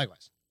Sam,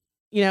 likewise.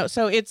 You know,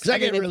 so it's, I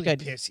get it's really good.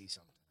 pissy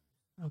sometimes.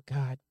 Oh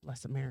God,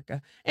 bless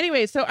America.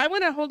 Anyway, so I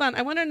want to hold on.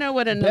 I want to know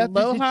what an Beth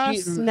Aloha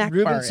snack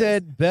Ruben bar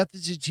said Beth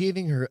is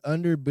achieving her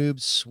under boob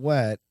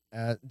sweat.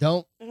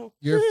 Don't. is.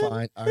 You're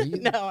fine. Are you?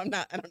 No, I'm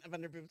not. I don't have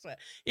under boob sweat.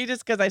 You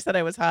just because I said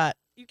I was hot.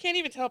 You can't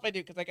even tell if I do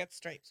because I got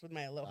stripes with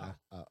my Aloha.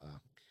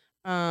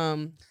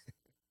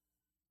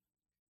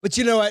 But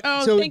you know what?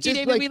 Oh, so thank you,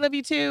 David. We love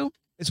you too.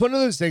 It's one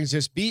of those things.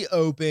 Just be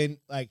open,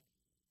 like,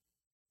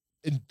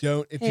 and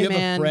don't. If you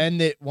have a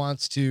friend that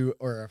wants to,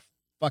 or a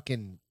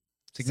fucking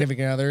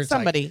significant other,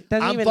 somebody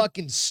like, I'm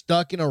fucking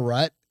stuck in a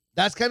rut.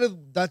 That's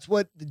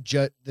what the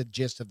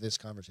gist of this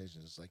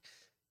conversation is. Like,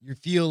 you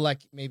feel like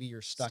maybe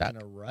you're stuck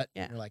in a rut.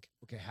 Yeah. And you're like,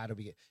 okay, how do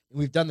we get? And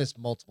we've done this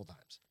multiple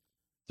times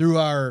through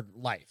our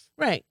life.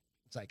 Right.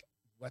 It's like,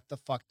 what the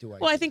fuck do I?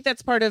 Well, do? I think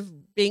that's part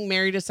of being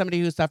married to somebody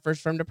who suffers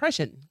from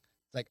depression.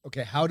 It's like,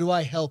 okay, how do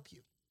I help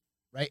you?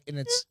 Right. And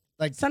it's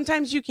like,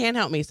 sometimes you can't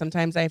help me.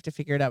 Sometimes I have to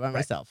figure it out by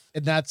myself.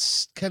 And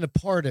that's kind of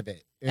part of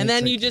it. And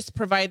then you just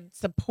provide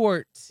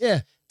support.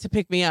 Yeah. To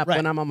pick me up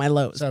when I'm on my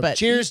lows. So but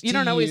cheers. You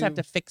don't always have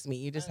to fix me.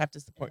 You just have to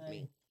support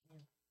me.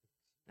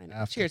 I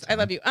know. Cheers. I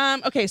love you.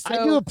 Okay, so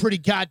I do a pretty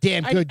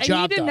goddamn good job.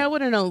 I need to know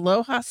what an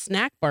Aloha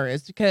snack bar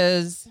is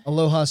because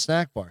Aloha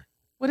snack bar.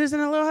 What is an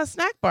Aloha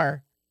snack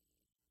bar?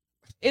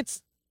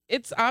 It's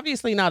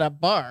obviously not a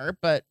bar,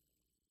 but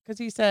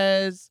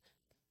because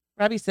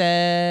Robbie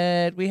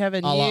said we have a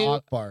new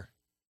Akbar.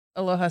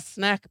 Aloha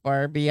snack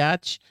bar,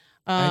 biatch.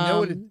 I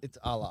know it's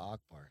Allah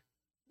Akbar.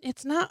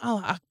 It's not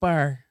Allah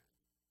Akbar.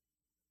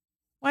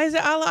 Why is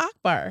it Allah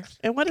Akbar?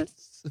 And what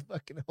is the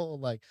fucking whole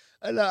like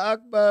Allah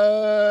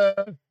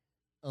Akbar?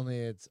 Only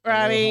it's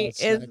Robbie,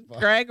 is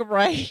Greg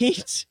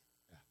right?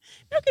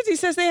 No, because he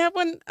says they have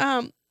one.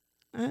 I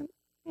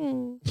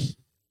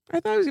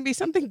thought it was gonna be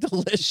something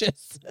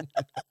delicious.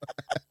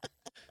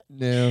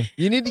 No,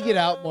 you need to get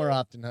out more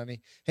often,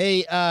 honey.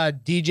 Hey,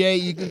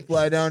 DJ, you can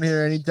fly down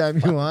here anytime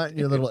you want in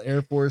your little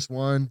Air Force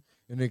One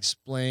and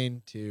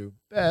explain to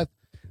Beth.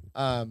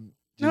 No,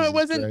 it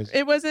wasn't. Christ.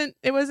 It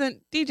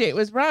wasn't DJ. It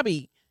was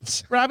Robbie.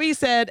 Robbie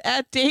said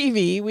at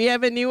Davy, we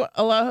have a new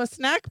Aloha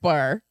snack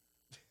bar.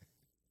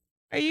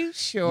 Are you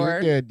sure?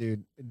 You're good,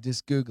 dude.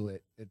 Just Google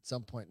it at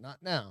some point. Not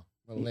now,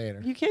 but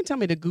later. You can't tell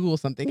me to Google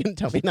something and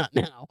tell me not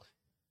now.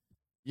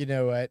 You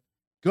know what?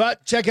 Go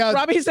out, check out.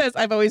 Robbie says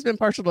I've always been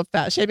partial to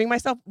fat shaming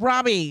myself.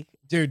 Robbie,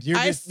 dude, you're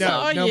just I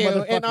saw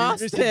you in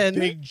Austin. You're just a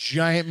big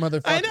giant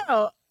motherfucker. I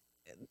know.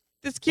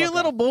 This cute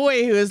little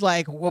boy who is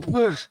like, whoop,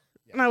 whoop.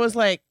 And I was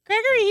like,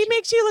 Gregory, he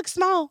makes you look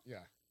small. Yeah.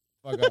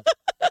 Fuck up.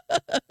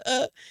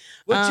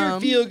 What's your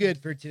feel good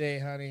for today,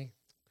 honey?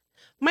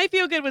 My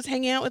feel good was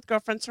hanging out with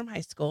girlfriends from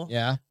high school.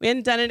 Yeah. We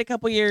hadn't done it in a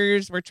couple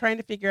years. We're trying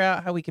to figure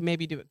out how we can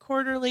maybe do it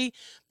quarterly.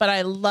 But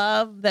I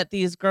love that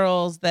these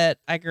girls that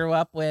I grew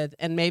up with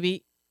and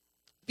maybe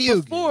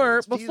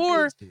before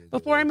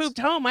I moved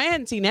home, I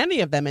hadn't seen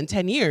any of them in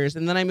 10 years.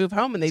 And then I moved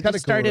home and they just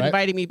started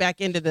inviting me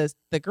back into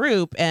the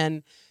group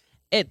and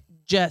it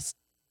just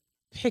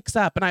picks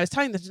up. And I was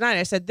telling them tonight,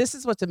 I said, this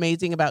is what's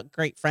amazing about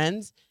great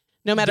friends.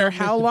 No matter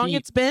how long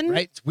it's been.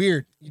 Right. It's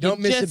weird. You don't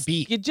miss a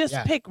beat. You just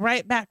pick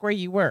right back where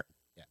you were.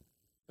 Yeah.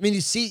 I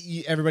mean,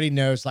 everybody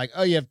knows like,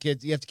 oh, you have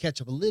kids. You have to catch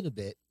up a little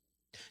bit.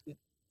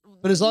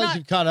 But as long as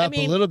you've caught up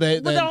a little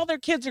bit. But all their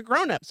kids are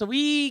grown up. So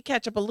we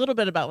catch up a little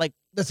bit about like.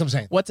 That's what I'm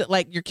saying. What's it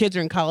like? Your kids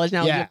are in college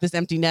now. You have this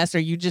empty nest or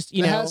you just,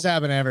 it has to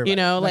happen to everybody. You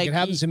know, like it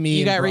happens to me.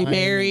 You got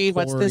remarried.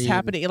 What's this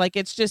happening? Like,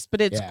 it's just,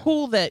 but it's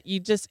cool that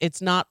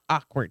it's not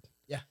awkward.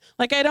 Yeah.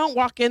 Like, I don't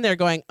walk in there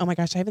going, oh my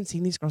gosh, I haven't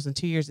seen these girls in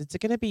 2 years. It's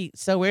going to be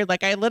so weird.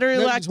 Like, I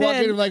literally walked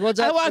in. Like,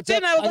 what's up? I walked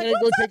in. I was like,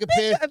 go take a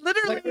piss. I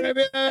literally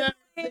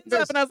hands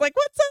up and I was like,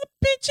 what's up,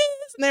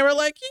 bitches? And they were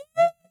like,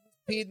 yeah.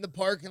 Peed in the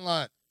parking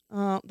lot.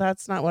 Oh,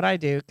 that's not what I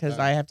do because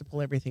I have to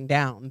pull everything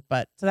down.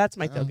 But so that's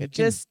my feel good.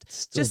 Just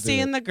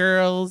seeing the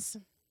girls.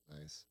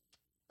 Nice.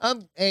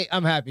 Hey,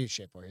 I'm happy as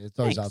shit for you. It's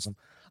always awesome.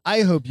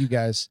 I hope you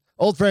guys,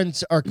 old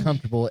friends, are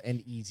comfortable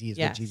and easy, is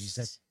what Gigi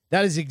said.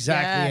 That is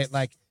exactly it.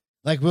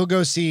 Like we'll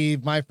go see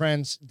my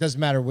friends. Doesn't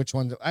matter which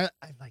ones. I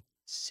like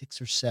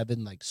 6 or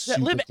 7 like super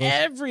that live close,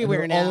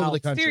 everywhere now. All over the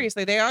country.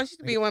 Seriously, they always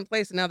used to be one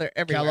place and now they're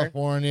everywhere.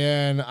 California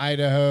and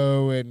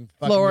Idaho and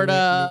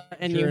Florida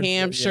and New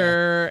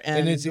Hampshire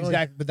and it's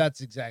but that's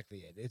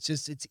exactly it. It's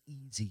just it's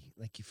easy.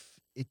 Like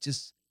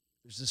there's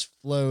this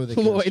flow that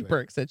Lloyd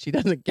Burke said she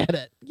doesn't get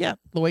it. Yeah,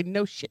 Lloyd,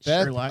 no shit.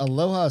 Beth, Sherlock.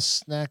 Aloha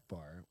snack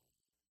bar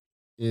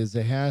is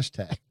a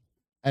hashtag.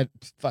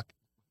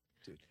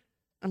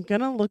 I'm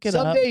gonna look it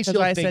Someday up.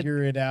 Someday she'll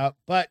figure it out.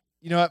 But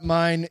you know what?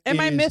 Mine. Am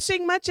I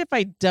missing much? If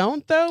I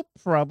don't, though,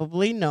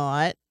 probably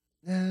not.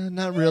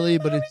 Not really,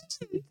 but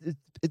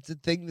it's a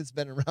thing that's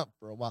been around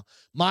for a while.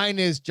 Mine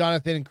is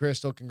Jonathan and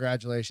Crystal.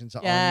 Congratulations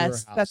on your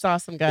house. That's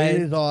awesome, guys.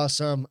 It is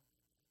awesome.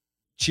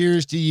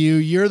 Cheers to you.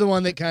 You're the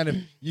one that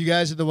you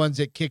guys are the ones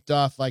that kicked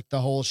off like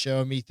the whole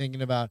show. Me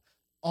thinking about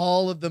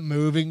all of the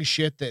moving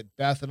shit that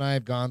Beth and I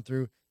have gone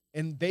through,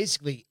 and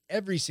basically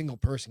every single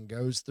person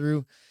goes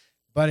through,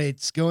 but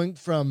it's going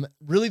from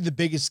really the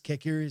biggest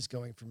kicker is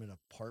going from an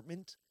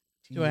apartment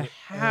to a your own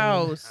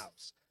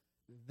house.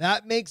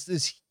 That makes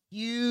this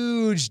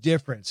huge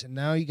difference. And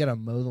now you got to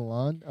mow the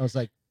lawn. I was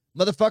like,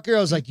 motherfucker,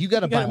 I was like, you got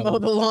to mow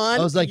the lawn.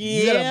 I was like,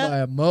 you got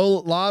to buy a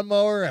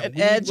lawnmower, an weed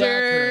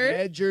whacker,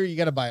 an edger. You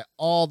got to buy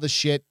all the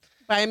shit.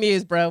 Buy a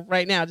Muse, bro.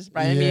 Right now, just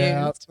buy a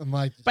Muse. I'm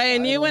like, buy a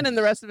new one and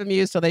the rest of them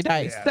Muse till they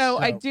die. Yeah, so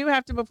I do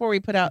have to before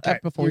we put out.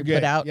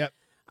 Yep.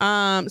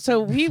 So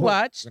we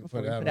watched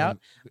before we we put put out.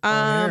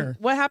 air.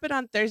 What happened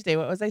on Thursday?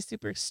 What was I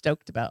super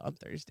stoked about on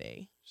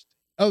Thursday?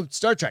 Oh,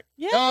 Star Trek.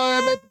 Yes. Oh,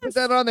 I meant to put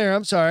that on there.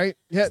 I'm sorry.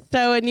 Yeah.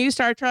 So a new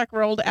Star Trek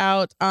rolled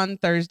out on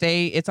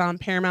Thursday. It's on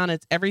Paramount.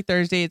 It's every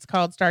Thursday. It's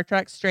called Star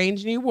Trek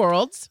Strange New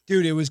Worlds.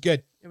 Dude, it was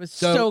good. It was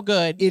so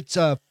good. It's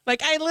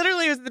like I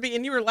literally was at the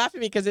beginning. You were laughing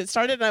at me because it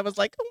started, and I was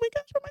like, "Oh my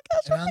gosh! Oh my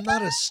gosh!" and I'm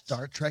not a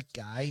Star Trek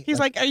guy. He's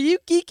like, "Are you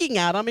geeking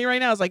out on me right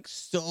now?" I was like,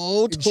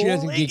 "So she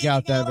doesn't geek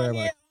out that very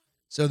much."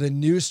 So the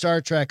new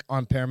Star Trek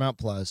on Paramount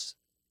Plus.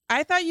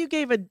 I thought you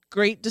gave a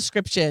great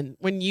description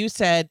when you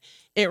said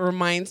it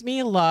reminds me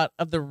a lot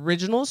of the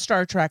original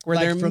Star Trek, where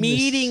they're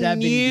meeting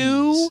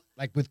new,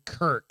 like with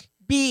Kirk.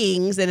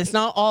 beings, and it's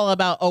not all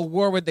about a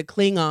war with the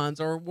Klingons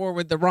or a war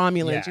with the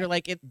Romulans. Yeah. You're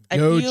like, I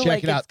Go feel check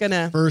like it out. it's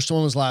gonna. First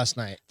one was last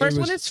night. First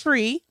one is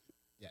free.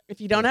 Yeah, if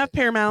you don't have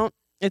Paramount,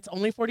 it's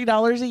only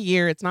 $40 a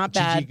year. It's not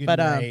bad, Gigi,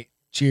 but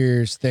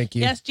cheers, thank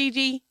you. yes,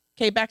 Gigi.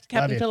 Okay, back to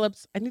Captain you.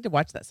 Phillips. I need to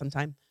watch that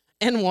sometime.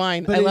 And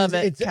wine, But I love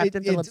it.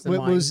 Captain Phillips and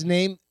what wine. was his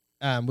name?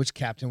 Which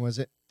captain was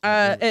it?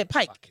 Pike.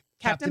 Fuck.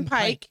 Captain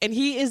Pike, and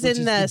he is Which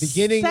in is the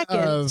beginning second.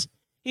 of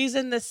He's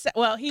in the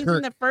he's Kirk.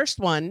 in the first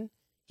one.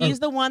 He's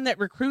the one that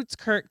recruits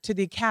Kirk to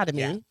the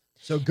academy. Yeah.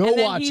 So go and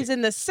then watch he's it.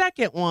 in the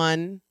second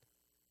one.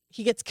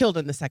 He gets killed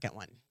in the second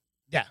one.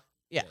 Yeah.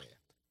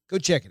 Go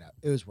check it out.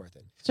 It was worth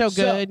it. So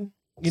good.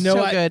 You know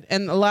so what? good.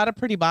 And a lot of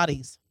pretty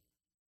bodies.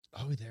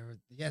 Oh, there were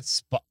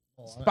Spock.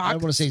 Spock. I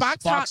want to say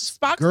Spock's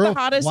girl, the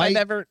hottest white, I've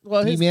ever.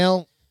 Well,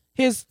 female.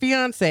 his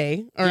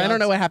fiance, or I don't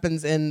know what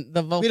happens in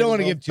the Vulcan. We don't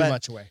want to world, give too but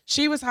much away.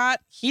 She was hot.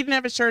 He didn't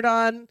have a shirt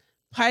on.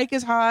 Pike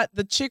is hot.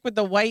 The chick with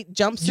the white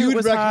jumpsuit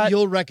was hot.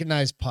 You'll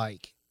recognize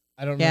Pike.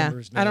 I don't remember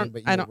his name.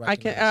 I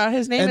can.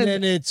 His name and is.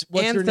 then it's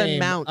what's her Anson name?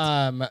 Mount.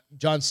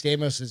 John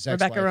Stamos' ex-wife.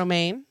 Rebecca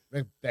Romaine.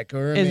 Rebecca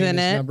Romaine is in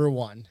it. number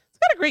one.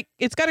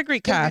 It's got a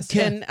great cast,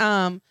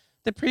 and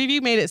the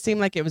preview made it seem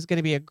like it was going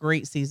to be a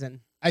great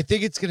season. I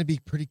think it's going to be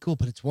pretty cool,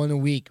 but it's one a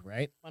week,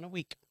 right? One a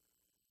week.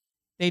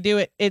 They do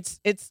it. It's.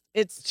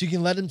 So you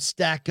can let them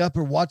stack up,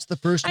 or watch the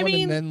first one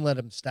mean, and then let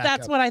them stack up.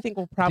 That's what I think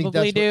we'll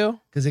probably do.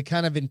 Because it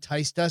kind of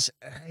enticed us.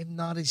 I'm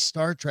not a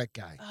Star Trek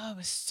guy. Oh, it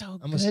was so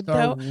I'm good a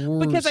Star though.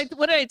 Wars. Because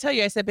what did I tell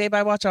you? I said, babe,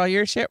 I watch all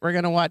your shit. We're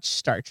gonna watch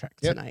Star Trek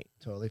tonight.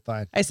 Totally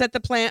fine. I set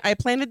the plan. I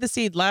planted the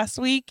seed last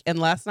week, and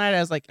last night I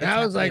was like,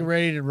 I was like happening.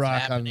 ready to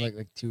rock on happening.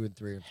 like 2 and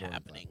 3 and 4.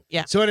 Happening.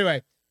 Yeah. So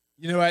anyway,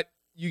 you know what,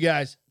 you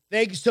guys,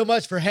 thank you so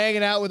much for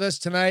hanging out with us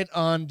tonight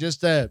on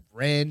just a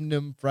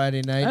random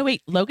Friday night. Oh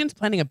wait, Logan's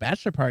planning a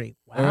bachelor party.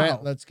 Wow. All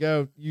right, let's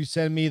go. You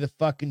send me the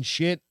fucking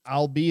shit,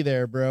 I'll be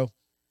there, bro.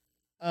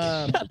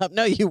 Shut up.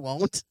 No, you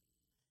won't.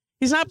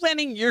 He's not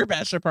planning your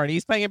bachelor party.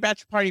 He's planning a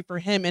bachelor party for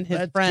him and his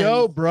let's friends.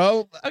 go,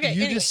 bro. Okay,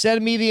 you anyway. just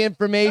send me the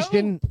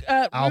information.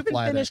 I'll Ruben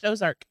fly finished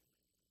Ozark.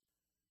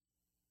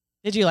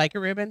 Did you like it,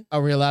 Ruben?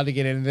 Are we allowed to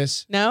get into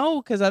this?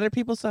 No, because other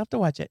people still have to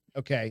watch it.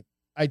 Okay.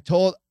 I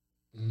told.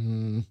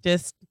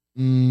 Just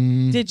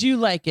did you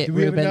like it, Do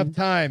we Ruben? have enough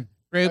time?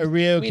 Ruben, Are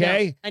we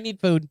okay? I need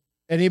food.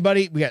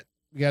 Anybody? We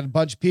got a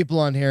bunch of people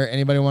on here.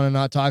 Anybody want to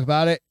not talk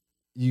about it?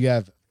 You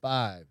have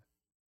 5,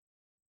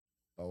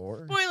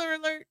 4, Spoiler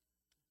alert.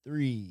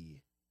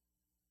 3,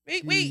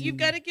 Wait, you've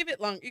got to give it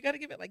long. You got to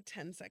give it like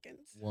 10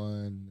 seconds.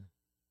 1.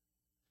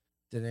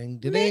 Ding,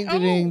 Ruben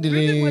wasn't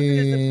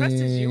as impressed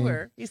as you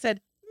were. He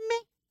said, meh.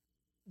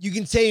 You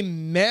can say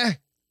meh,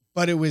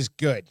 but it was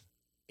good.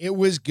 It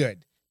was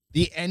good.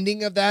 The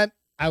ending of that,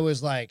 I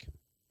was like,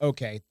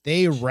 okay,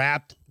 they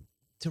wrapped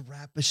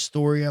a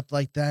story up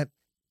like that.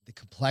 The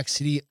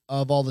complexity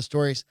of all the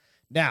stories.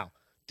 Now,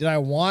 did I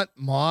want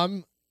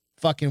mom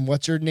fucking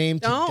what's her name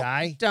to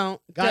die? Don't.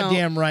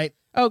 Goddamn right.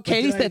 Oh,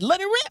 Katie said, let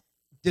it rip.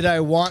 Did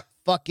I want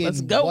fucking Let's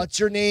go. what's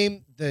her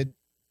name? The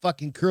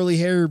fucking curly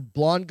hair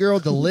blonde girl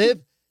to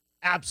live?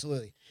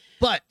 Absolutely.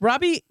 But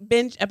Robbie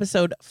binged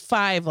episode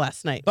 5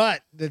 last night.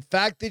 But the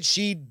fact that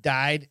she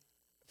died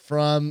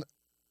from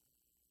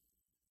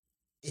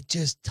it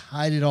just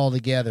tied it all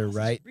together,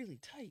 right? Really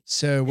tight.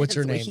 So what's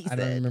her That's what name? he I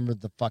don't said. remember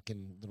the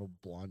fucking little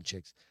blonde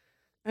chicks.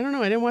 I don't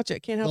know. I didn't watch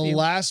it. Can't help The you.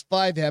 last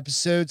 5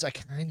 episodes, I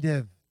kind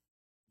of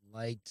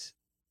liked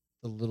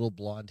the little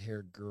blonde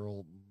haired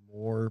girl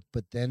more,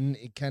 but then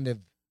it kind of,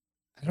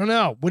 I don't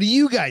know. What do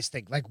you guys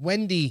think? Like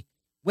Wendy,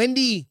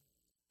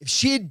 if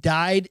she had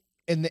died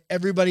and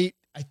everybody,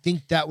 I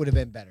think that would have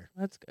been better.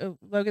 Let's go.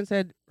 Logan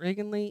said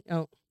Reagan Lee.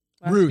 Oh,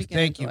 last Ruth, weekend in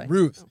thank you. July.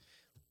 Ruth. Oh.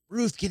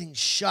 Ruth getting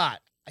shot.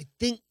 I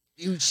think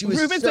she was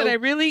Ruben so, said,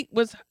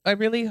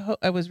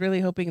 I was really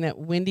hoping that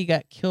Wendy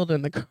got killed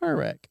in the car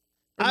wreck.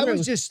 I was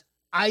Ruth. just,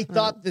 I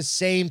thought the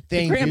same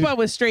thing. Grandpa dude.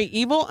 was straight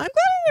evil. I'm glad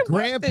I didn't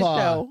watch this Grandpa,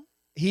 show.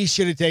 he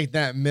should have taken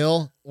that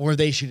mill, or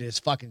they should have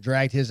just fucking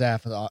dragged his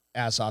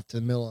ass off to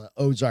the middle of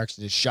Ozarks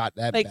and just shot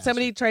that. Like bastard.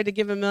 somebody tried to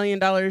give $1 million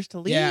to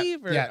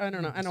leave, Yeah, or I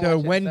don't know. I don't. So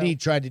watch Wendy it,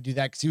 tried to do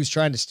that because he was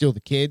trying to steal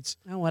the kids.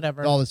 Oh,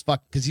 whatever. All this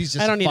fuck because he's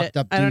just I don't a need fucked it.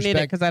 up I don't need it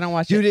douchebag. because I don't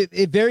watch Dude, it.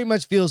 it very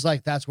much feels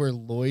like that's where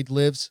Lloyd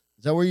lives.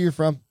 Is that where you're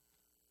from,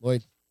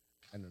 Lloyd?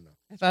 I don't know.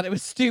 I thought it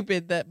was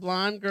stupid that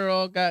blonde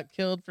girl got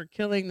killed for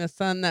killing the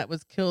son that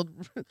was killed.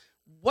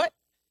 What?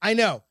 I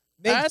know.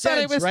 Makes I thought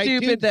sense, it was right,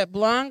 stupid dude? that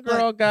blonde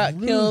girl But got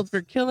killed for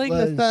Ruth killing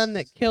the son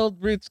that killed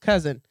Ruth's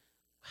cousin.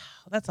 Wow,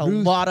 that's a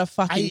Ruth- lot of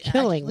fucking I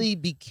killing. actually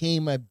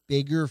became a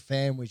bigger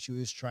fan when she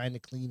was trying to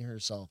clean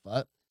herself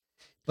up,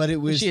 but it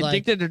was Was she like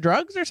addicted to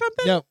drugs or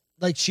something? no,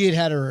 like she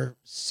had her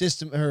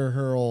system,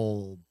 her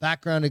whole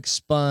background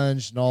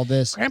expunged and all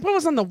this. Grandpa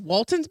was on the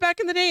Waltons back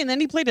in the day, and then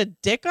he played a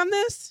dick on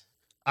this.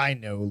 I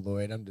know,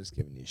 Lloyd. I'm just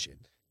giving you shit.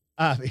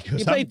 Because You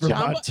I'm played from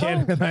John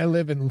Montana Boy? and I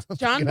live in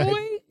John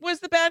Boy was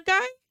the bad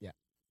guy. Yeah.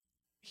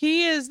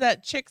 He is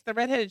that chick, the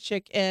redheaded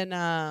chick in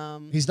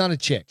He's not a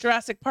chick.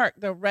 Jurassic Park.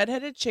 The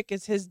redheaded chick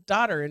is his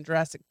daughter in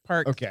Jurassic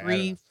Park Okay, I don't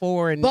 3, know.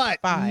 4, and But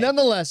 5.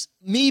 nonetheless,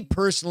 me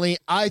personally,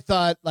 I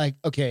thought like,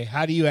 okay,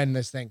 how do you end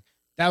this thing?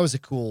 That was a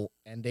cool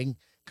ending.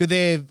 Could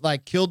they have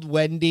like killed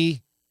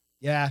Wendy?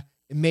 Yeah.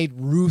 It made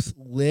Ruth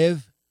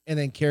live and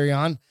then carry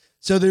on.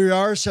 So there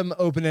are some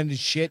open-ended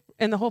shit.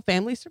 And the whole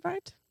family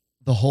survived?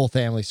 The whole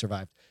family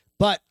survived.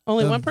 But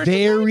Only the one person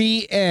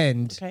very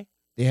end, Okay.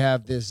 they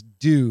have this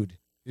dude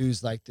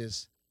who's like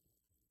this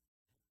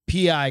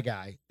PI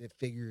guy that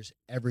figures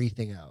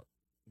everything out.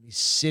 He's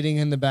sitting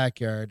in the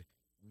backyard.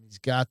 And he's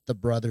got the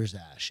brother's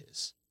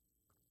ashes.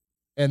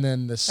 And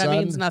then the son. That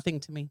means nothing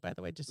to me, by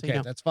the way, just so Okay, you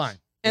know. that's fine.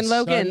 And The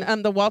Logan,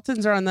 son- the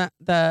Waltons are on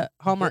the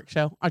Hallmark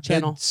show, our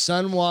channel. The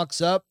son walks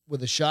up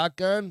with a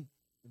shotgun.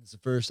 It's the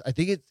first. I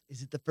think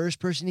is it the first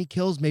person he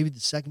kills? Maybe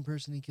the second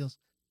person he kills.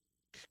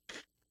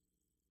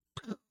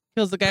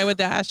 Kills the guy with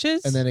the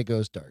ashes. And then it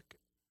goes dark.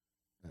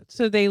 That's it.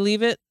 So they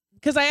leave it.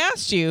 Because I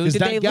asked you, 'Cause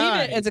did that they leave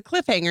guy- it as a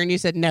cliffhanger? And you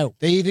said no.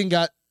 They even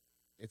got.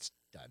 It's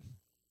done.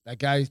 That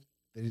guy.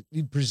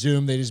 You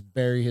presume they just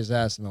bury his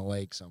ass in the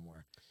lake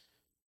somewhere.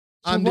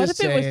 So I'm what just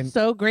if it saying. was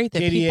so great that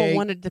kitty people egg,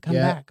 wanted to come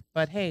yeah. back?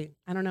 But hey,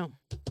 I don't know.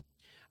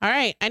 All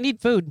right, I need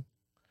food.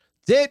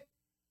 That's it.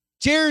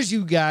 Cheers,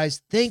 you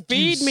guys. Thank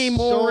Feed you me,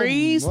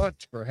 Maurice. so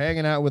much for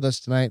hanging out with us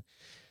tonight.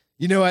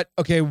 You know what?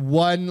 Okay,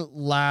 one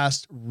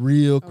last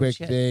real quick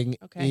shit. thing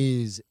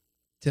Okay. is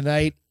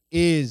tonight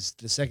is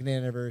the second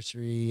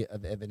anniversary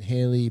of Evan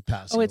Haley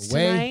passing Oh, it's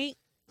away. tonight.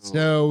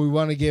 So we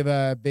want to give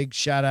a big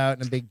shout out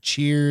and a big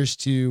cheers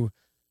to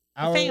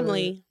The our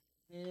family.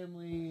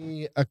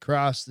 family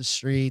across the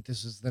street.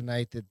 This was the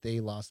night that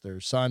they lost their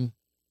son.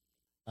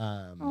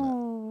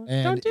 Oh,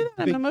 and don't do it's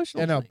that. big- I'm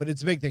emotional. I know, tonight. but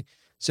it's a big thing.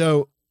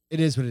 So it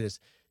is what it is.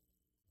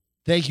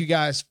 Thank you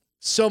guys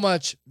so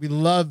much. We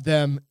love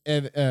them.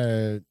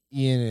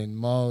 Ian and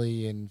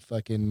Molly and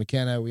fucking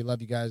McKenna. We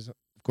love you guys. Of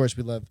course,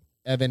 we love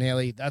Evan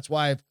Haley. That's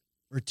why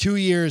for 2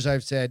 years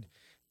I've said,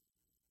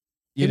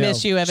 We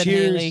miss you, Evan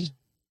cheers Haley.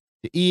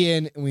 to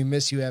Ian, and we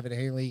miss you, Evan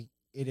Haley.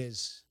 It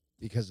is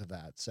because of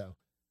that. So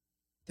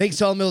thanks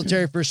to all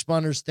military first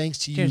responders. Thanks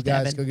to you Cheers to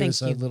guys. Evan. Go give Thank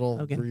us a you, little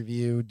Logan.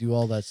 review. Do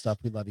all that stuff.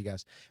 We love you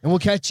guys. And we'll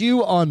catch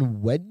you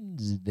on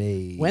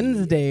Wednesday.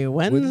 Wednesday.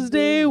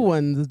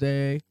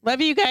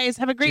 Love you guys.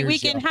 Have a great Cheers,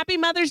 weekend. y'all. Happy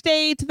Mother's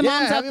Day to the Yeah,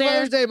 moms out happy there.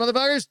 Mother's Day,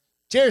 motherfuckers.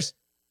 Cheers.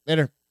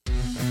 Later.